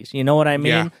movies? You know what I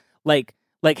mean? Yeah.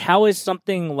 Like how is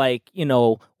something like,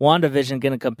 WandaVision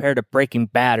going to compare to Breaking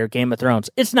Bad or Game of Thrones?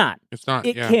 It's not. It's not.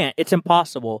 It can't. It's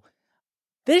impossible.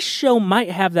 This show might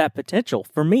have that potential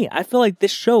for me. I feel like this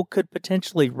show could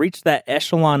potentially reach that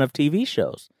echelon of TV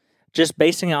shows, just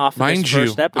basing it off of this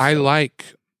first episode.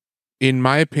 In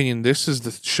my opinion, this is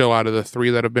the show out of the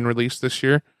 3 that have been released this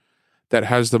year that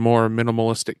has the more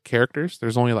minimalistic characters.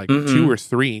 There's only like 2 or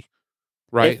 3,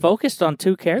 right? It focused on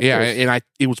 2 characters. Yeah, and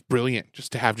it was brilliant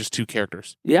just to have just 2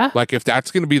 characters. Yeah. Like if that's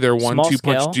going to be their Small 1-2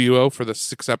 scale. punch duo for the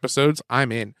 6 episodes,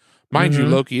 I'm in. Mind you,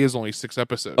 Loki is only 6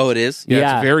 episodes. Oh, it is?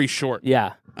 Yeah, it's very short.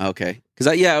 Yeah. Okay. Because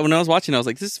when I was watching, I was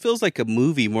like, this feels like a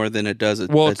movie more than it does a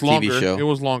It's TV longer. show. It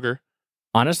was longer.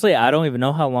 Honestly, I don't even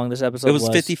know how long this episode was. It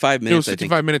was 55 minutes. It was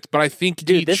 55 minutes, but I think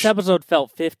Dude, this episode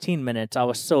felt 15 minutes. I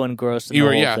was so engrossed in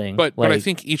the whole thing. But I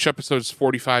think each episode's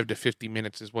 45 to 50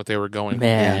 minutes is what they were going.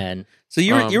 Man. Yeah. So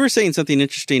you were saying something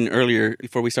interesting earlier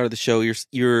before we started the show.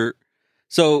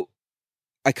 So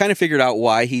I kind of figured out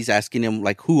why he's asking him,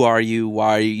 like, who are you?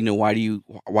 Why do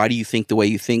you think the way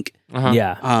you think? Uh-huh.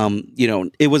 Yeah.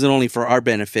 It wasn't only for our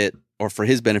benefit or for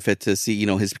his benefit to see,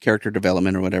 his character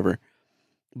development or whatever.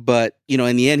 But,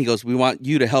 in the end, he goes, we want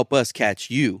you to help us catch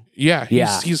you. Yeah,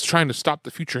 he's trying to stop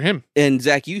the future him. And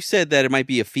Zach, you said that it might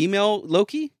be a female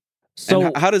Loki? So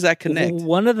and how does that connect?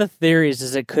 One of the theories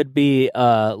is it could be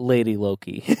Lady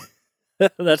Loki.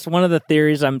 That's one of the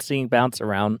theories I'm seeing bounce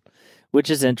around, which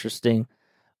is interesting.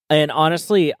 And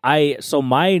honestly,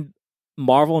 my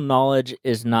Marvel knowledge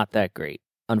is not that great,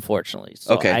 unfortunately.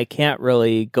 So I can't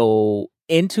really go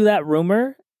into that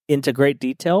rumor into great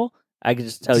detail. I can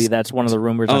just tell you that's one of the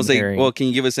rumors I'm hearing. Well, can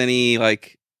you give us any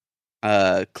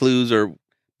clues or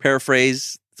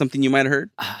paraphrase something you might have heard?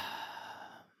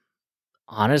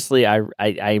 Honestly,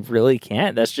 I really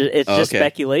can't. It's just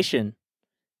speculation.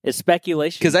 It's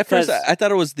speculation. Because at first I thought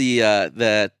it was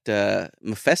that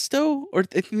Mephisto, or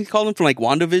if we call him from like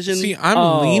WandaVision. See,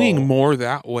 I'm leaning more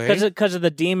that way because of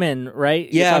the demon,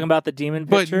 right? Yeah, you're talking about the demon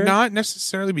picture, but not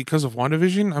necessarily because of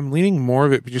WandaVision. I'm leaning more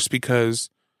of it just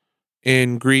because.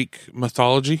 In Greek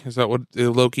mythology, is that what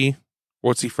Loki?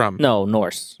 What's he from? No,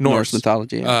 Norse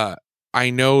mythology. Yeah.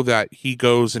 I know that he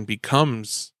goes and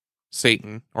becomes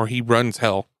Satan, or he runs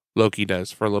hell. Loki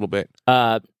does for a little bit.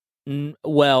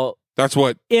 Well, that's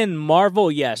what in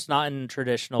Marvel, yes, not in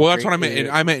traditional. Well, that's Greek, what I meant.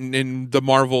 I meant in the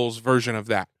Marvel's version of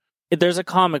that. There's a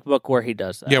comic book where he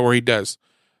does that. Yeah, where he does.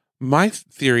 My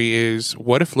theory is,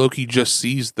 what if Loki just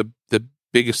sees the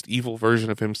biggest evil version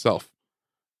of himself,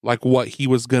 like what he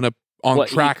was gonna. On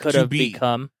track to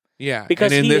become. Yeah.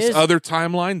 Because and in this other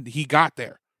timeline, he got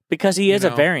there. Because he is a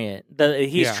variant.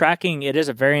 He's tracking, it is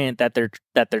a variant that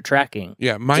they're tracking.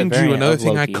 Yeah. Mind you, another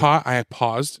thing I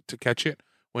paused to catch it,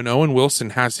 when Owen Wilson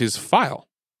has his file,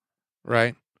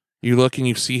 right? You look and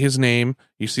you see his name,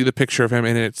 you see the picture of him,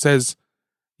 and it says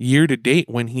year to date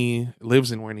when he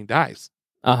lives and when he dies.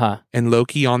 Uh-huh. And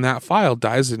Loki on that file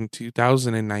dies in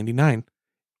 2099.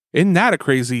 Isn't that a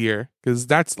crazy year? Because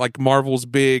that's like Marvel's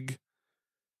big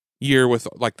year with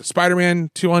like the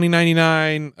Spider-Man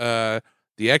 2099, the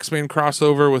X-Men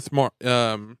crossover with more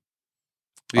the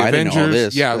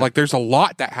Avengers. Like there's a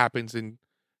lot that happens in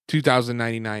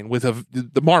 2099 with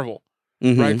the Marvel,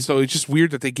 right? So it's just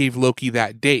weird that they gave Loki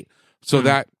that date. So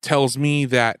that tells me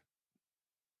that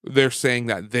they're saying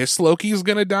that this Loki is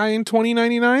going to die in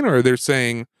 2099, or they're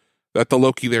saying that the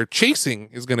Loki they're chasing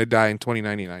is going to die in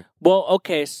 2099. Well,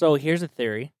 okay, so here's a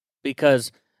theory,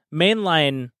 because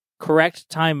mainline correct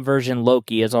time version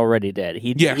Loki is already dead.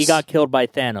 He got killed by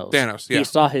Thanos. He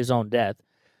saw his own death.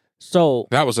 So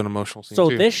that was an emotional scene.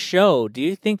 So this show, do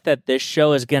you think that this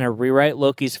show is going to rewrite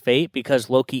Loki's fate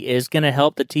because Loki is going to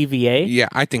help the TVA? Yeah,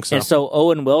 I think so. And so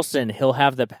Owen Wilson, he'll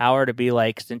have the power to be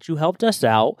like, since you helped us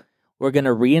out, we're going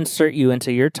to reinsert you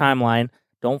into your timeline.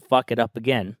 Don't fuck it up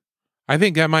again. I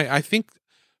think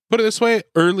put it this way,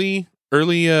 early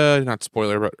not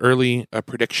spoiler, but early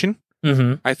prediction.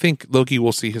 Mm-hmm. I think Loki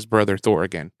will see his brother Thor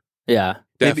again. Yeah.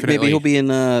 Definitely. Maybe he'll be in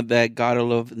that God of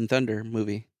Love and Thunder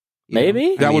movie. You know?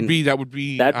 Maybe? That would mean, be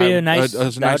That'd be a nice.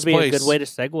 nice that would be place. a good way to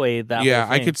segue that. Yeah,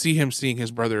 whole I thing. could see him seeing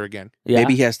his brother again. Yeah.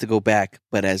 Maybe he has to go back,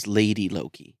 but as Lady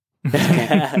Loki.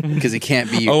 Because he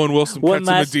can't be. Owen Wilson One cuts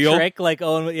him a last deal. trick, like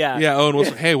Owen. Yeah. Yeah, Owen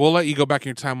Wilson. Hey, we'll let you go back in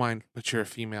your timeline, but you're a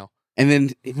female. And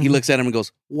then he looks at him and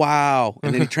goes, "Wow!"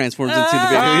 And then he transforms into the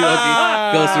baby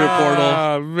Loki, goes through a portal.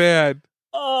 Oh man.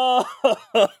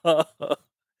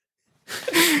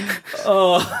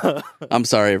 Oh. I'm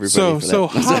sorry, everybody. So for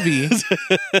that. Javi,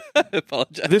 I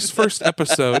apologize. this first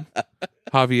episode,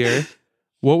 Javier,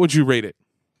 what would you rate it?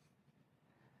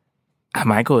 I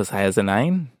might go as high as a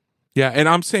 9. Yeah, and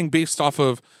I'm saying based off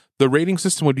of the rating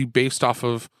system would be based off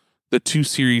of the 2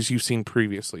 series you've seen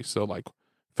previously. So like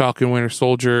Falcon Winter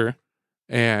Soldier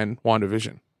and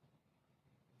WandaVision.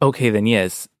 Okay, then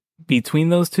yes. Between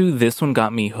those two, this one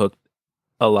got me hooked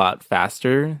a lot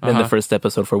faster than the first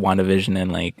episode for WandaVision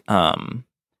and like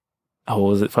what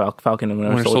was it? Falcon and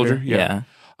Winter Soldier? Yeah.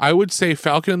 I would say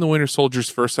Falcon and the Winter Soldier's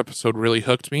first episode really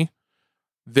hooked me.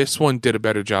 This one did a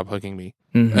better job hooking me.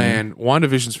 Mhm. And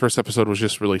WandaVision's first episode was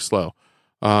just really slow.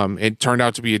 It turned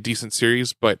out to be a decent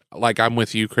series, but like I'm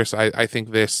with you, Chris, I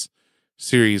think this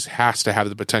series has to have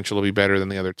the potential to be better than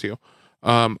the other 2.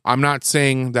 I'm not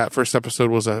saying that first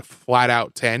episode was a flat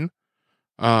out 10.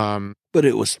 But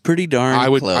it was pretty darn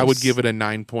close. I would give it a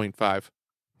 9.5.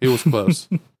 It was close.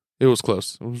 It was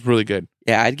close. It was really good.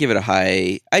 Yeah, I'd give it a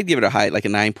high, like a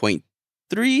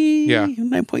 9.3, Yeah.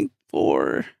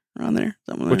 9.4, around there.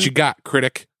 Something What like you got,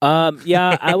 critic?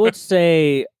 Yeah, I would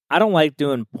say I don't like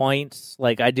doing points.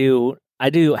 Like I do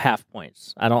half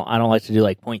points. I don't like to do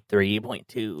like 0.3,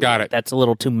 0.2. Got it. That's a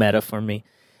little too meta for me.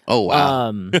 Oh,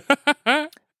 wow.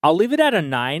 I'll leave it at a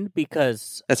 9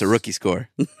 because That's a rookie score.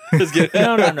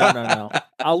 No.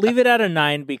 I'll leave it at a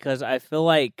 9 because I feel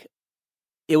like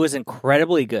it was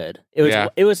incredibly good.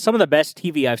 It was some of the best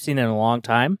TV I've seen in a long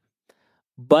time.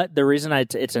 But the reason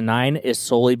it's a 9 is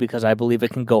solely because I believe it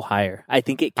can go higher. I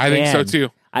think it can. I think so too.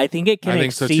 I think it can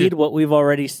exceed what we've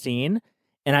already seen,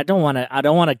 and I don't want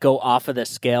to go off of the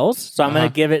scales. So I'm going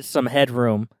to give it some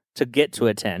headroom to get to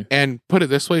a 10. And put it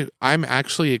this way, I'm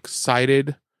actually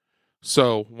excited.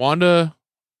 So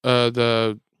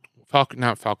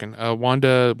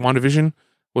WandaVision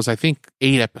was I think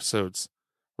 8 episodes,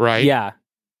 right? Yeah.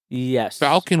 Yes.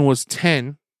 Falcon was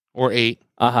 10 or 8.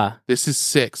 This is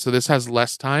 6, so this has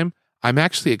less time. I'm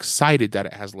actually excited that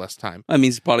it has less time. I mean,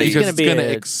 it's probably Because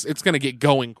It's it's gonna get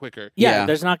going quicker. Yeah,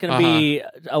 there's not going to be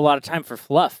a lot of time for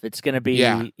fluff. It's going to be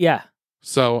yeah.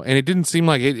 So, and it didn't seem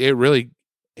like it really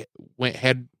went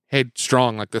head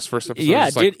strong like this first episode. Yeah,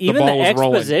 It's like dude. Even ball the was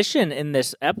rolling. exposition in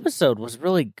this episode was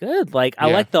really good. Like, I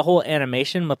Yeah. like the whole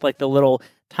animation with like the little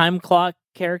time clock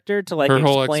character to like Her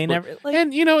whole explain everything. Like,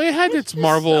 and you know, it had its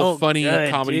Marvel so funny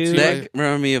good, comedy dude. too. that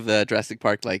reminded me of the Jurassic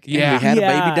Park. Like, Yeah. we had a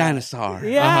Yeah. baby dinosaur.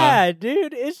 yeah,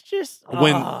 dude. It's just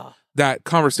When- That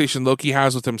conversation Loki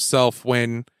has with himself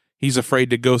when he's afraid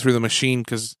to go through the machine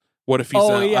because what if he's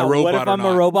a robot? What if I'm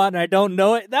a robot and I don't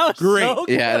know it? That was Great. so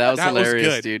good. Yeah, that was That was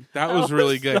hilarious, good. dude. That was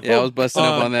really good. Yeah, I was busting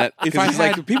up on that. if If I he's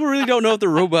had- like, people really don't know if they're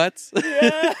robots.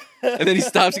 Yeah. And then he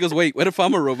stops. He goes, "Wait, what if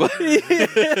I'm a robot?"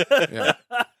 Yeah.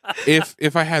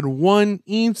 If I had one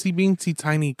eensy beensy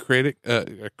tiny critic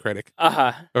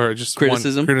or just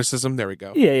Criticism? one criticism, there we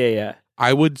go. Yeah.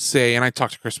 I would say, and I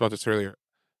talked to Chris about this earlier,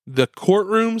 the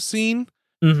courtroom scene.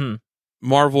 Mm-hmm.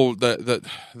 Marvel,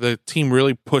 the team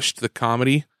really pushed the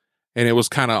comedy, and it was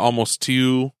kind of almost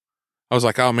too. I was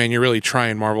like, "Oh man, you're really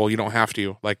trying, Marvel. You don't have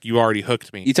to. Like, you already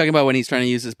hooked me." You talking about when he's trying to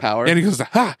use his power? And he goes,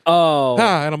 "Ha, Oh.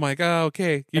 ha," and I'm like, "Oh,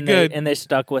 okay, you're and good." and they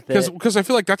stuck with it. Because I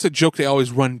feel like that's a joke they always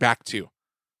run back to.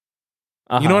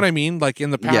 You know what I mean? Like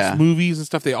in the past Yeah. movies and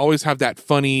stuff, they always have that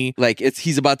funny. Like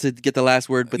he's about to get the last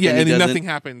word, but Yeah, then he and then doesn't. nothing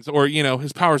happens, or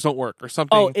his powers don't work, or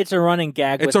something. Oh, it's a running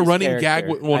gag. It's with a his running character.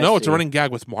 gag. Well, I no, it's a see. running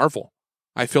gag with Marvel.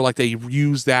 I feel like they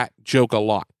use that joke a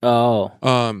lot. Oh,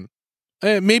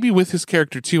 Maybe with his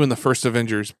character too in the first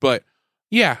Avengers, but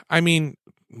yeah, I mean,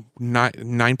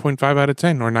 9.5 out of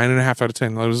 10 or 9.5 out of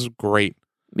 10. That was great.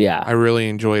 yeah, I really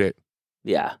enjoyed it.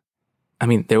 yeah. I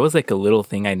mean, there was like a little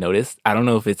thing I noticed. I don't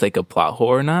know if it's like a plot hole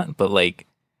or not, but like,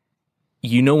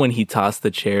 when he tossed the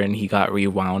chair and he got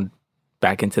rewound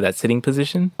back into that sitting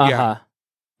position, Yeah.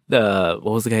 what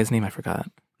was the guy's name? I forgot.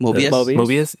 Mobius.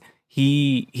 Mobius.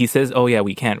 He says, "Oh yeah,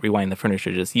 we can't rewind the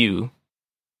furniture, just you."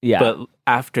 Yeah. But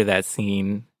after that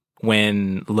scene,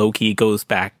 when Loki goes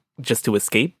back just to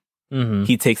escape, Mm-hmm.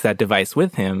 he takes that device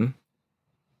with him.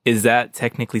 Is that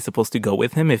technically supposed to go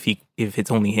with him if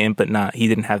it's only him, but not he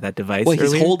didn't have that device? Well, he's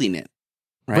earlier? holding it,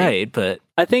 Right, but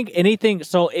I think anything.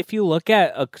 So if you look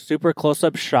at a super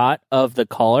close-up shot of the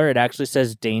collar, it actually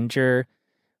says danger,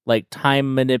 like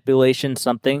time manipulation,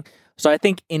 something. So I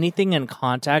think anything in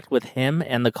contact with him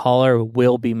and the collar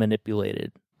will be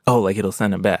manipulated. oh, like it'll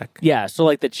send him back. Yeah. So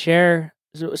like the chair.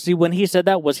 See, when he said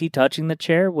that, was he touching the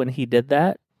chair when he did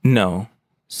that? No.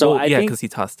 So Well, I yeah, think because he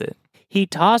tossed it. he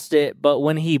tossed it, but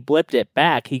when he blipped it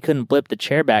back, he couldn't blip the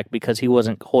chair back because he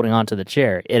wasn't holding on to the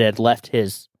chair. It had left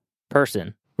his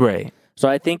person. Right. So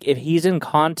I think if he's in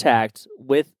contact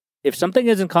with, if something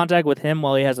is in contact with him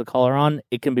while he has the collar on,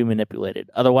 it can be manipulated.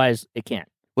 Otherwise, it can't.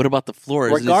 What about the floor?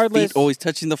 Is his Regardless- feet always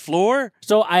touching the floor?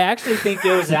 So I actually think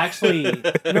it was actually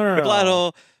no. Plot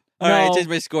hole. All right, No. change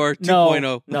my score.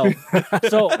 2.0. No.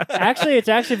 So actually, it's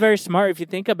actually very smart if you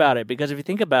think about it, because if you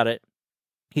think about it,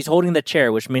 he's holding the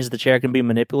chair, which means the chair can be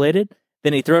manipulated.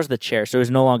 Then he throws the chair, so he's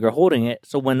no longer holding it.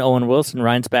 So when Owen Wilson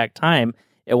winds back time,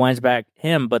 it winds back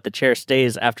him, but the chair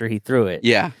stays after he threw it.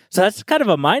 Yeah. So that's kind of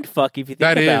a mind fuck if you think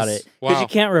That about is. it, because Wow. you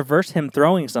can't reverse him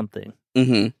throwing something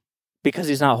Mm-hmm. because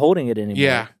he's not holding it anymore.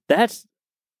 Yeah. That's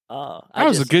That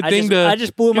was a good thing to. I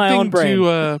just blew good my thing own brain.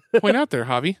 to point out there,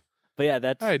 Javi. But yeah, I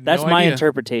that's had that's no my idea.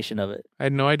 interpretation of it. I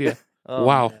had no idea. Oh,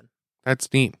 Wow. man.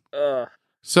 That's neat.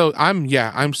 So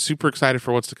I'm super excited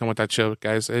for what's to come with that show,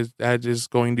 guys. That is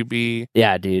going to be.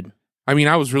 Yeah, dude. I mean,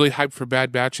 I was really hyped for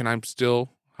Bad Batch, and I'm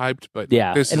still hyped. But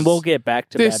Yeah, this and is, we'll get back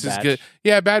to this Bad is Batch. good.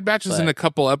 Yeah, Bad Batch is in But- a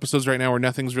couple episodes right now where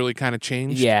nothing's really kind of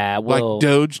changed. Yeah, well, like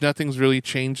Doge, nothing's really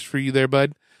changed for you there,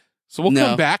 bud. So we'll no.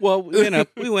 come back. Well, we went up.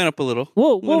 We went up a little.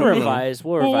 we'll went up a little. revise.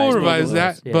 We'll We'll revise. revise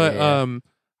that. Yeah, but yeah, yeah.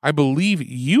 I believe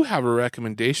you have a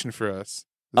recommendation for us.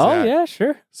 Oh Zach. yeah,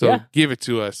 sure. So yeah. give it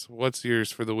to us. What's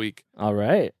yours for the week? All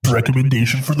right.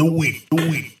 Recommendation for the week.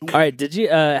 All right. Did you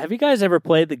have you guys ever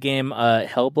played the game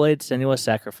Hellblade: Senua's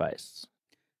Sacrifice?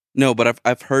 No, but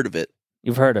I've heard of it.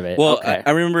 You've heard of it. Well, okay.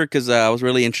 I remember because I was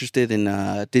really interested in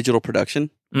digital production.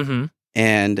 Mm-hmm.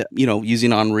 And,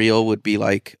 using Unreal would be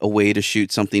like a way to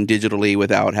shoot something digitally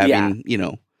without having,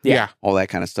 Yeah. all that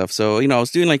kind of stuff. So, I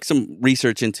was doing like some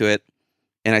research into it,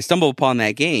 and I stumbled upon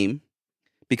that game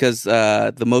because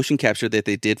the motion capture that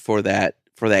they did for that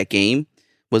game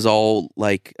was all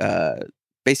like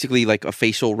basically like a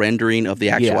facial rendering of the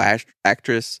actual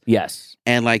actress, Yes.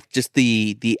 and like just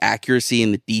the accuracy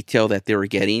and the detail that they were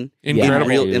getting Incredible.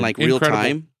 dude. in real Incredible.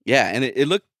 time. Yeah, and it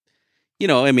looked,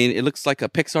 it looks like a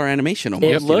Pixar animation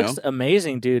almost. It looks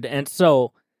amazing, dude. And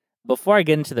so, before I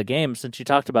get into the game, since you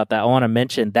talked about that, I want to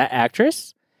mention that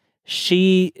actress.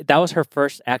 That was her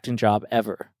first acting job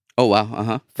ever. Oh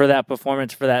wow, For that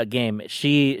performance for that game.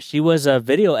 She was a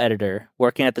video editor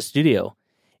working at the studio.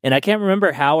 And I can't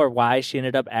remember how or why she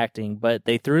ended up acting, but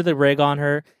they threw the rig on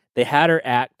her. They had her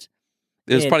act.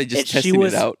 It was And- probably just and she testing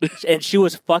was- it out. And she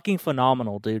was fucking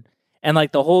phenomenal, dude. And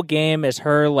like the whole game is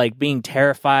her like being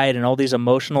terrified and all these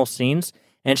emotional scenes.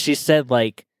 And she said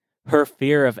like her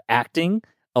fear of acting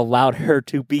allowed her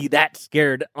to be that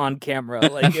scared on camera.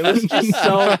 Like it was just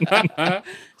so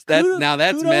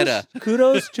That's meta.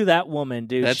 Kudos to that woman,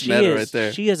 dude. That's she meta is, right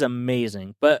there. She is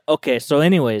amazing. But okay, so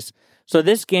anyways, so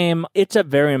this game, it's a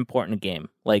very important game,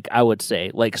 like I would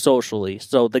say, like socially.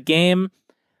 So the game,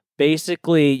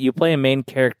 basically, you play a main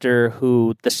character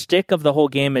who the stick of the whole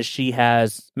game is she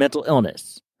has mental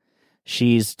illness.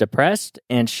 She's depressed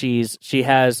and she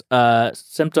has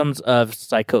symptoms of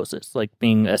psychosis, like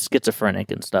being a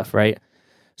schizophrenic and stuff, right?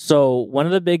 So one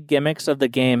of the big gimmicks of the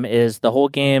game is the whole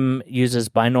game uses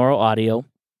binaural audio,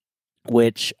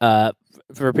 which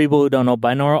for people who don't know,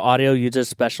 binaural audio uses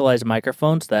specialized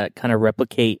microphones that kind of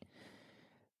replicate.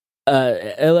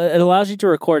 It allows you to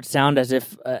record sound as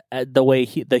if the way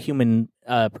the human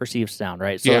perceives sound,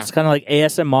 right? So Yeah. it's kind of like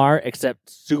ASMR, except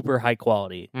super high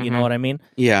quality. You know Mhm. what I mean?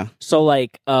 Yeah. So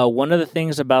like one of the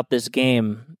things about this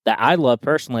game that I love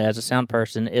personally as a sound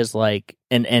person is like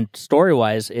and story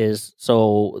wise is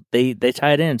so they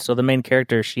tie it in. So the main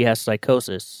character, she has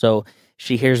psychosis, so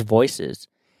she hears voices.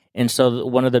 And so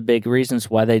one of the big reasons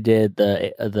why they did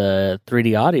the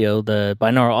 3D audio, the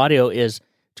binaural audio, is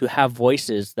to have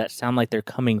voices that sound like they're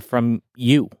coming from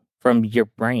you, from your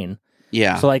brain.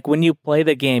 Yeah. So like when you play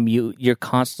the game, you're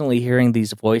constantly hearing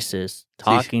these voices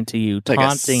talking to you, like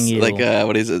taunting you. Like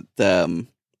what is it?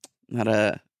 Not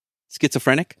a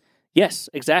schizophrenic? Yes,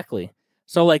 exactly.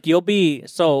 So like you'll be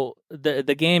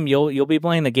the game you'll be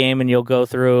playing the game and you'll go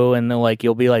through and then like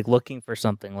you'll be like looking for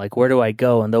something, like where do I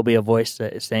go, and there'll be a voice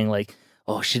that is saying like,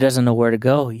 oh, she doesn't know where to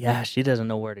go. Yeah, she doesn't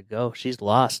know where to go. She's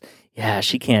lost. Yeah,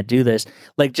 she can't do this.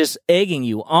 Like just egging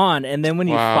you on, and then when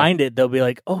you Wow. find it, they'll be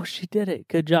like, oh, she did it.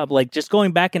 Good job. Like just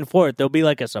going back and forth. There'll be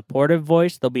like a supportive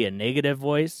voice. There'll be a negative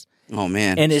voice. Oh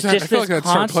man. And it's I just feel this like that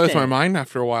started to play with my constant. mind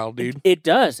after a while, dude. It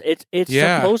does. It's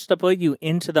Yeah. supposed to put you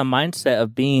into the mindset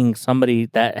of being somebody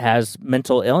that has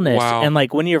mental illness. Wow. And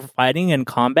like when you're fighting in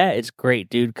combat, it's great,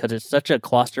 dude, because it's such a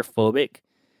claustrophobic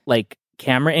like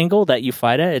camera angle that you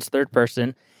fight at. It's third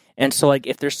person. And so like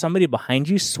if there's somebody behind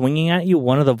you swinging at you,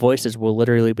 one of the voices will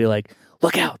literally be like,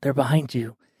 "Look out, they're behind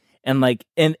you." And like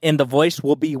and the voice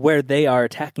will be where they are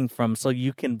attacking from, so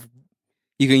you can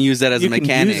use that as a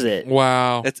mechanic. use it.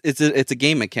 Wow. It's a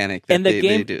game mechanic that And the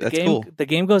game they do. That's the game, cool. The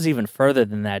game goes even further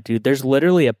than that, dude. There's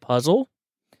literally a puzzle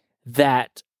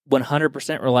that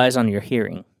 100% relies on your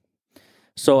hearing.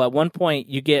 So at one point,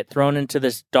 you get thrown into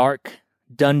this dark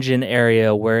dungeon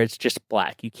area where it's just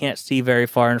black. You can't see very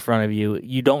far in front of you.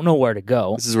 You don't know where to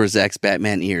go. This is where Zack's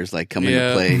Batman ears like come into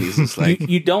Yeah. play. And he's just like,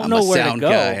 You don't I'm know a where to sound go.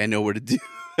 guy. I know where to do.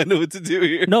 I know what to do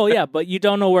here. No, yeah, but you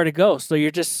don't know where to go. So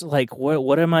you're just like,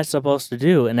 what am I supposed to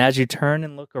do? And as you turn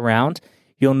and look around,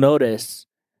 you'll notice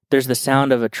there's the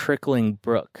sound of a trickling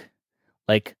brook.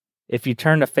 Like if you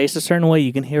turn to face a certain way,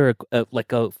 you can hear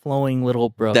like a flowing little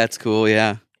brook. That's cool.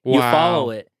 Yeah. Wow. You follow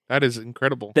it. That is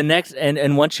incredible. The next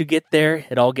and once you get there,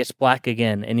 it all gets black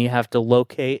again, and you have to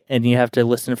locate and you have to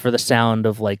listen for the sound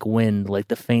of like wind, like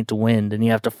the faint wind, and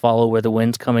you have to follow where the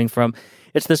wind's coming from.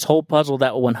 It's this whole puzzle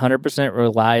that 100%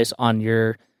 relies on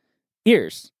your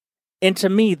ears. And to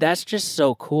me, that's just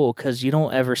so cool because you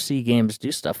don't ever see games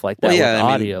do stuff like that with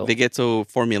audio. They get so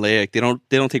formulaic. They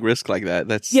don't take risks like that.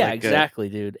 That's yeah, like exactly,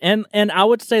 dude. And I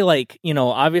would say, like, you know,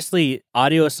 obviously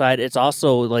audio aside, it's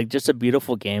also like just a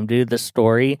beautiful game, dude. The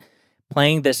story,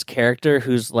 playing this character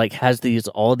who's like has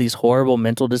all these horrible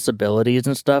mental disabilities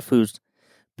and stuff, whose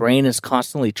brain is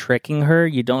constantly tricking her.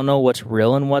 You don't know what's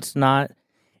real and what's not.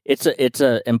 It's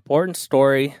a important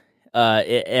story.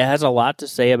 It has a lot to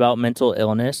say about mental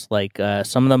illness. Like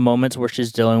some of the moments where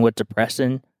she's dealing with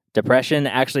depression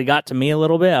actually got to me a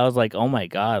little bit. I was like, oh my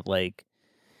God, like,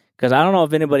 because I don't know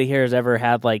if anybody here has ever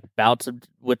had like bouts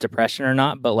with depression or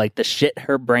not, but like the shit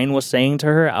her brain was saying to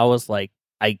her, I was like,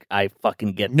 I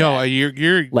fucking get No, that.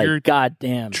 you're Like,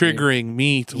 goddamn, triggering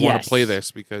me to want to play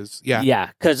this because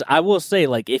yeah, because I will say,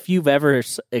 like, if you've ever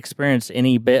experienced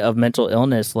any bit of mental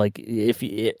illness, like,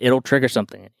 it'll trigger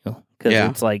something in you because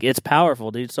it's like it's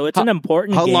powerful, dude. So it's an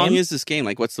important. How game. long is this game?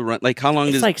 Like, what's the run? Like, how long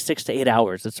It's like 6 to 8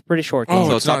 hours. It's a pretty short game.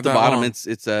 So it's top not to that bottom, long.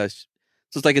 so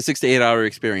it's like a 6 to 8 hour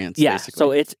experience. Yeah,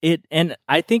 basically. so and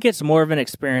I think it's more of an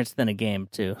experience than a game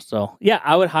too. So yeah,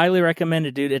 I would highly recommend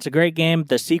it, dude. It's a great game.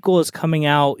 The sequel is coming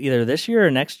out either this year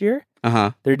or next year.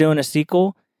 They're doing a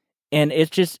sequel, and it's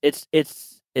just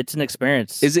it's an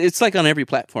experience. It's like on every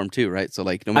platform too, right? So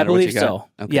like no I matter what believe you got. so.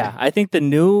 Okay. Yeah, I think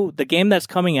the game that's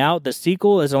coming out, the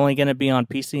sequel is only going to be on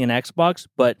PC and Xbox,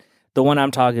 but the one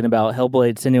I'm talking about,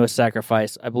 Hellblade: Senua's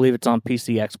Sacrifice, I believe it's on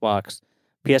PC, Xbox,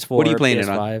 PS4. What are you playing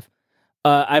PS5. it on?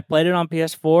 I played it on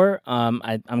PS4. I'm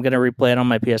going to replay it on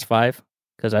my PS5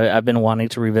 because I've been wanting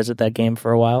to revisit that game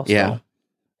for a while. So. Yeah.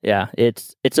 Yeah,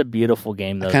 it's a beautiful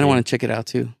game though. I kind of dude. want to check it out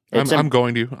too. I'm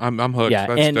going to. I'm hooked. Yeah,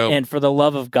 That's dope. and for the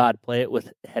love of God, play it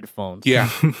with headphones. Yeah,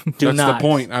 Do that's not. the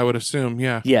point. I would assume.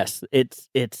 Yeah. Yes,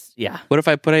 it's yeah. What if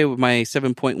I put it with my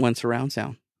 7.1 surround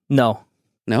sound? No,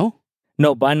 No?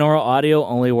 binaural audio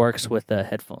only works with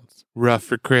headphones. Rough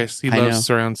for Chris. He I loves know.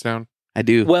 surround sound. I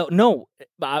do. Well, no,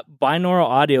 binaural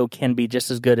audio can be just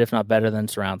as good, if not better, than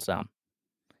surround sound.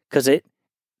 Because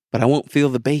But I won't feel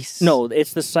the bass. no,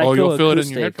 it's the psychoacoustics. Oh, you'll feel it in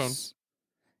your headphones.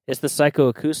 It's the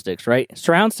psychoacoustics, right?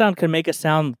 Surround sound can make a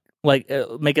sound like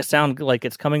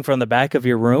it's coming from the back of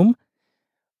your room.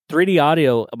 3D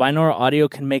audio, binaural audio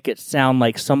can make it sound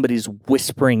like somebody's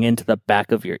whispering into the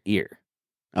back of your ear.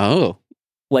 Oh.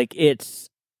 Like it's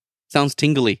Sounds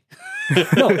tingly.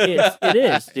 no, it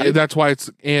is, dude. That's why it's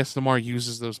ASMR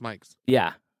uses those mics.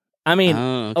 Yeah, I mean,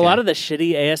 Oh, a okay. lot of the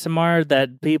shitty ASMR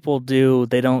that people do,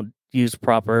 they don't use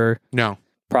proper No.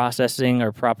 processing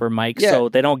or proper mics, Yeah. so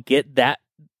they don't get that.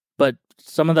 But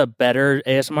some of the better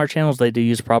ASMR channels, they do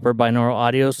use proper binaural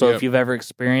audio. So Yep. if you've ever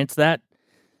experienced that,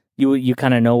 you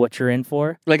kind of know what you're in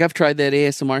for. Like I've tried that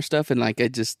ASMR stuff and like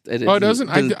it doesn't. Oh, it doesn't.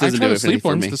 I doesn't try do the anything sleep for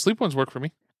ones. me. The sleep ones work for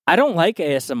me. I don't like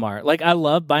ASMR. Like I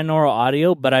love binaural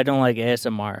audio, but I don't like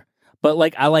ASMR. But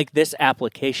like I like this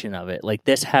application of it. Like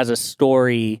this has a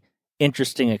story,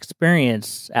 interesting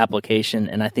experience application,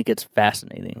 and I think it's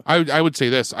fascinating. I would say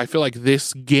this. I feel like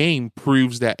this game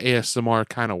proves that ASMR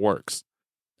kind of works.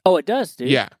 Oh, it does, dude.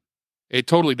 Yeah, it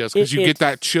totally does because you get It's-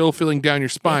 that chill feeling down your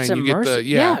spine. It's You get the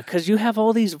immersive. Because you have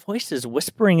all these voices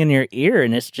whispering in your ear,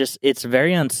 and it's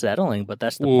very unsettling. But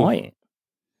that's the Ooh. point.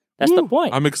 That's the Woo.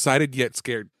 point. I'm excited yet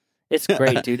scared. It's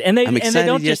great, dude. And they I'm and they excited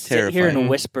don't yet just sit here and terrified.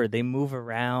 whisper. They move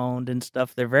around and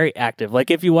stuff. They're very active.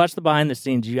 Like if you watch the behind the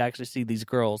scenes, you actually see these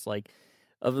girls like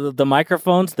of the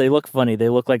microphones. They look funny. They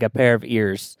look like a pair of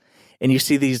ears. And you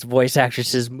see these voice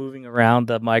actresses moving around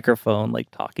the microphone, like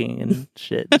talking and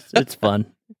shit. It's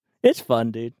fun. It's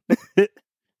fun, dude.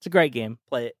 It's a great game.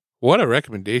 Play it. What a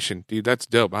recommendation, dude. That's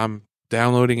dope. I'm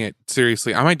downloading it.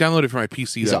 Seriously. I might download it for my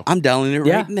PC, though. So I'm downloading it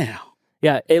Yeah. right now.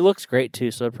 Yeah, it looks great,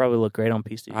 too. So it'd probably look great on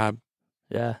PC.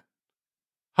 Yeah.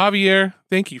 Javier,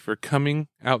 thank you for coming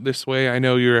out this way. I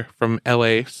know you're from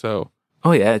LA, so...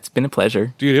 Oh, yeah. It's been a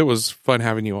pleasure. Dude, it was fun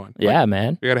having you on. Yeah,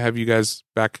 man. We got to have you guys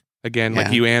back again, like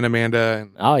Yeah. you and Amanda.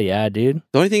 And Oh, yeah, dude.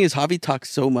 The only thing is, Javi talks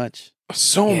so much.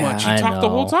 so Yeah, much. He I talked the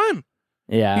whole know. time.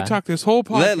 Yeah. He talked this whole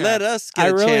podcast. Let us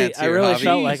get a chance I here, really Javi.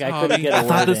 felt like I couldn't Javi. get I a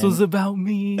thought word this in. was about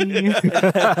me.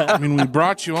 I mean, we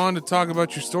brought you on to talk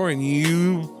about your story, and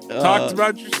you talked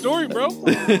about your story, bro. All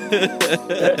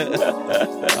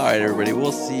right, everybody.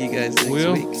 We'll see you guys next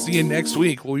We'll week. see you next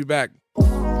week. We'll be back.